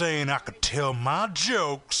you're saying I could tell my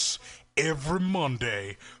jokes every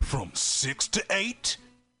Monday from 6 to 8?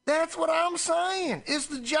 That's what I'm saying. It's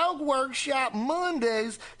the Joke Workshop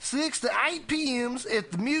Mondays, 6 to 8 p.m.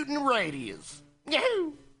 at the Mutiny Radios.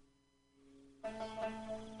 Yahoo!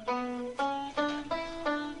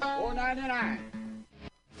 $4.99.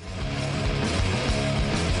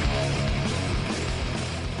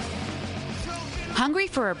 Hungry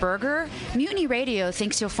for a burger? Mutiny Radio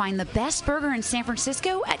thinks you'll find the best burger in San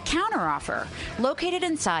Francisco at Counteroffer, located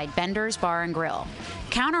inside Bender's Bar and Grill.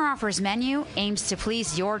 Counteroffer's menu aims to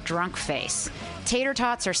please your drunk face. Tater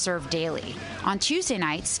tots are served daily. On Tuesday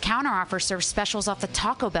nights, Counteroffer serves specials off the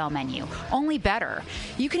Taco Bell menu, only better.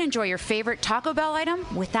 You can enjoy your favorite Taco Bell item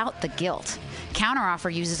without the guilt.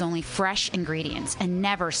 Counteroffer uses only fresh ingredients and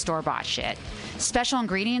never store-bought shit. Special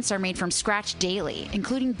ingredients are made from scratch daily,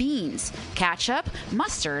 including beans, ketchup,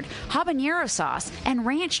 mustard, habanero sauce, and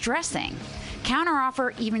ranch dressing.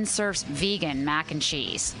 Counteroffer even serves vegan mac and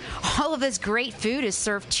cheese. All of this great food is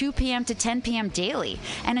served 2 p.m. to 10 p.m. daily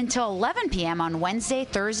and until 11 p.m. on Wednesday,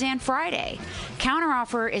 Thursday, and Friday.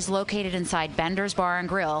 Counteroffer is located inside Bender's Bar and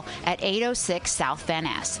Grill at 806 South Van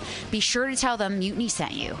Ness. Be sure to tell them Mutiny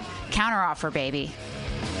sent you. Counteroffer, baby.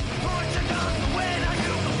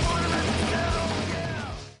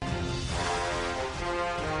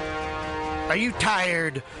 Are you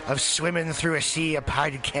tired of swimming through a sea of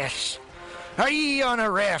podcasts? Are ye on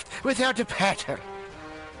a raft without a paddle?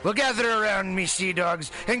 Well, gather around me, sea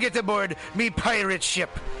dogs, and get aboard me pirate ship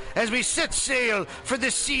as we set sail for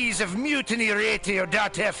the seas of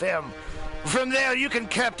MutinyRadio.fm. From there, you can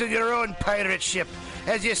captain your own pirate ship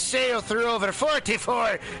as you sail through over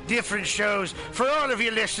 44 different shows for all of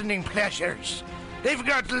your listening pleasures. They've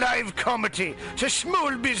got live comedy to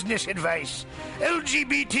small business advice,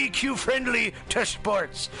 LGBTQ friendly to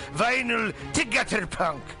sports, vinyl to gutter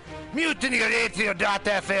punk.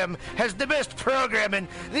 MutinyRadio.fm has the best programming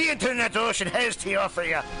the internet ocean has to offer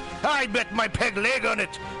you. I bet my peg leg on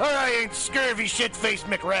it, or I ain't scurvy shit-faced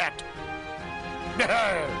McRat.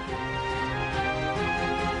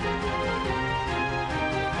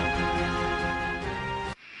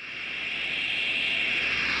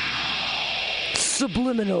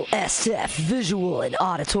 Subliminal SF visual and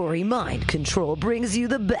auditory mind control brings you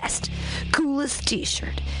the best, coolest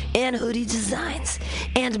t-shirt and hoodie designs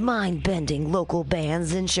and mind-bending local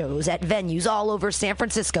bands and shows at venues all over San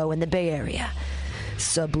Francisco and the Bay Area.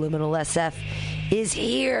 Subliminal SF is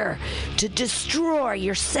here to destroy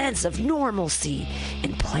your sense of normalcy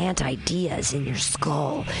and plant ideas in your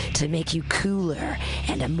skull to make you cooler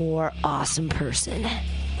and a more awesome person.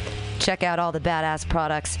 Check out all the badass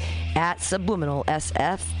products at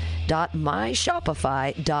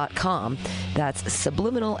subliminalsf.myshopify.com. That's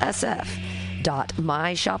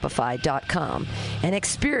subliminalsf.myshopify.com and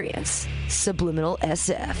experience Subliminal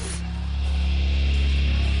SF.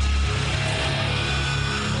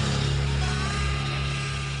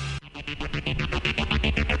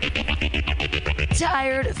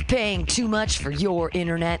 Tired of paying too much for your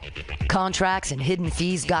internet? Contracts and hidden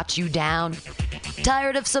fees got you down?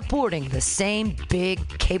 Tired of supporting the same big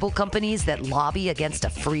cable companies that lobby against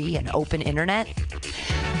a free and open internet?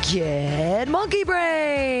 Get Monkey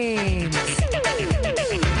Brains!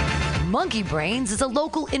 Monkey Brains is a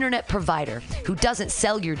local internet provider who doesn't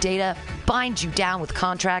sell your data, bind you down with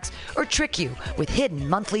contracts, or trick you with hidden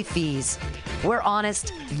monthly fees. We're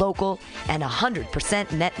honest, local, and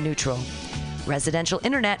 100% net neutral. Residential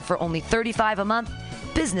internet for only $35 a month.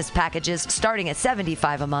 Business packages starting at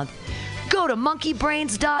 $75 a month. Go to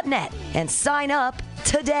monkeybrains.net and sign up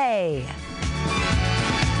today.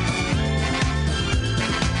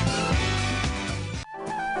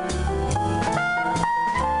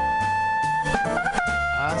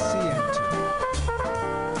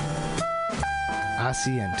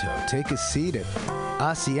 Asiento. Take a seat at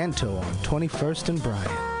Asiento on 21st and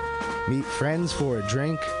Bryant. Meet friends for a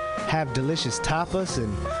drink, have delicious tapas,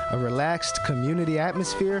 and a relaxed community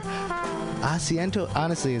atmosphere. Asiento,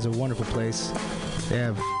 honestly, is a wonderful place. They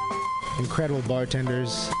have incredible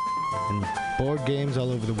bartenders and board games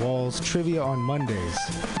all over the walls, trivia on Mondays,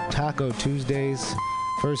 Taco Tuesdays,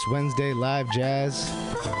 First Wednesday live jazz,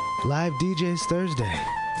 live DJs Thursday,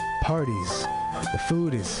 parties. The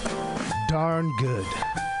food is darn good.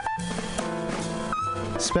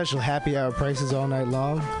 Special happy hour prices all night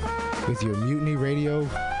long with your Mutiny Radio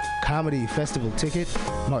Comedy Festival ticket,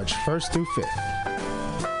 March 1st through 5th.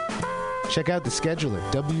 Check out the schedule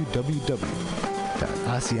at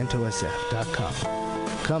www.asientosf.com.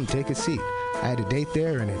 Come take a seat. I had a date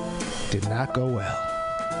there and it did not go well.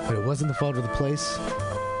 But it wasn't the fault of the place.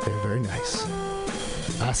 They're very nice.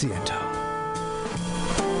 Asiento.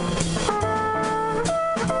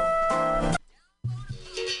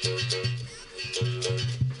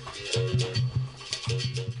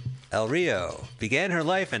 El Rio began her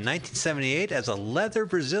life in 1978 as a leather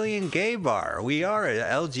Brazilian gay bar. We are an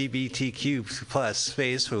LGBTQ plus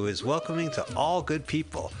space who is welcoming to all good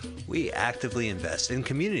people. We actively invest in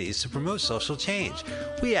communities to promote social change.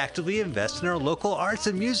 We actively invest in our local arts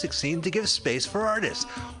and music scene to give space for artists.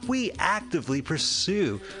 We actively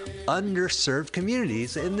pursue underserved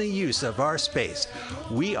communities in the use of our space.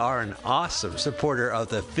 We are an awesome supporter of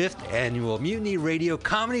the 5th Annual Mutiny Radio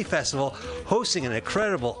Comedy Festival, hosting an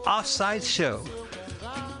incredible off-site show.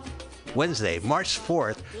 Wednesday, March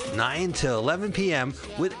 4th, 9 to 11 p.m.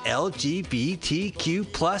 with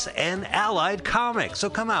LGBTQ plus and allied comics. So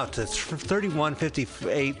come out to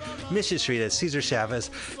 3158 Mission Street at Cesar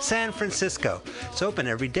Chavez, San Francisco. It's open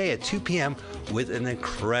every day at 2 p.m. with an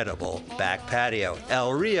incredible back patio.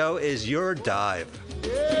 El Rio is your dive.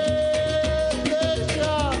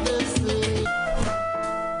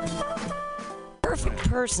 Perfect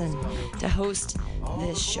person to host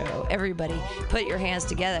this show. Everybody, put your hands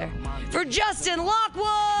together for Justin Lockwood!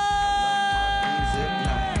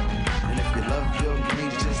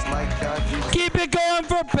 Keep it going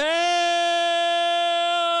for Pam!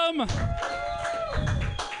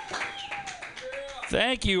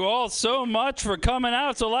 Thank you all so much for coming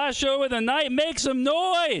out. It's the last show of the night. Make some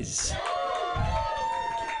noise!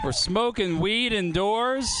 We're smoking weed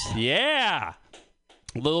indoors. Yeah!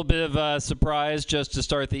 A little bit of a surprise just to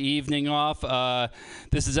start the evening off.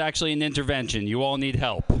 This is actually an intervention. You all need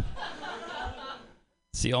help.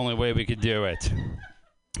 It's the only way we could do it.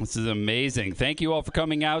 This is amazing. Thank you all for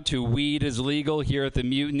coming out to Weed is Legal here at the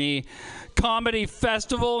Mutiny Comedy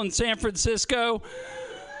Festival in San Francisco.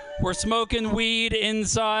 We're smoking weed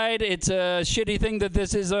inside. It's a shitty thing that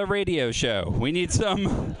this is a radio show. We need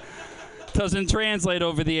some... Doesn't translate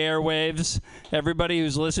over the airwaves. Everybody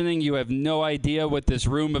who's listening, you have no idea what this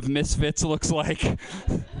room of misfits looks like.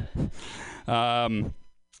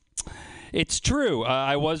 It's true.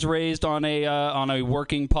 I was raised on a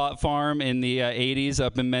working pot farm in the 80s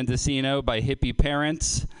up in Mendocino by hippie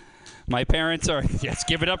parents. My parents are, yes,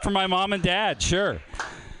 give it up for my mom and dad, sure.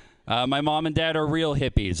 My mom and dad are real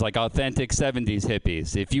hippies, like authentic 70s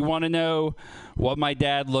hippies. If you want to know what my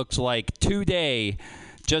dad looks like today,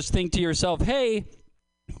 just think to yourself, hey,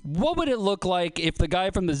 what would it look like if the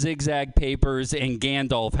guy from the Zigzag Papers and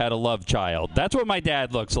Gandalf had a love child? That's what my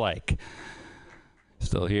dad looks like.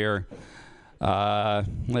 Still here.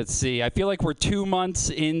 Let's see. I feel like we're 2 months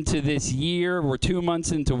into this year. We're 2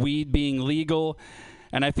 months into weed being legal.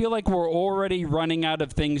 And I feel like we're already running out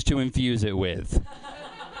of things to infuse it with.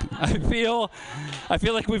 I feel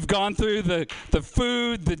like we've gone through the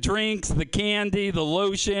food, the drinks, the candy, the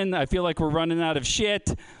lotion. I feel like we're running out of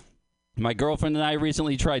shit. My girlfriend and I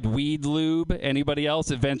recently tried weed lube. Anybody else,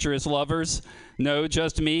 adventurous lovers? No,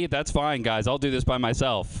 just me? That's fine, guys. I'll do this by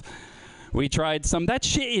myself. We tried some. That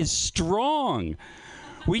shit is strong.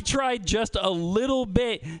 We tried just a little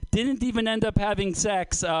bit. Didn't even end up having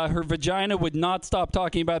sex. Her vagina would not stop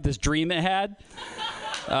talking about this dream it had.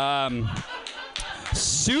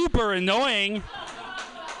 Super annoying.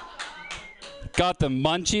 Got the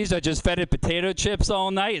munchies. I just fed it potato chips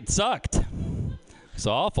all night. It sucked. It's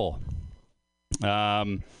awful. Yeah.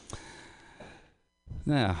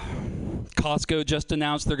 Costco just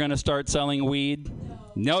announced they're going to start selling weed.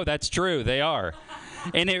 No, that's true. They are.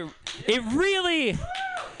 And it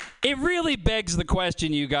It really begs the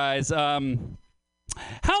question, you guys. How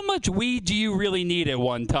much weed do you really need at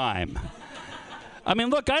one time? I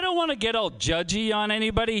mean, look, I don't want to get all judgy on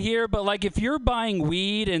anybody here, but, like, if you're buying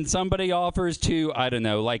weed and somebody offers to, I don't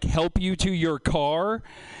know, like, help you to your car,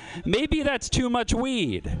 maybe that's too much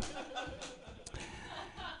weed.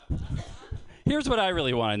 Here's what I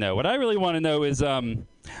really want to know. What I really want to know is,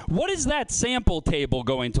 what is that sample table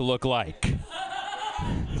going to look like?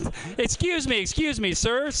 Excuse me,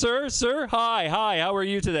 sir. Hi, how are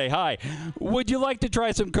you today? Hi. Would you like to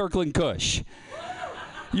try some Kirkland Kush?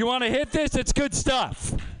 You want to hit this? It's good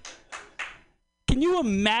stuff. Can you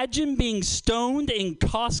imagine being stoned in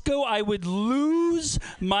Costco? I would lose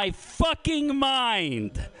my fucking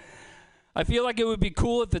mind. I feel like it would be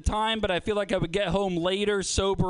cool at the time, but I feel like I would get home later, sober